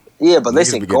shit. yeah, but Niggas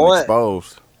listen, be getting going,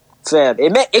 exposed. fam,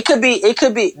 it could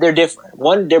be. They're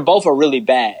different. They're both are really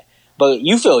bad, but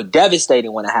you feel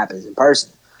devastating when it happens in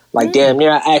person. Like damn near,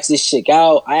 I asked this chick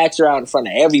out. I asked her out in front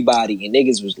of everybody, and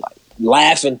niggas was like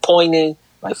laughing, pointing.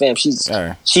 Like fam, she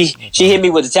hit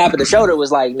me with a tap of the shoulder.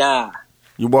 Was like nah.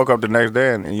 You woke up the next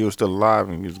day and you were still alive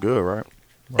and you was good, right?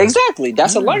 Exactly.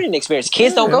 That's a learning experience.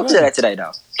 Kids don't go to that today,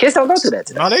 though. Kids don't go to that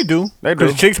today. no, they do. They do.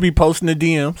 Because chicks be posting the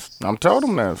DMs. I'm told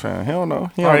him that, fam. He don't know.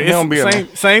 He All don't, right, he don't be in there.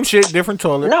 same shit, different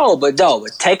toilet. No, but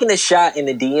taking a shot in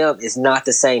the DM is not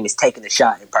the same as taking a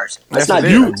shot in person. That's Yes, not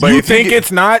it is. you. But You if you think get-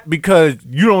 it's not because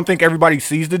you don't think everybody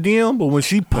sees the DM, but when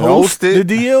she posts the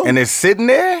DM and it's sitting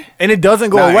there. and it doesn't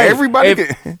go Nah, away. everybody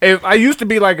if I used to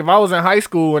be like, if I was in high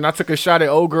school and I took a shot at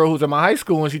old girl who's in my high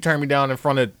school and she turned me down in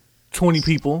front of 20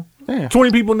 people, Yeah.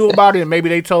 20 people knew about it and maybe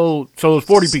they told, so it's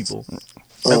 40 people.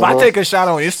 If I take a shot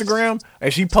on Instagram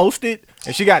and she posted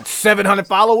and she got 700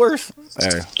 followers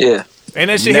Hey, Yeah.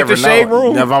 and that shit hit never the shade know.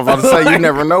 room. Never, I'm about to say you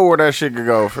never know where that shit could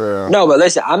go, fam. No, but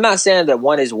listen, I'm not saying that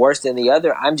one is worse than the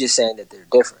other. I'm just saying that they're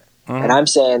different. And I'm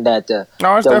saying that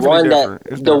No, it's the definitely one different.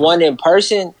 that It's the different. one in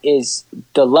person is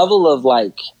the level of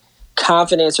like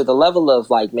confidence or the level of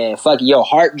like, man, fuck it, your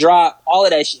heart drop, all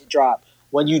of that shit drop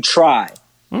when you try.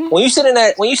 When you send in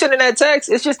that text,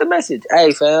 it's just a message.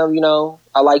 Hey fam, you know,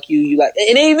 I like you, you like,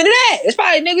 it ain't even that. It's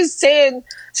probably niggas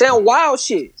saying wild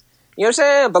shit. You know what I'm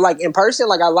saying? But like in person,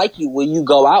 like I like you, will you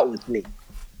go out with me?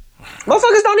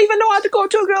 Motherfuckers don't even know how to go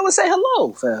to a girl and say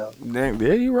hello, fam.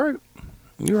 Yeah, you right.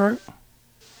 You right.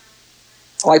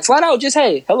 Like flat out, just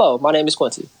hey, hello, my name is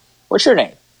Quincy. What's your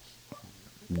name?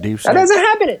 Deep That sense. doesn't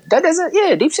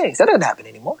happen. Deep sinks. That doesn't happen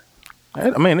anymore.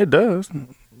 I mean, it does.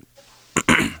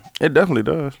 It definitely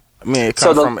does. I mean, it So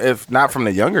comes the- from, if not from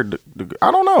the younger,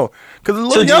 I don't know, because the So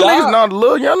little do young y'all- niggas, no, the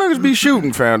little young niggas be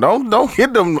shooting, fam. Don't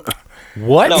hit them.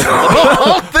 What? No,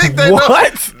 don't think they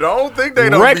What? Don't think they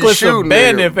don't be Reckless shooting.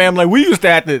 abandon, nigga. fam. Like we used to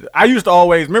have to. I used to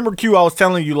always remember Q. I was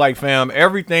telling you, like, fam,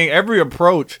 every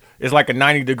approach is like a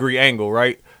 90-degree angle,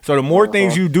 right? So the more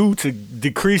things you do to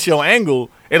decrease your angle,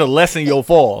 it'll lessen your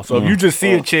fall. So if you just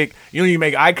see a chick, you don't even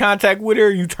make eye contact with her,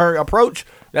 you turn approach.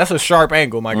 That's a sharp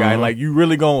angle, my guy. Like you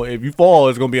really going, if you fall,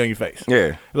 it's gonna be on your face.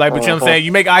 Yeah. Like, but you know what I'm saying?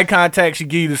 You make eye contact, she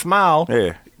give you the smile,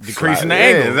 Yeah. decreasing the Yeah,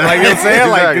 angle. Like you know what I'm saying?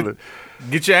 exactly. Like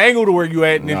get your angle to where you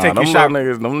at, and then Nah, take them your shot.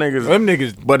 little niggas, Them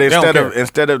niggas, But they don't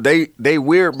instead care. of they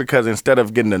weird because instead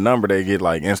of getting the number, they get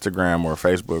like Instagram or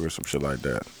Facebook or some shit like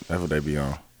that. That's what they be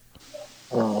on.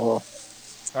 All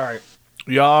right,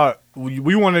 y'all.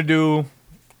 We want to do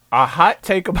a hot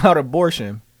take about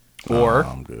abortion, or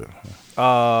I'm good.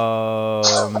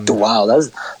 wow,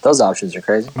 those options are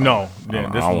crazy. no. Yeah,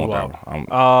 this I one's want wild. that one.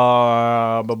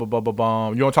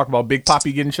 You want to talk about Big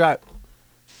Papi getting shot?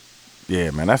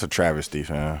 Yeah, man, that's a travesty,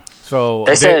 fam. So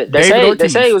They say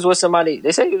Ortiz, he was with somebody.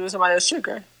 They say he was with somebody else's chick,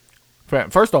 right?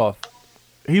 First off,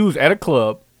 he was at a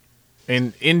club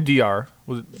in DR.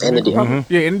 Was it, In the DR.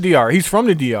 Yeah, in the DR. He's from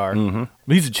the DR.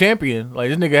 He's a champion. Like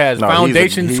this nigga has No,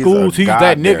 foundation he's a schools. He's god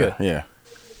that nigga. there. Yeah.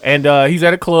 And he's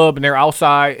at a club and they're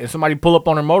outside and somebody pull up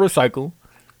on a motorcycle,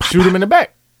 shoot him in the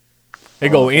back. They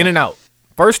go in and out.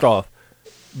 First off,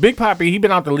 Big Papi, he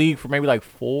been out the league for maybe like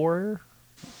 3 or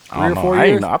 4 I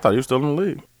years. I thought he was still in the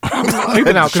league. He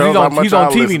been out Shows how because much he's on I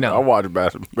TV listen. I now. watch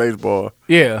baseball.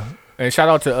 Yeah. And shout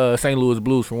out to St. Louis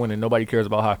Blues for winning. Nobody cares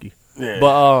about hockey. Yeah.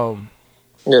 But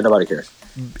yeah, nobody cares.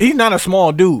 He's not a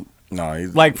small dude. No,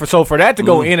 he's Like for that to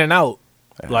go in and out,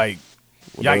 like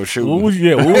they were yikes. shooting. What was they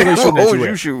shooting at What you was you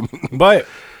at? shooting? But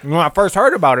when I first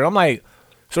heard about it, I'm like,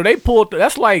 so they pulled.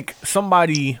 That's like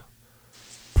somebody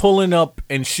pulling up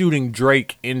and shooting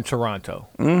Drake in Toronto.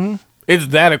 Mm-hmm. It's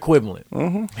that equivalent.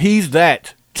 Mm-hmm. He's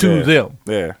that to them.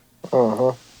 Yeah.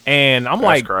 And I'm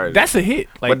like, crazy. that's a hit.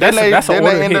 Like But that's then that's they an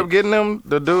order end hit. up getting him,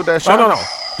 the dude that shot No.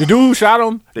 The dude who shot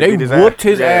him, They they beat his whooped ass?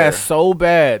 his Yeah. ass so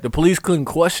bad. The police couldn't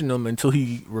question him until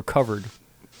he recovered.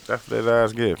 That's what his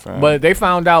ass get, fam. But they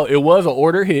found out it was an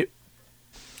order hit,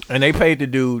 and they paid the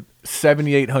dude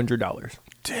 $7,800.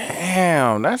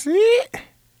 Damn, that's it?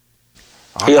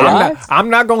 He alive? I'm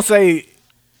not gonna say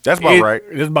That's about right.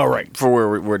 It's about right.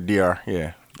 For where DR,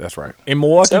 yeah, that's right. In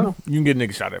Milwaukee, So? you can get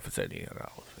niggas shot at for $7,800.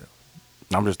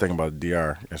 I'm just thinking about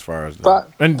DR as far as the...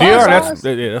 But And Five DR,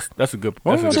 stars? that's a good.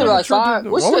 When That's we a Shit, good like five.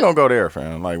 What's when we the- gonna go there,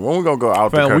 fam? Like, when we gonna go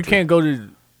out the Fam, country? we can't go to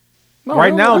No,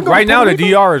 right we now. gonna Right now, the Puerto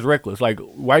Rico. DR is reckless. Like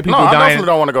white No, people I dying. definitely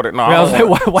don't want to go there. No, Yeah, I I was don't like,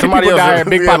 want- white somebody people else, dying,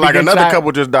 Big yeah, Poppy like getting another shot.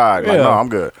 couple just died. Like, Yeah. no, I'm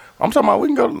good. I'm talking about we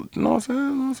can go. You know what I'm saying? You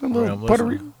know what I'm saying? Little Fam, Puerto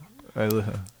listen. Rico. Hey,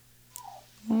 listen. You know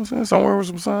what I'm saying? Somewhere with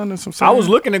some sun and some I sand. was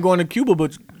looking at going to Cuba,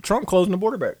 but Trump closing the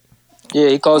border back. Yeah,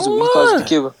 he closed it to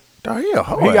Cuba. Oh,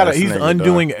 yeah, He's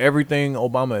undoing everything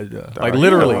Obama has done. Like he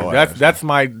literally, a hoe that's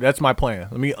my plan.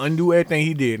 Let me undo everything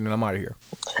he did, and I'm out of here.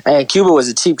 And Cuba was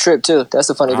a cheap trip too. That's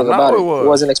the funny I thing know about it it. was. It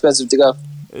wasn't expensive to go.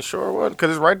 It sure was, because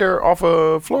it's right there off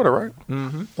of Florida, right?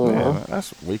 Mm-hmm. Yeah, man,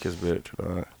 that's weak as bitch.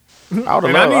 I And I I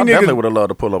need definitely niggas- would have loved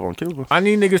to pull up on Cuba. I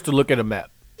need niggas to look at a map.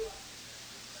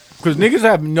 Because niggas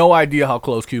have no idea how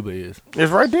close Cuba is.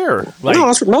 It's right there. Like, No,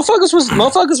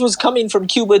 motherfuckers was coming from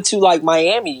Cuba to like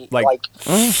Miami, like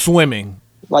swimming.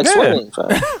 like Yeah. swimming.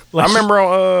 Fam. I remember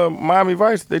on Miami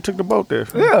Vice, they took the boat there.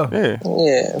 Yeah. Yeah.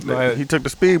 Yeah. Like, He took the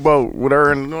speedboat with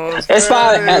her and... It's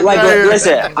probably like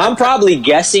listen. I'm probably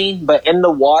guessing, but in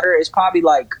the water, it's probably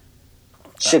like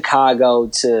Chicago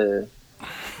to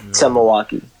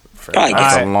Milwaukee. Probably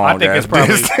That's guessing. a long I think it's ass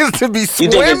probably- distance to be You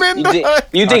think swimming.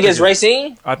 you think it's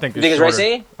Racine? I think You it's think it's shorter.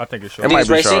 Racine? I think it's It shorter. think might it's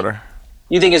be Racine? shorter.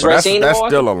 You think it's But that's Racine? in that's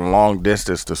Milwaukee? still a long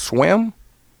distance to swim.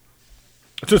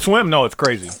 To swim? No, it's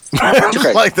crazy.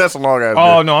 Crazy. Like, that's a long ass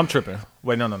Oh, no, I'm tripping.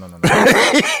 Wait, no.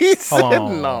 He said,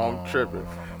 on. no, I'm tripping.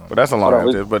 But that's a long Hold on, ass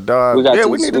we- distance. But, dog, we got yeah, these-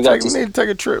 we need we to got take these. we need to take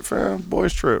a trip, fam.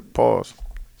 Boys trip. Pause.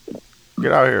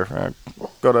 Get out here, fam.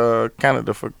 Go to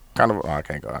Canada for kind of... Oh, I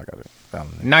can't go. I got it. Down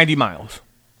there. 90 miles.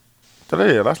 So,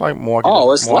 yeah, that's like Milwaukee,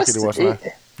 Oh, it's Milwaukee less. to West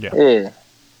Line. Yeah.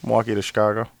 Milwaukee to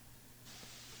Chicago.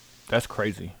 That's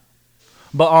crazy.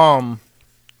 But,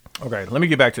 okay, let me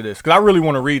get back to this. Because I really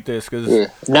want to read this. Because Yeah.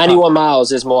 91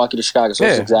 miles is Milwaukee to Chicago. So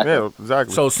it's exactly. Yeah,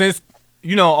 exactly. So since,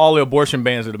 all the abortion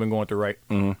bans that have been going through, right?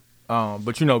 Mm-hmm.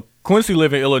 But, Quincy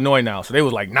live in Illinois now. So they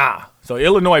was like, nah. So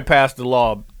Illinois passed the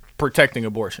law protecting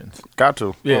abortions. Got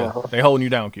to. Yeah, they holding you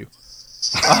down, Q.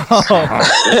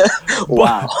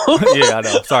 Wow. Yeah, I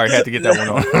know. Sorry, had to get that one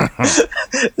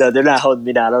on. No, they're not holding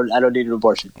me down. I don't need an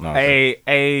abortion. No.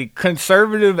 A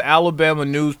conservative Alabama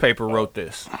newspaper wrote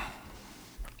this.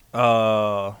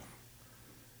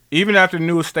 Even after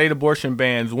new state abortion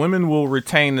bans, women will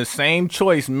retain the same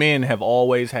choice men have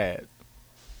always had.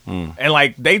 And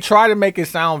like they try to make it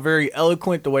sound very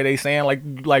eloquent the way they saying,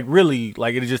 like really,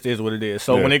 like it just is what it is.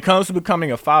 So Yeah. when it comes to becoming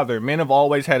a father, men have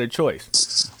always had a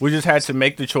choice. We just had to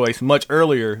make the choice much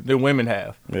earlier than women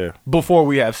have. Yeah. Before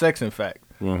we have sex, in fact.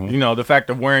 The fact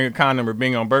of wearing a condom or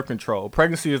being on birth control.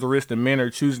 Pregnancy is a risk that men are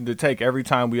choosing to take every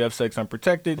time we have sex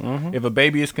unprotected. If a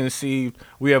baby is conceived,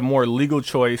 we have more legal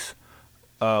choice.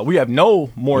 We have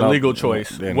no more legal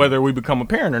choice whether we become a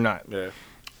parent or not. Yeah.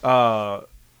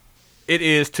 It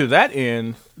is to that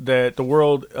end that the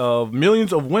world of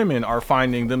millions of women are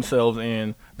finding themselves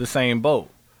in the same boat.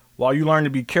 While you learn to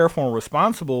be careful and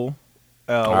responsible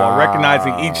while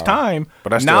recognizing each time, But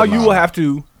that's now still you not. will have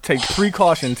to take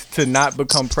precautions to not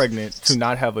become pregnant, to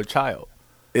not have a child.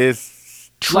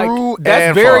 It's true. Like, that's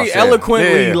and very false, yeah.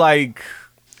 eloquently Yeah. like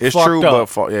It's fucked true, up. but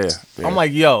false. Yeah. I'm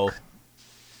like, yo,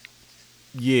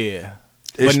 yeah.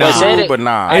 it's but nah. true, but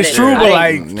nah. It's true, but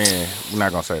like Yeah, we're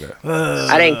not gonna say that.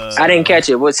 I didn't catch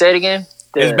it. What? Say it again.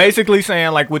 it's basically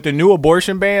saying like with the new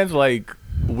abortion bans, like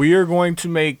we are going to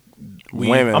make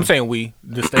Women. I'm saying we,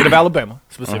 the state of Alabama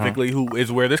specifically, who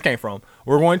is where this came from.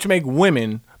 We're going to make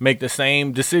women make the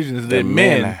same decisions that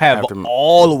men have to-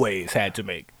 always had to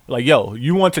make. Like, yo,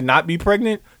 you want to not be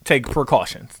pregnant? Take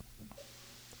precautions.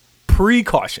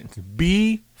 Precautions.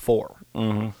 Before.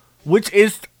 Which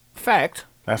is fact,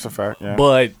 That's a fact. Yeah.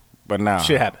 but But now,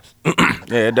 shit happens.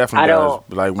 yeah, it definitely does.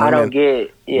 Like I don't women,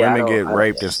 get. Yeah, women I get don't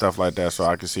raped get and stuff like that. So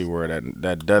I can see where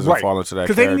that doesn't fall into that.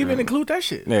 Because they didn't category. even include that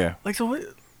shit. Yeah. Like so.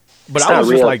 But It's I was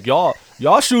not just real. like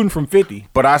y'all shooting from 50.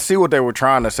 But I see what they were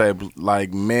trying to say.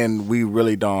 Like men, we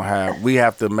really don't have. We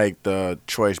have to make the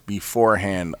choice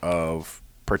beforehand of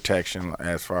protection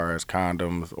as far as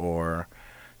condoms or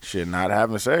shit, not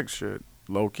having sex. Shit,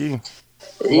 low key.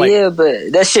 yeah,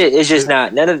 but that shit is just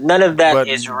not. None of that But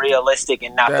is realistic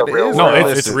and not that the real is No, world.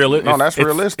 it's realistic. real. No, that's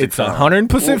realistic, It's fam.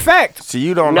 100% fact. See,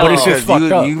 you don't No. know. But it's just because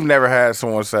fucked up. You've never had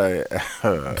someone say,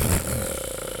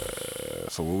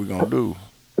 "So what we gonna do?"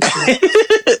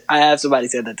 I have somebody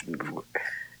said that to me before,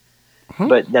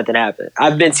 but nothing happened.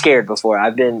 I've been scared before. I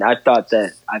thought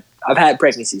that I've had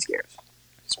pregnancy scares.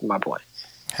 That's my point.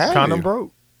 Have Condom you?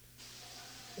 broke.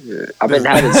 I've been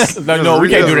having. No, we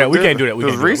can't do that. We This- can't do that. We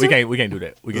this can't do that. recent? We can't do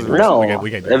that. We can't do that. No, We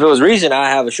can't do if that. it was recent, I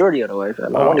have a shorty on the way.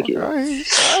 Fam. I want to keep.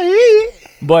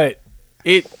 But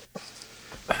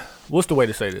what's the way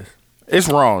to say this? It's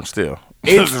wrong still.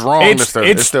 It's- It's wrong. it's-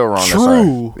 It's still wrong. to say.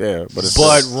 true, Yeah, but it's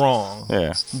But still, wrong.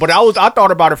 yeah. But I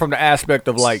thought about it from the aspect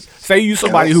of like, say you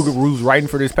somebody who's writing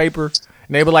for this paper,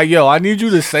 and they be like, "Yo, I need you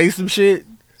to say some shit."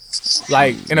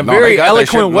 Like in a No, very they got that eloquent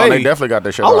shit- no, way. they definitely got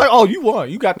that shit. I was right. like, "Oh, you won.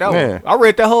 You got that Yeah. one." I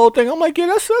read that whole thing. I'm like, "Yeah,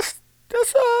 that's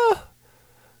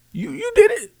you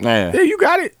did it. Yeah. Yeah, you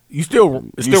got it. It's You still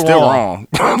still wrong.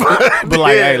 wrong. But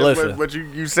like, hey, listen. But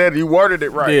you said you worded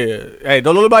it right. Yeah. Hey,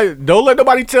 don't let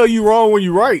nobody tell you wrong when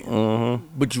you right. Mm-hmm.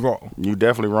 But you wrong. You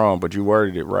definitely wrong, but you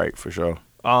worded it right for sure.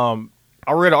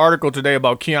 I read an article today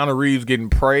about Keanu Reeves getting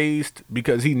praised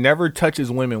because he never touches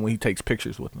women when he takes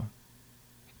pictures with them.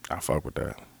 I fuck with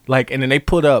that. Like, and then they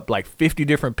put up like 50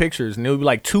 different pictures, and it would be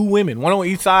like two women, one on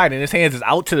each side, and his hands is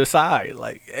out to the side.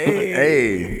 Like,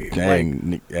 hey,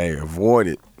 Hey, avoid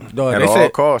it dog, at they all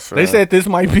said, costs. They said this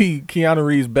might be Keanu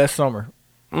Reeves' best summer.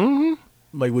 Mm-hmm.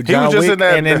 Like with He was John just Wick, in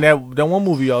that- and then that one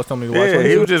movie y'all told me to watch. Yeah, What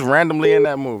he is was it? just randomly in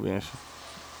that movie. And shit.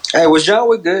 Hey, was John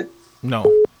Wick good? No.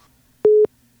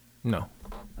 My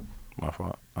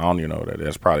fault. I don't even know what that is.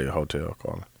 That's probably a hotel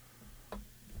calling.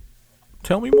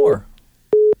 Tell me more.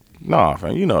 Nah,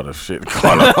 fam, you know the shit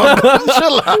going on.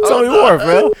 Chill out. Tell me more,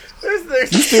 man.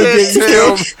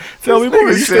 Tell me more.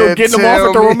 You still getting them off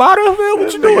at the Ramada, man?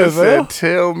 What you doing, man?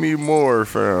 Tell me more,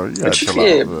 fam. You gotta chill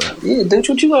Yeah, out, man. yeah, do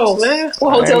what you want, man.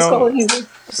 What hotel's know. calling you?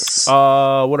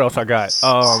 What else I got?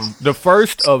 The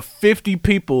first of 50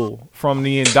 people from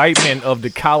the indictment of the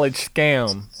college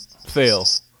scam fell.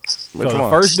 Which So the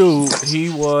one? first dude, he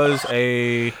was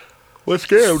What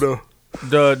scam though?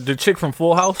 the chick from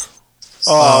Full House.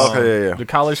 Oh, okay, yeah. The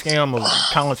college scam of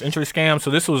college entry scam.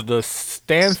 So this was the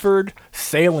Stanford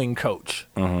sailing coach.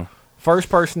 First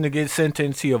person to get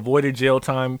sentenced. He avoided jail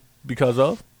time because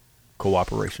of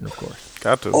cooperation, of course.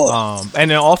 Got to.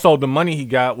 And then also the money he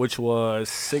got, which was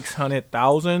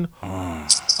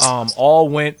 $600,000, all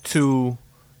went to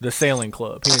the sailing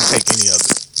club. He didn't take any of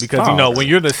it because you know when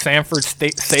you're the Sanford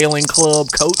State Sailing Club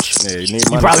coach, Yeah, you need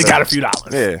you money probably for got that. a few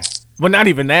dollars. Yeah, Well, not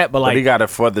even that, but but like he got it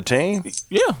for the team.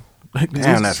 yeah.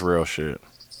 Damn, that's real shit.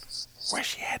 Where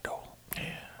she at though?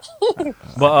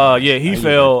 But yeah, he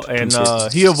fell and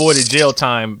he avoided jail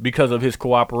time because of his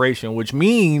cooperation, which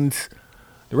means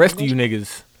the rest of you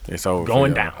niggas It's over. for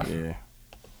Going y'all. down.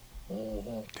 Yeah.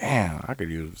 Damn, I could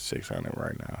use 600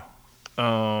 right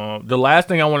now. The last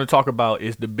thing I want to talk about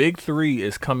is the Big Three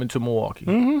is coming to Milwaukee.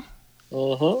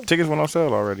 Tickets went on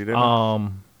sale already, didn't they?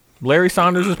 Larry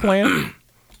Saunders is playing.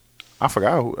 I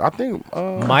forgot who. I think.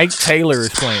 Mike Taylor is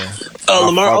playing.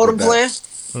 Lamar fuck with Odom that. playing?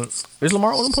 Is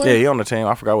Lamar Odom Yeah, playing? he on the team.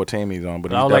 I forgot what team he's on,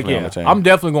 but he's I was like, definitely on yeah, the team. I'm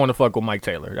definitely going to fuck with Mike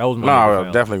Taylor. That was my no, nigga, I'm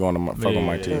fam. definitely going to fuck with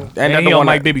Mike Yeah. team. And that he the on one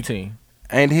Mike that- Bibby team.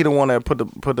 Ain't he the one that put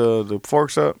the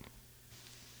forks up?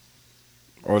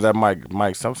 Or was that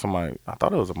Mike? Somebody. I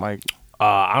thought it was a Mike.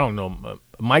 I don't know.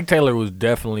 Mike Taylor was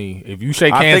definitely. If you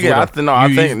shake I hands think. with him, I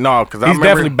you- think no, because I he's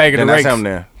remember. definitely bagging then the that's rakes. him.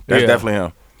 There. That's Yeah. definitely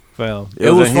him. fam. It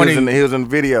was funny. He was in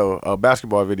video, a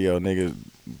basketball video, nigga,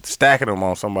 stacking him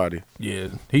on somebody. Yeah,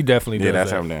 he definitely does Yeah, that's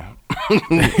that. him there.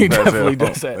 He That's definitely him.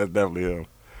 does that. That's definitely him.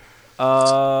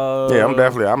 Yeah, Yeah,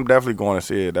 I'm definitely going to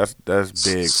see it. That's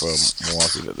big for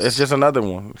Milwaukee. It's just another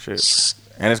one, shit.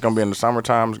 And it's gonna be in the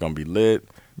summertime. It's gonna be lit.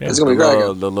 It's gonna be the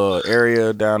great. little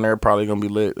area down there probably gonna be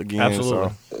lit again.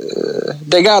 Absolutely. So.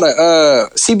 They got a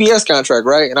CBS contract,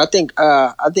 right? And I think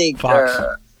Fox.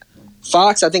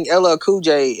 Fox. I think LL Cool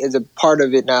J is a part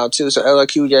of it now too. So LL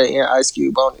Cool J and Ice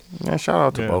Cube on it. Yeah, shout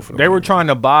out to both of them. They were trying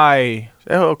to buy.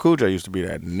 LL Cool J used to be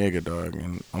that nigga, dog,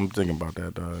 and I'm thinking about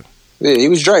that, dog. Yeah, he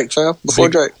was Drake, fam. Before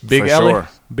Drake. Big For Ellie. sure.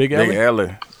 Big Ellie. Big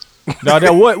Ellie. No,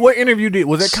 that what interview did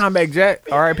was that Comeback Jack?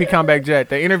 R.I.P. Comeback Jack.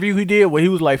 The interview he did where he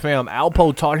was like, "Fam,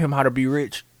 Alpo taught him how to be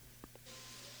rich."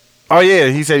 Oh yeah,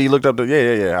 he said he looked up the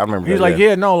yeah. I remember. He's that, like,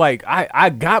 yeah, no, like I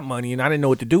got money and I didn't know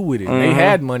what to do with it. They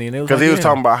had money and it was because like, he was yeah.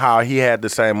 talking about how he had the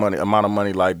same amount of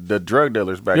money like the drug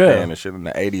dealers back Yeah. then and shit in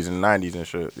the 80s and 90s and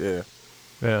shit. Yeah,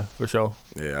 Yeah, for sure.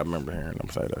 yeah, I remember hearing them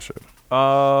say that shit.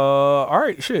 All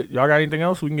right, shit. Y'all got anything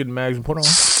else we can get the mags and put on?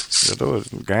 Yeah, there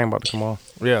was a game about to come on.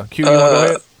 Yeah, Q, you want to go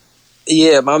ahead?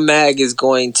 Yeah, my mag is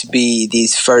going to be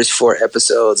these first 4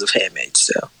 episodes of Handmaid's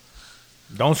Tale.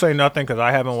 Don't say nothing because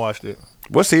I haven't watched it.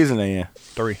 What season they in?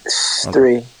 3.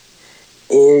 3.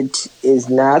 It is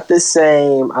not the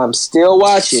same. I'm still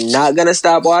watching. Not gonna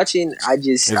stop watching.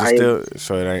 Is it still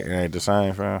so it ain't the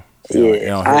same, fam? It Yeah,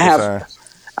 don't hit the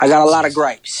I got a lot of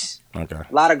gripes. same? Okay.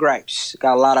 A lot of gripes.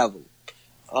 Got a lot of them.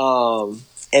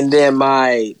 And then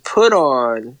my put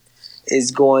on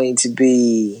is going to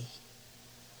be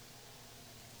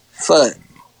fuck.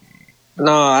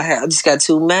 No, I just got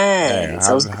 2 Hey, mags.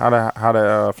 how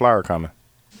the flower coming?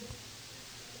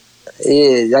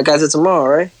 Yeah, I got it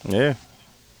tomorrow, right? Yeah.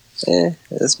 Yeah,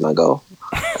 that's my goal.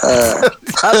 Wow.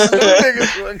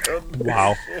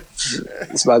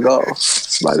 It's my goal.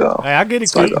 It's my goal. Hey, I get it,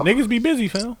 It's my Q. goal. Niggas be busy,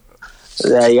 fam.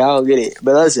 Yeah, y'all don't get it.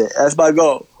 But listen, that's my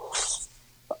goal.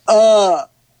 Oh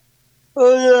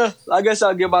yeah. I guess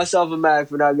I'll give myself a mag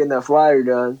for not getting that flyer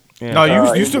done. Yeah.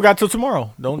 No, you still got till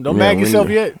tomorrow. Don't mag we yourself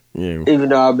need- yet. Yeah. Even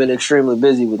though I've been extremely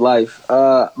busy with life.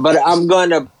 But I'm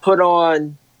gonna put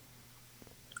on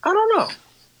I don't know.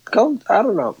 I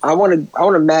don't know. I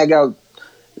wanna mag out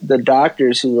the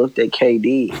doctors who looked at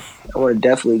KD. I wanna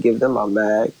definitely give them a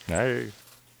mag. Hey.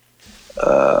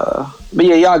 But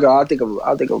yeah, y'all go. I think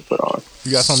I'll put on.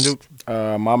 You got something, Duke?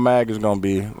 My mag is gonna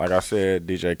be, like I said,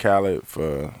 DJ Khaled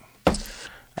for.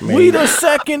 I mean, We the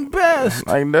second best.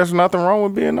 like, there's nothing wrong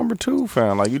with being number 2,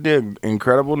 fam. Like, you did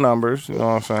incredible numbers. You know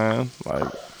what I'm saying? Like,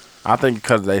 I think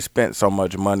because they spent so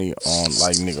much money on,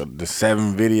 like, nigga, the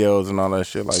 7 videos and all that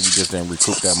shit. Like, you just didn't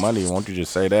recoup that money. Won't you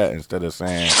just say that instead of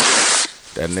saying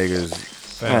that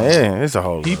niggas? Yeah, it's a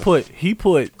whole. He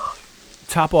put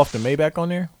top off the Maybach on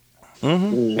there,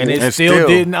 Mm-hmm. and it still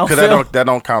didn't because outsell. that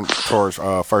don't count towards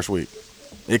first week.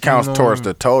 It counts towards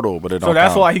the total, but it don't. So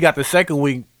that's count. why he got the second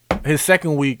week. His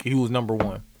second week, he was number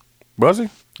 1. Was he?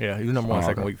 Yeah, he was number 1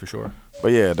 second okay. week for sure.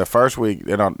 But yeah, the first week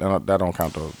that don't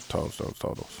count those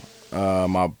totals.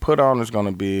 My put on is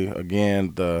gonna be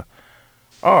again the.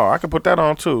 Oh, I could put that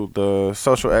on too. The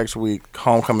Social X week,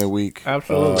 homecoming week.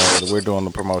 Absolutely. We're doing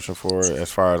the promotion for it.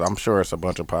 As far as I'm sure, it's a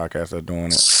bunch of podcasts that are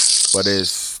doing it, but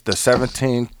it's the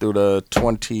 17th through the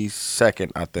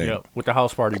 22nd, I think. Yep, with the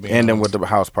house party being Ending on. with the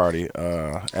house party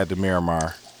at the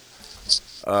Miramar.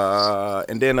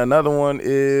 And then another one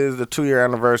is the 2-year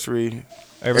anniversary.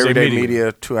 Everyday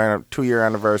Media 2-year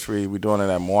anniversary. We're doing it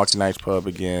at Milwaukee Nights Pub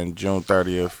again, June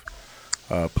 30th.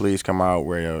 Please come out,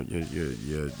 wear your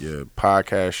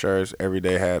podcast shirts,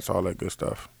 everyday hats, all that good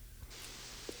stuff.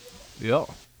 Yep.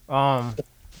 My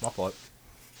fault.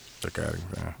 Check out it,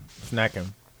 man. Snacking.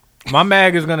 My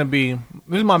mag is gonna be.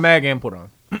 This is my mag input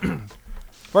on.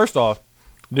 First off,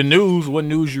 the news. What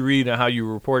news you read and how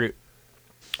you report it.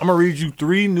 I'm gonna read you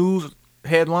 3 news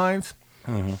headlines.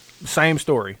 Same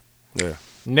story. Yeah.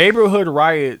 Neighborhood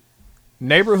riots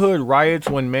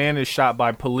when man is shot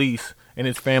by police in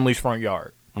his family's front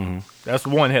yard. That's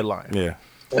one headline. Yeah.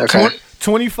 Okay.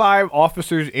 25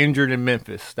 officers injured in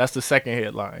Memphis. That's the second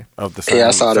headline. Of the same, Yeah,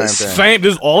 I saw same this. thing.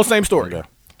 This is all the same story. Okay.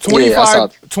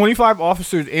 25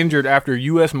 officers injured after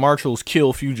U.S. Marshals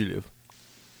kill fugitive.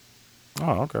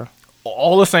 Oh, okay.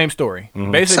 All the same story.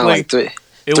 Sound Basically, like three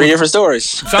it three was- different stories.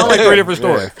 Sound like 3 different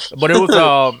stories. But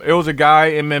it was a guy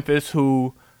in Memphis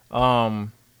who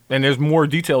and there's more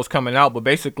details coming out, but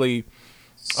basically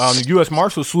the US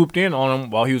Marshals swooped in on him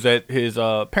while he was at his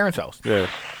parents' house. Yeah.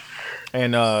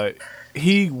 And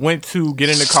he went to get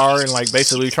in the car and like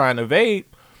basically try and evade.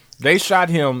 They shot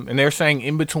him, and they're saying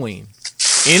in between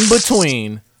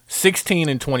 16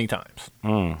 and 20 times.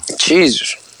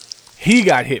 Jesus. He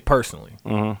got hit personally.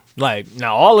 Like,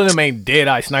 now all of them ain't dead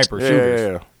eye sniper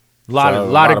shooters. Yeah. A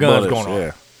lot of guns bullets,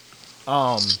 going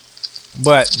on. Yeah.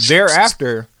 But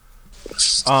thereafter,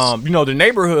 the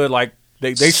neighborhood, like,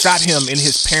 they shot him in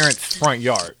his parents' front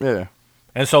yard. Yeah.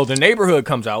 And so the neighborhood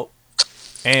comes out,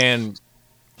 and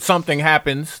something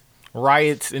happens.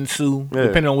 Riots ensue,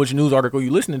 depending on which news article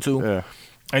you're listening to. Yeah.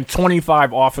 And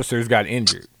 25 officers got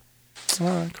injured. All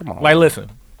right, come on. Like, listen.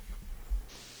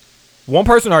 One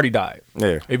person already died.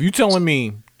 Yeah. If you telling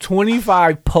me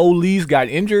 25 police got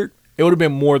injured, it would have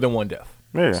been more than one death.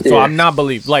 Yeah. So I'm not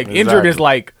believe. Like, injured Exactly. is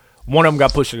like one of them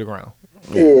got pushed to the ground.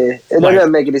 Yeah, it Like,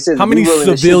 doesn't make any sense. How many You willing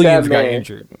to shoot civilians that got man?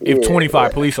 injured if Yeah,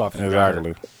 25 police officers got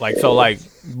Exactly. hurt? Like, so, like,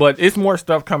 but it's more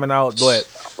stuff coming out. But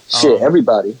Shit,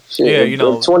 everybody. Shit, Yeah, you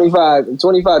know. 25,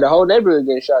 the whole neighborhood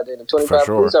getting shot. Then 25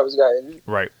 sure. police officers got injured.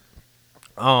 Right.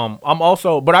 I'm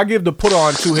also, but I give the put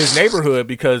on to his neighborhood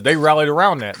because they rallied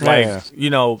around that. Like, Yeah. you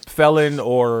know, felon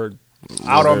or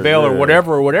out on bail or Yeah.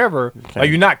 whatever. Like,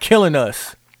 you're not killing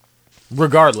us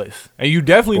regardless. And you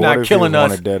definitely But what not if he killing was us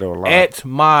wanted dead or alive? at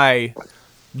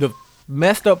the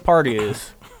messed up part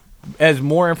is, as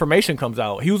more information comes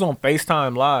out, he was on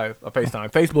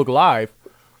Facebook Live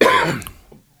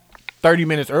 30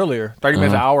 minutes earlier, 30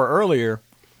 minutes, an hour earlier,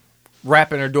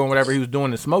 rapping or doing whatever he was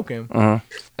doing and smoking.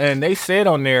 And they said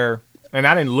on there, and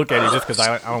I didn't look at it just because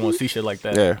I don't want to see shit like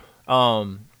that. Yeah.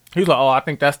 He was like, "Oh, I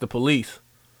think that's the police."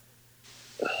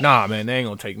 Nah, man, they ain't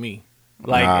gonna take me.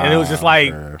 Like, and it was just like,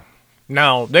 yeah.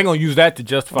 no, they're gonna use that to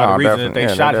justify the reason that they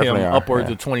definitely- shot they him definitely are, upwards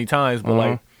yeah. of 20 times. But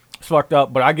like, it's fucked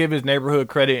up. But I give his neighborhood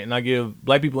credit, and I give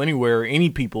black people anywhere, any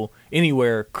people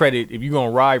anywhere credit if you're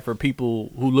gonna ride for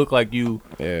people who look like you,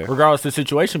 Yeah. regardless of the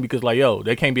situation, because like, yo,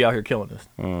 they can't be out here killing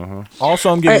us.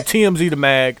 Also, I'm giving TMZ the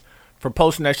mag for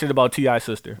posting that shit about T.I.'s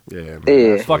sister. Yeah, man. Yeah.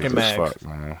 That's Fucking weak as mags. fuck,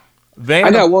 man. Van,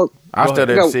 I got one. I Go still ahead.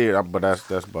 didn't Go. see it, but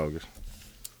that's bogus.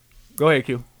 Go ahead,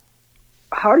 Q.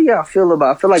 How do y'all feel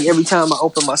about? I feel like every time I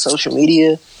open my social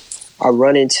media, I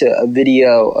run into a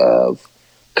video of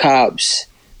cops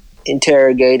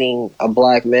interrogating a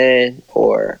black man,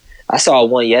 or I saw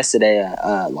one yesterday,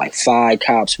 like 5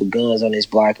 cops with guns on this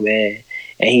black man,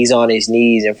 and he's on his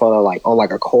knees in front of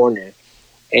on a corner,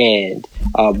 and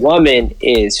a woman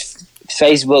is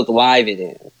Facebook Living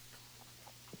it,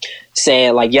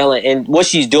 saying like yelling, and what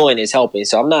she's doing is helping.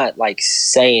 So I'm not like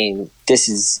saying this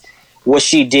is what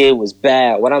she did was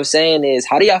bad. What I'm saying is,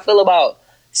 how do y'all feel about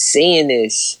seeing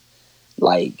this?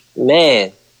 Like,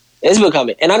 man, it's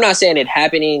becoming, and I'm not saying it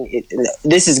happening.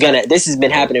 This has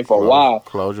been happening for a while.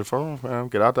 Close your phone, fam.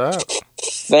 Get out the app.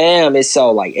 Fam, it's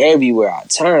so like everywhere I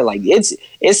turn, like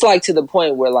it's like to the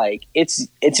point where like it's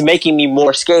making me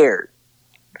more scared.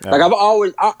 Yeah. Like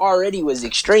I already was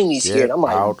extremely scared. Get I'm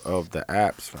like, out of the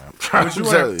apps, fam. But you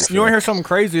want to hear something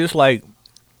crazy? It's like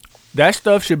that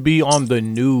stuff should be on the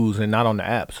news and not on the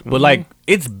apps. But like,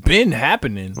 it's been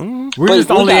happening. We're But just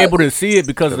we only got- able to see it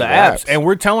because of the apps. And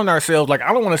we're telling ourselves like,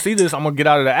 I don't want to see this. I'm gonna get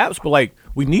out of the apps. But like,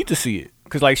 we need to see it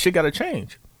because like shit got to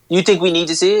change. you think we need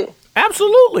to see it?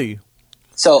 Absolutely.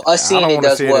 So us I seeing don't it want to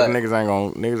does see it what? if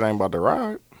niggas ain't about to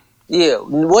ride. Yeah.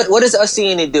 What does us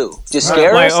seeing it do? Just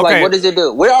scare Like, us? Like okay. what does it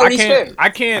do? We're already scared. I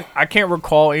can't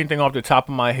recall anything off the top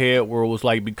of my head where it was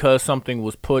like because something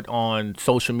was put on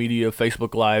social media,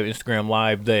 Facebook Live, Instagram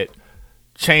Live, that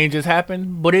change has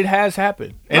happened. But it has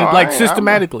happened, and No, like I ain't-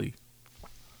 systematically.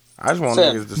 I just want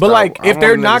Fair. niggas to stop. But like, I if want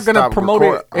they're niggas not to gonna stop promote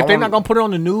record- it, if I they're not want- gonna put it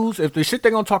on the news, if the shit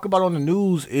they're gonna talk about on the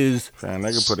news is Fam,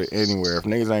 they can put it anywhere. If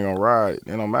niggas ain't gonna ride, it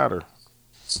don't matter.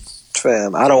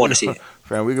 Fam, I don't want to see it.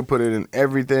 Fam, we can put it in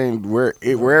everything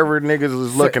wherever niggas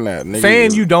is looking at. Niggas saying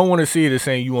is- you don't want to see it is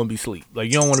saying you want to be asleep. Like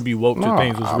you don't want to be woke to No,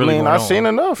 things that's I really mean, going I've on. seen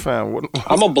enough, fam.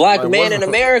 I'm a black Like, man what- in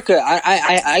America.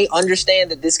 I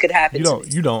understand that this could happen.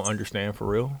 You don't understand for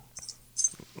real.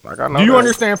 Like, I know Do you that.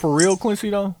 understand for real, Quincy?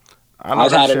 Though I know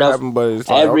I've that had shit enough. happen, but it's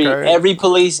like, okay. Every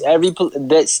police,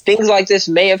 things like this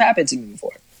may have happened to me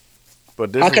before.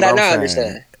 But this How is could what I I'm not saying.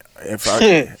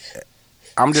 understand? If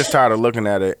I'm just tired of looking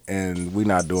at it and we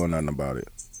not doing nothing about it.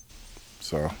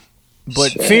 So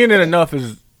but seeing it enough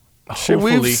is shit,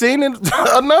 hopefully we've seen it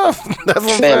enough. That's what I'm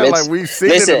Fam, saying. it's- Like we've seen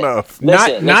listen, it enough.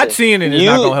 not seeing it is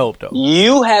not gonna help though.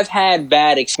 You have had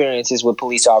bad experiences with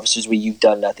police officers where you've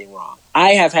done nothing wrong.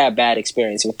 I have had bad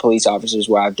experiences with police officers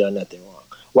where I've done nothing wrong,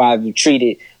 where I've been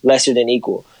treated lesser than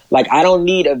equal. Like I don't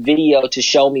need a video to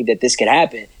show me that this could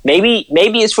happen. Maybe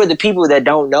it's for the people that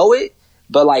don't know it,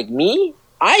 but like me,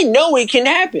 I know it can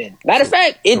happen. Matter of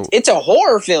fact, it's a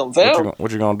horror film, fam.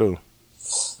 What you gonna do?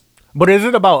 But is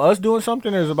it about us doing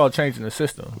something, or is it about changing the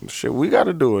system? Shit, we got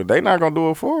to do it. They not gonna do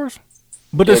it for us.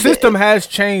 But the system has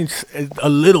changed a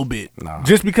little bit. Nah.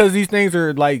 Just because these things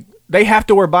are like they have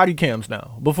to wear body cams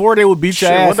now. Before they would beat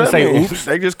your Shit, ass what and that say mean? oops.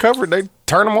 They just covered. They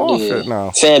turn them off. Yeah. Shit now.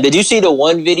 Fam, did you see the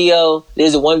one video?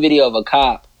 There's a one video of a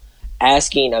cop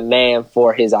asking a man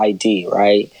for his ID,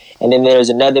 right? And then there's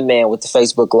another man with the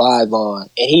Facebook Live on,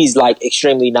 and he's like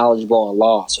extremely knowledgeable on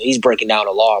law. So he's breaking down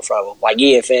the law in front of him. Like,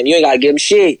 yeah, fam, you ain't gotta give him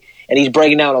shit. And he's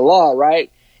breaking down the law, right?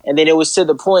 And then it was to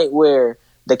the point where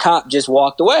the cop just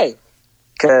walked away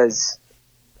because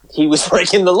he was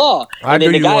breaking the law. And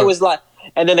then the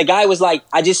guy was like,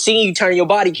 I just seen you turn your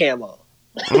body cam on.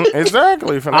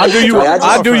 Exactly. Fam. I'll do you. I just-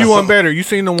 I'll do you one better. You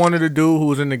seen the one of the dude who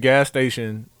was in the gas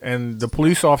station, and the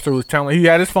police officer was telling. He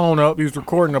had his phone up. He was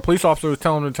recording. The police officer was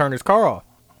telling him to turn his car off.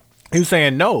 He was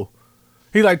saying no.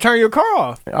 He's like, turn your car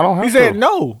off. I don't have He said to.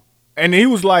 no. And he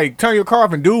was like, turn your car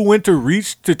off. And dude went to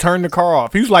reach to turn the car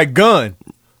off. He was like, gun.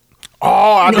 Oh,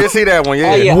 I did see that one.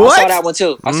 Yeah. Oh yeah, What? I saw that one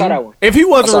too. I saw that one. If he I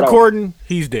wasn't saw that recording,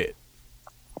 he's dead.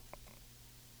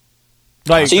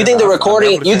 Like, So you think the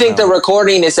recording? You think the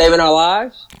recording is saving our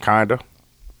lives? Kinda.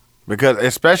 Because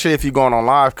especially if you're going on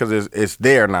live, because it's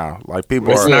there now. Like people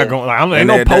it's are not going. Like, ain't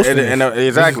no and posting.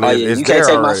 exactly. Oh, yeah. It's You there can't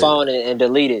take my already. phone and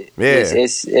delete it. Yeah.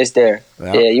 It's there.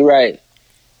 Yeah. Yeah, you're right.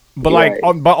 But You're like,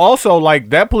 right. but also like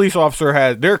that police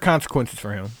officer there are consequences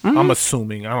for him. I'm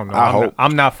assuming. I don't know. I hope.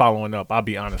 I'm not following up. I'll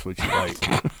be honest with you.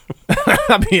 Like,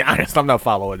 I'll be honest. I'm not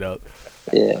following up.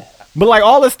 Yeah. But like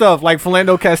all this stuff, like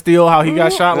Philando Castile, how he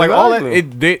got shot, like all that,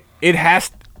 Exactly. it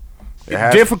has It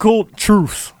has- difficult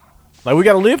truths. Like we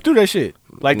got to live through that shit.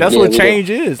 Like that's Yeah, what we change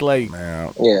is. Like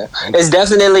Man, Yeah. It's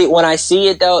definitely, when I see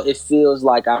it though, it feels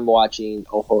like I'm watching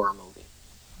a horror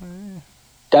movie.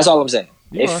 That's all I'm saying.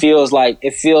 It feels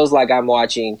like I'm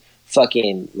watching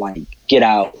fucking like Get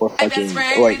Out or fucking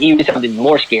or even something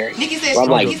more scary. Where I'm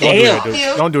like,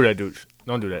 damn. don't do that, dude.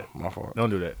 Don't do that. my fault. Don't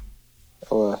do that.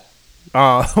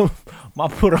 Uh, My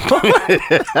put on.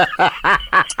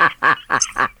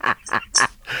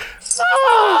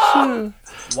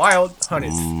 Wild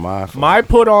Hunters. My fault. My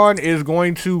put on is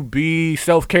going to be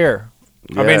self care.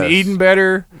 I've been Yes. eating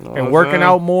better and working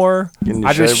out more. Getting the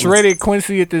I just shape. shredded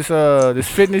Quincy at this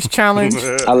fitness challenge.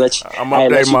 I'll let you. I'm hey,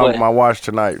 let updating you win. my watch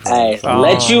tonight. Hey, So-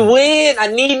 let you win. I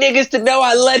need niggas to know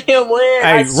I let him win. Hey,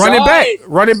 I run it saw back.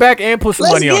 Run it back and put some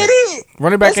Let's money on get it. it.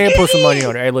 Run it back Let's and get put some money it.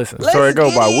 on it. Hey, listen. Let's So it go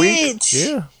get by it. week?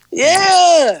 Yeah.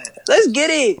 Yeah. Let's get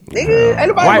it, nigga. Ain't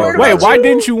nobody worried Wait, about why you.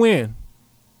 didn't you win?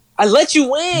 I let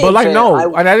you win? But like, fam. no,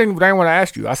 I didn't want to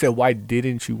ask you. I said, why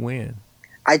didn't you win?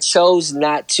 I chose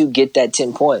not to get that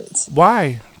 10 points.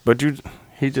 Why? But he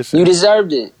just You said,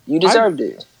 deserved it. You deserved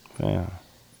it. yeah.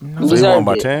 You So he deserved won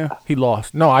by it. 10? He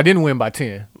lost. No, I didn't win by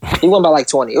 10. He won by like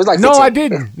 20. It was like No, 15. I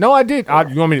didn't. No, I did.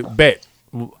 You want me to bet?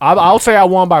 I'll say I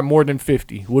won by more than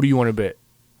 50. What do you want to bet?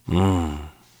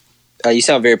 You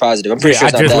sound very positive. I'm pretty sure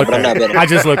it's not that, but I'm not betting. I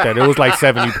just looked at it. It was like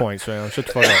 70 points, fam. Shut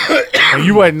the fuck up. And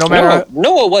you wasn't, no matter.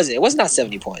 No, it wasn't. It was not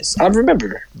 70 points. I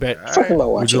remember. Bet. Fucking my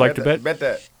watch. Would you like to bet? Bet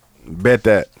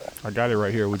that. I got it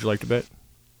right here. Would you like to bet?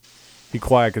 He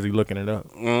quiet because he looking it up.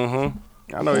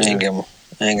 Mm-hmm. I know I you.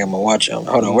 ain't got my watch on.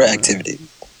 Hold on, where activity?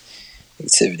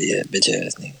 Activity at bitch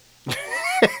ass nigga.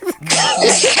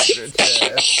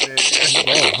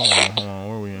 Hold on.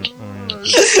 Where we at?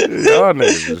 Y'all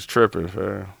niggas is tripping,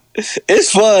 fam.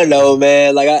 It's fun though,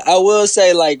 man. Like I will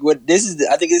say, like what this is.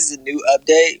 I think this is a new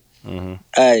update.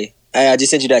 Hey, I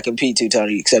just sent you that compete to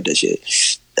Tony. Accept that shit.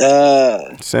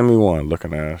 Send me one,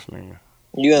 looking ass nigga.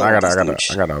 You I gotta this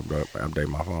douche. update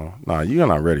my phone. Nah, you're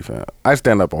not ready, fam. I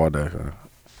stand up all day, fam.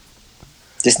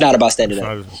 It's not about standing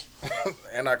up.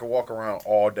 And I can walk around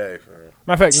all day, fam.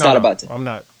 Matter of fact, It's no, not about that. I'm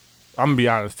not. I'm gonna be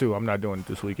honest too. I'm not doing it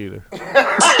this week either.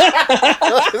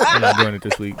 I'm not doing it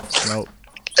this week. Nope.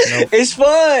 It's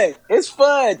fun. It's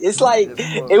fun. It's like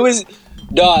it was.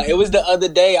 Dog, it was the other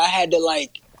day. I had to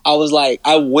like. I was like.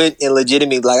 I went and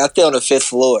legitimately like. I stay on the 5th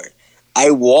floor.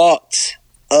 I walked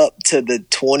up to the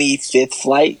 25th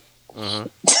flight and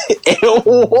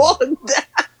walked down.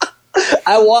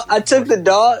 I took the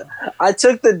dog. I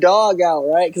took the dog out,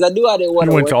 right? Because I knew I didn't want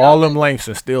You to. went to all them lengths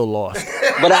and still lost.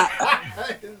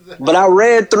 But I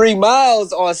ran 3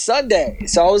 miles on Sunday.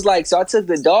 So I was like, so I took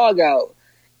the dog out,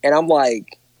 and I'm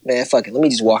like, man, fuck it, let me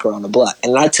just walk around the block.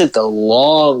 And I took the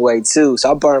long way too.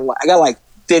 So I got like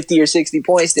 50 or 60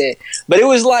 points then. But it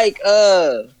was like,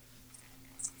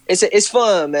 it's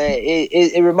fun, man.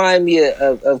 It reminded me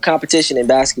of competition in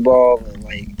basketball, and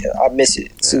like I miss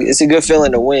it. It's a good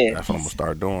feeling to win. That's what I'm gonna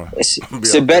start doing. It's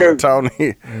Be a up better. there with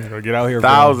Tony. Get out here,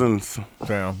 Thousands.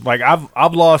 fam. Like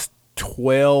I've lost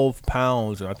 12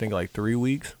 pounds in I think like 3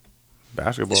 weeks.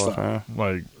 Basketball, fam.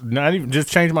 Like not even just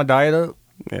changed my diet up.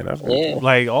 Yeah, that's good. Yeah,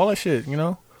 Like all that shit, you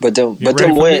know. but them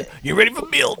ready win. You ready for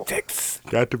meal text?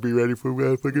 Got to be ready for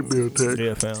motherfucking meal tech.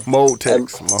 Yeah, fam. Mode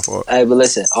text, my fault. Hey, but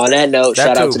listen. On that note, That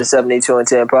shout out too. to the 72 and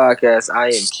 10 podcast. I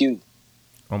am cute.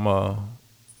 I'm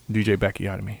DJ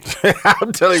Bacchiotomy.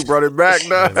 I'm telling you, brought it back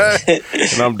now.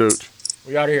 And I'm dude.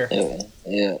 We out of here.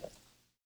 Yeah.